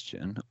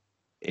question.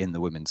 In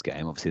the women's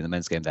game, obviously in the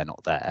men's game they're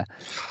not there,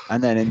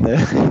 and then in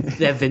the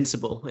they're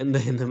invincible in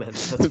the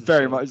men's.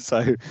 Very much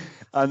so.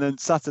 And then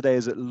Saturday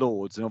is at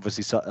Lords, and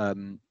obviously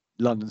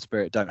London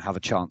Spirit don't have a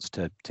chance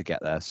to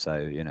get there,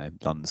 so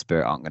London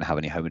Spirit aren't going to have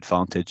any home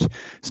advantage.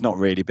 It's not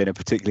really been a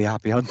particularly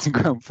happy hunting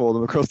ground for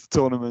them across the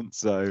tournament,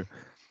 so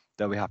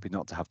they'll be happy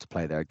not to have to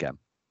play there again.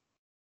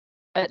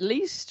 At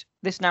least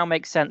this now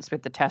makes sense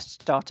with the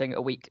test starting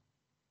a week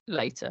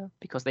later,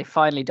 because they've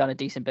finally done a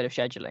decent bit of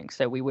scheduling,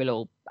 so we will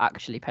all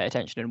actually pay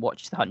attention and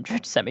watch the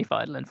 100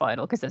 semi-final and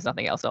final because there's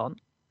nothing else on.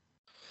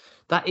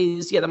 That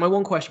is, my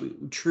one question.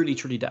 We truly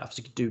don't have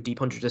to do deep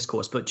 100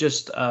 discourse, but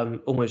just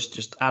almost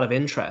just out of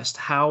interest,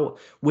 how,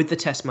 with the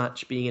test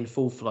match being in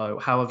full flow,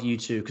 how have you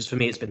two, because for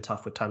me it's been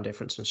tough with time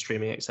difference and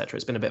streaming, etc.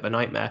 It's been a bit of a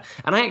nightmare,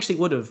 and I actually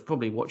would have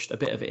probably watched a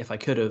bit of it if I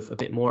could have, a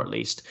bit more at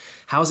least.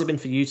 How has it been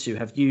for you two?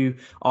 Have you,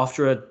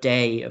 after a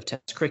day of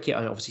test cricket,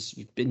 and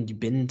obviously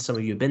some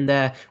of you have been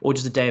there, or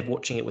just a day of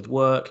watching it with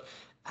work,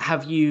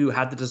 have you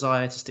had the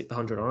desire to stick the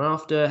 100 on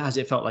after? Has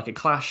it felt like a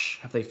clash?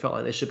 Have they felt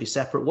like they should be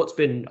separate?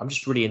 I'm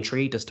just really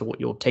intrigued as to what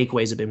your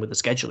takeaways have been with the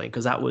scheduling,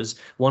 because that was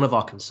one of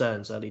our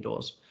concerns early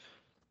doors.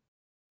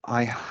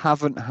 I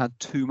haven't had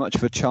too much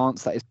of a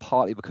chance. That is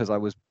partly because I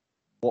was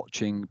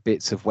watching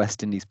bits of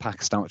West Indies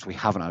Pakistan, which we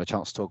haven't had a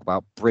chance to talk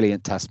about.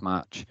 Brilliant test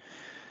match.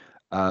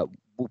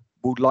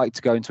 We'd like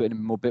to go into it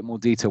in a bit more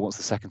detail once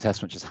the second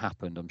test match has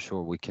happened. I'm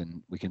sure we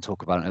can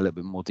talk about it in a little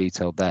bit more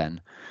detail then.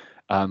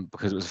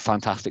 Because it was a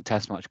fantastic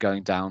test match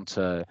going down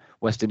to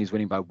West Indies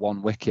winning by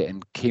 1 wicket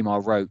and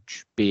Kemar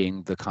Roach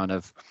being the kind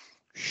of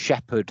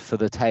shepherd for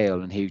the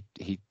tail. And he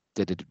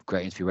did a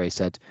great interview where he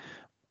said,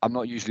 "I'm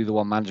not usually the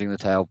one managing the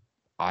tail.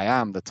 I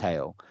am the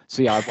tail."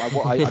 So yeah,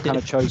 I kind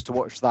of chose to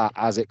watch that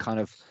as it kind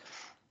of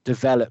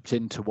developed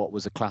into what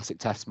was a classic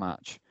test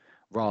match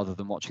rather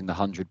than watching the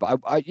 100.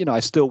 But I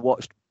still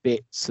watched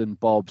bits and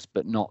bobs,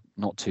 but not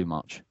too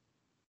much.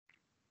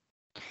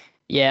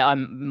 Yeah,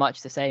 I'm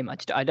much the same.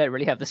 I don't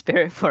really have the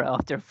spirit for it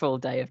after a full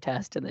day of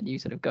test, and then you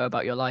sort of go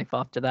about your life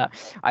after that.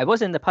 I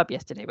was in the pub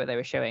yesterday where they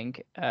were showing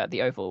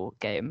the Oval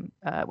game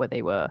where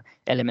they were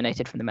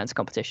eliminated from the men's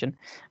competition,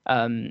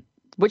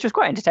 which was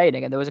quite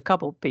entertaining. And there was a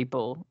couple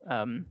people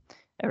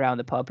around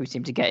the pub who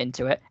seemed to get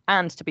into it.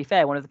 And to be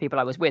fair, one of the people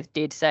I was with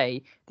did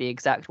say the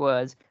exact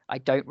words, "I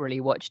don't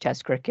really watch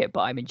test cricket, but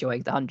I'm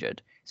enjoying the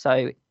 100.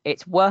 So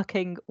it's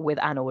working with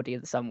an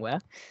audience somewhere.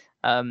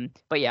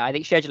 But yeah, I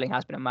think scheduling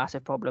has been a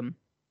massive problem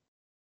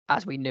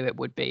as we knew it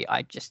would be.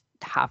 I just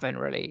haven't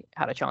really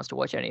had a chance to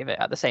watch any of it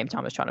at the same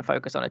time as trying to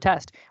focus on a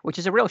test, which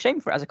is a real shame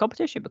for it as a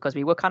competition, because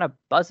we were kind of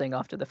buzzing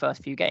after the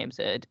first few games.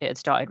 It had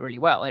started really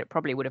well. It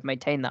probably would have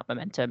maintained that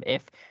momentum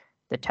if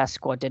the test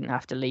squad didn't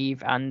have to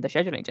leave and the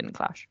scheduling didn't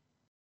clash.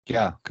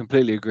 Yeah,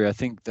 completely agree. I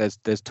think there's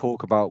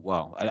talk about,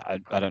 well,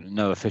 I don't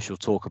know, official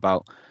talk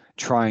about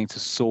trying to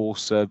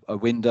source a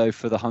window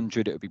for the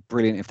 100. It would be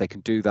brilliant if they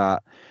can do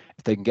that.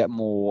 If they can get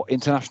more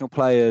international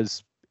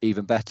players,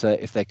 even better.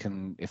 If the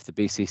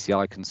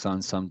BCCI can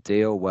sign some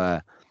deal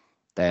where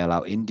they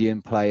allow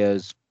Indian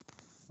players,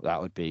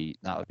 that would be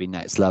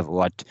next level.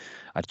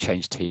 I'd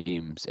change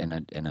teams in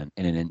an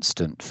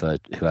instant for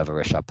whoever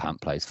Rishabh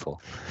Pant plays for.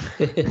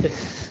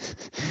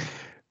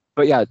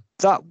 But yeah,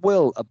 that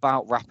will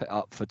about wrap it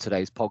up for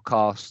today's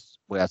podcast.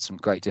 We had some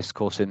great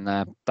discourse in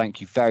there.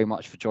 Thank you very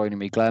much for joining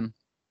me, Glenn.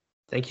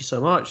 Thank you so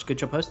much. Good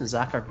job hosting,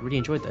 Zach. I really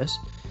enjoyed this.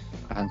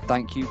 And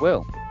thank you,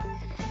 Will.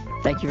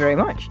 Thank you very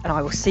much. And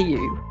I will see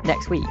you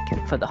next week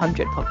for the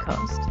 100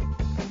 podcast.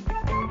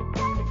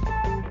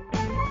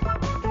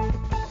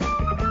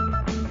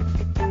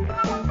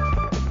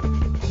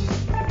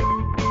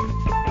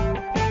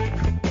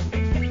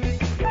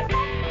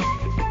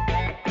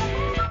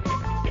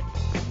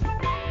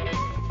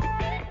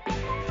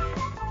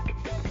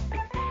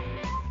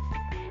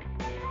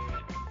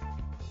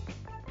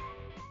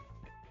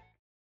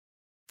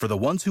 For the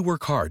ones who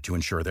work hard to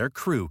ensure their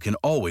crew can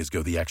always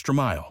go the extra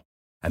mile,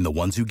 and the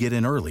ones who get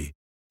in early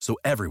so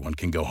everyone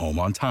can go home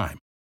on time,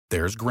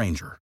 there's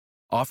Grainger,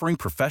 offering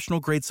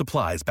professional-grade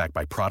supplies backed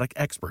by product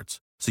experts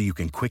so you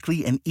can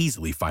quickly and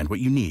easily find what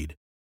you need.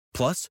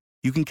 Plus,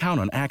 you can count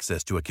on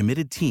access to a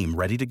committed team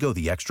ready to go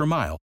the extra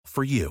mile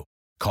for you.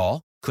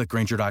 Call, click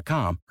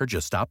Grainger.com, or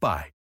just stop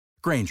by.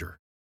 Grainger,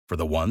 for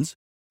the ones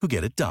who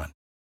get it done.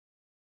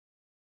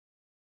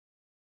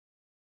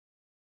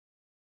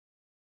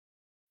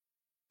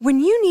 When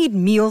you need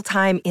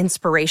mealtime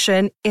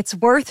inspiration, it's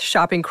worth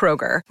shopping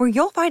Kroger, where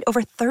you'll find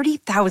over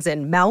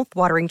 30,000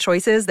 mouth-watering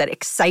choices that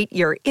excite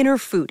your inner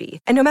foodie.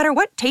 And no matter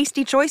what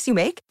tasty choice you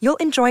make, you'll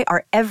enjoy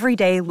our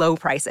everyday low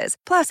prices,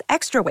 plus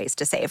extra ways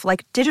to save,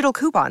 like digital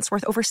coupons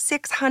worth over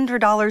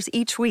 $600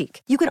 each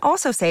week. You can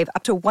also save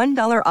up to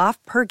 $1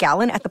 off per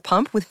gallon at the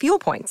pump with fuel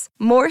points.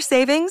 More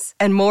savings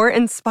and more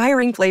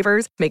inspiring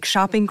flavors make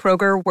shopping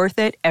Kroger worth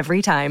it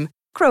every time.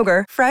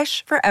 Kroger,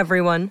 fresh for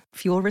everyone.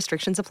 Fuel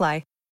restrictions apply.